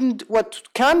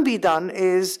can be done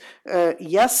is,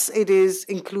 yes, it is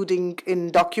including in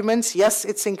documents, yes,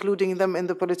 it's including them in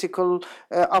the political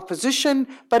opposition,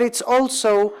 but it's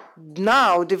also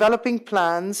now developing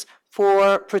plans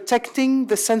for protecting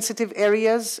the sensitive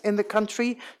areas in the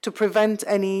country to prevent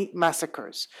any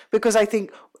massacres. Because I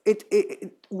think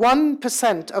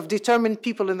 1% of determined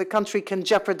people in the country can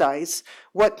jeopardize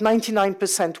what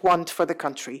 99% want for the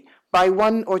country by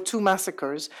 1 or 2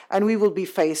 massacres, and we will be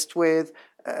faced with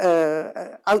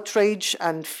outrage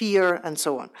and fear and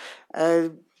so on.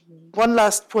 One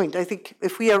last point, I think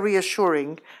if we are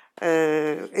reassuring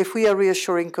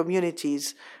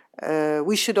communities,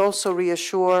 we should also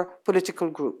reassure political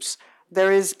groups.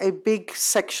 There is a big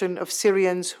section of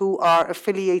Syrians who are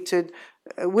affiliated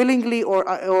willingly or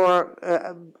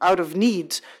out of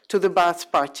need to the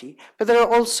Ba'ath party. But there are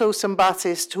also some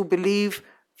Ba'athists who believe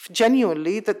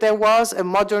genuinely that there was a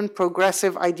modern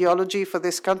progressive ideology for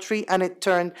this country and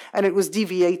it was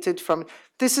deviated from.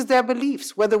 This is their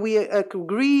beliefs. Whether we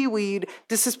agree,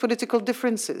 this is political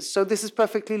differences. So this is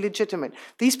perfectly legitimate.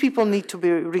 These people need to be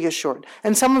reassured.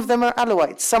 And some of them are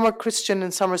Alawites, some are Christian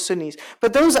and some are Sunnis.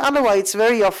 But those Alawites,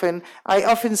 very often, I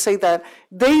often say that,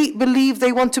 they believe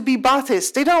they want to be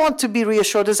Ba'athist. They don't want to be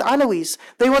reassured as Alawis.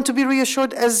 They want to be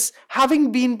reassured as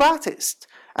having been Ba'athist.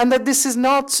 And that this is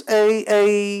not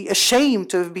a shame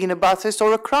to have been a Ba'athist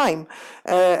or a crime.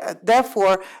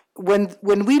 Therefore,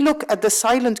 when we look at the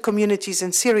silent communities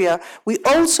in Syria, we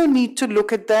also need to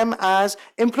look at them as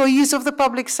employees of the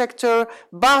public sector,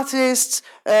 Baathists,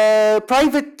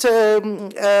 private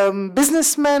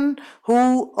businessmen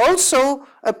who also,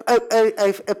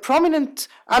 a prominent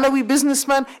Alawi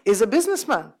businessman is a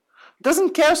businessman.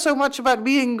 Doesn't care so much about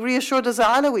being reassured as an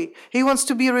Alawi. He wants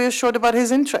to be reassured about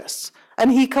his interests.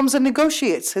 And he comes and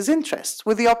negotiates his interests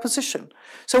with the opposition.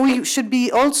 So we should be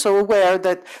also aware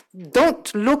that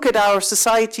don't look at our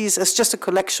societies as just a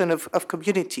collection of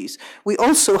communities. We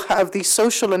also have these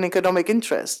social and economic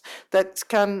interests that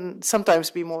can sometimes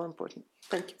be more important.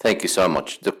 Thank you. Thank you so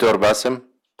much. Dr. Bassem?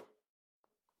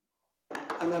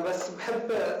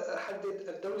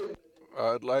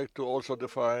 I'd like to also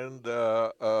define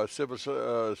the civil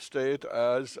state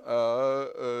as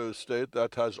a state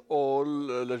that has all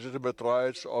legitimate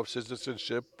rights of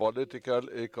citizenship, political,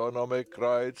 economic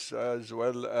rights, as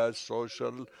well as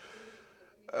social.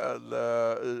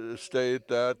 The state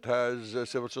that has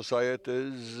civil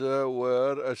societies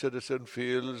where a citizen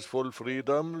feels full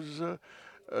freedoms,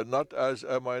 not as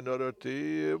a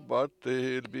minority, but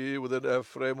he'll be within a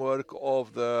framework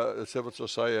of the civil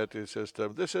society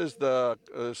system. This is the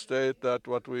state that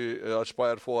what we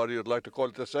aspire for. You'd like to call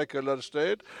it a secular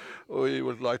state. We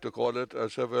would like to call it a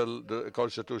civil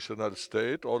constitutional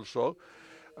state also.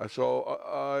 So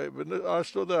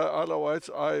as to the Alawites,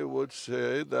 I would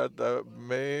say that the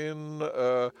main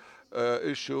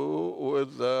issue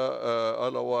with the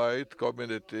Alawite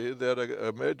community, there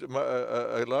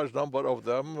are a large number of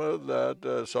them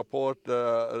that support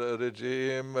the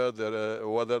regime,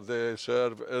 whether they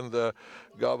serve in the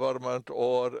government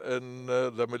or in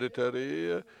the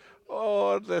military,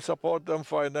 or they support them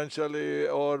financially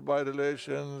or by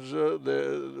relations.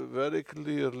 They very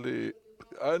clearly,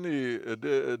 any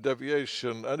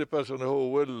deviation, any person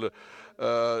who will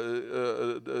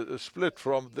split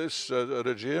from this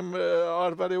regime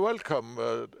are very welcome.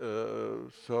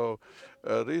 So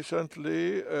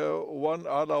recently, one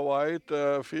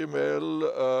Alawite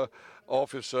female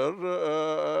officer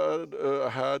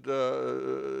had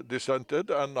dissented,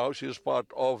 and now she is part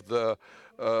of the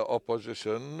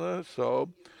opposition. So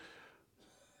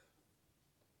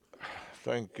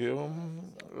thank you.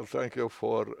 Thank you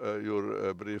for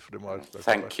your brief remarks.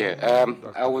 Thank you.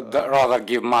 I would rather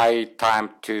give my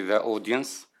time to the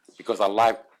audience because I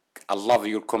love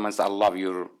your comments. I love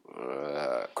your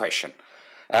question.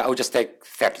 I will just take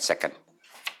 30 seconds.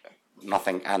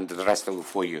 Nothing, and the rest will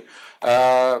for you.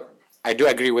 I do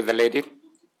agree with the lady,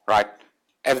 right?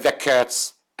 If the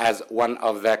Kurds, as one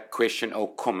of the question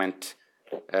or comment,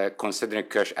 considering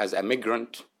Kurdish as a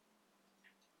migrant,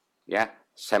 yeah,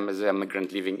 same as a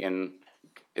migrant living in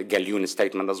Galyoun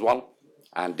statement as well.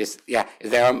 And this, yeah, if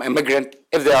they are a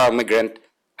migrant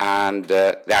and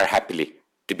they are happily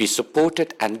to be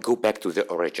supported and go back to the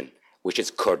origin. which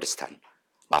is Kurdistan.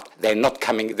 But they're not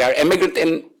coming, they're immigrant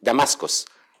in Damascus,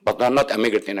 but they're not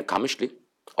immigrant in Kamishli,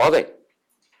 are they?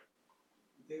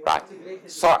 Right.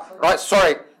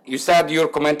 Sorry, you said your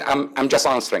comment, I'm just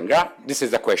answering, yeah? This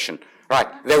is the question. Right,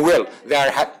 they will,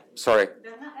 sorry.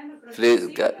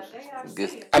 Please,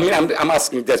 I mean, I'm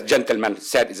asking this gentleman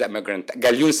said is immigrant.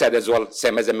 Galioun said as well,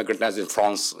 same as immigrant as in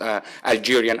France,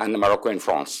 Algerian and Morocco in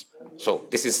France. So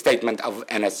this is statement of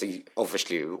NSC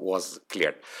obviously was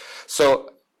cleared.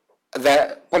 So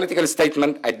the political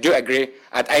statement, I do agree.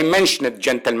 And I mentioned it,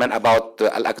 gentlemen, about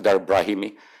Al-Aqdar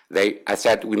Brahimi. I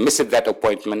said we missed that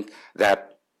appointment,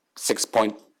 that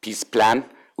 6-point peace plan.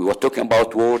 We were talking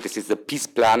about war, this is the peace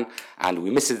plan, and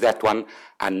we missed that one.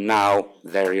 And now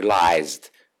they realized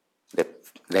that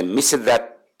they missed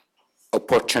that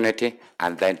opportunity,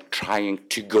 and they're trying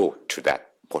to go to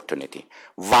that opportunity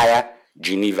via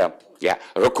Geneva,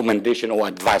 recommendation or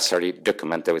advisory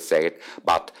document, I would say it,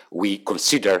 but we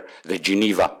consider the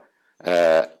Geneva,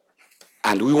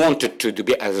 and we want it to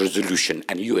be a resolution,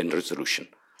 a UN resolution,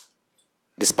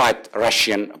 despite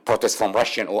Russian protests from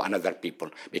Russian or another people,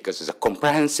 because it's a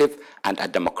comprehensive and a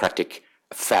democratic,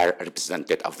 fair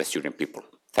representative of the Syrian people.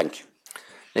 Thank you.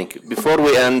 Thank you. Before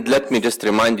we end, let me just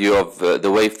remind you of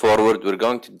the way forward. We're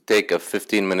going to take a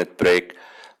 15-minute break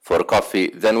for coffee.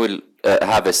 Then we'll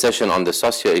have a session on the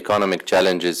socio-economic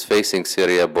challenges facing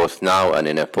Syria, both now and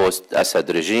in a post-Assad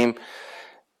regime.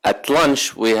 At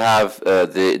lunch, we have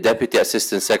the Deputy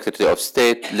Assistant Secretary of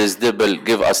State, Liz Dibble,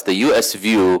 give us the U.S.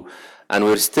 view, and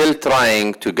we're still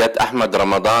trying to get Ahmad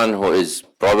Ramadan, who is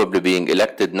probably being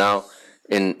elected now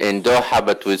in Doha,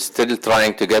 but we're still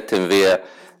trying to get him via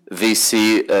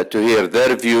VC to hear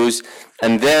their views.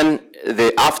 And then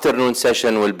the afternoon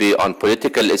session will be on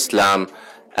political Islam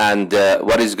and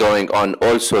what is going on,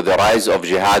 also the rise of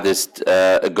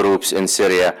jihadist groups in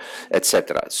Syria,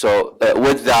 etc. So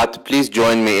with that, please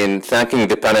join me in thanking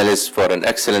the panelists for an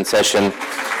excellent session.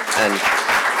 And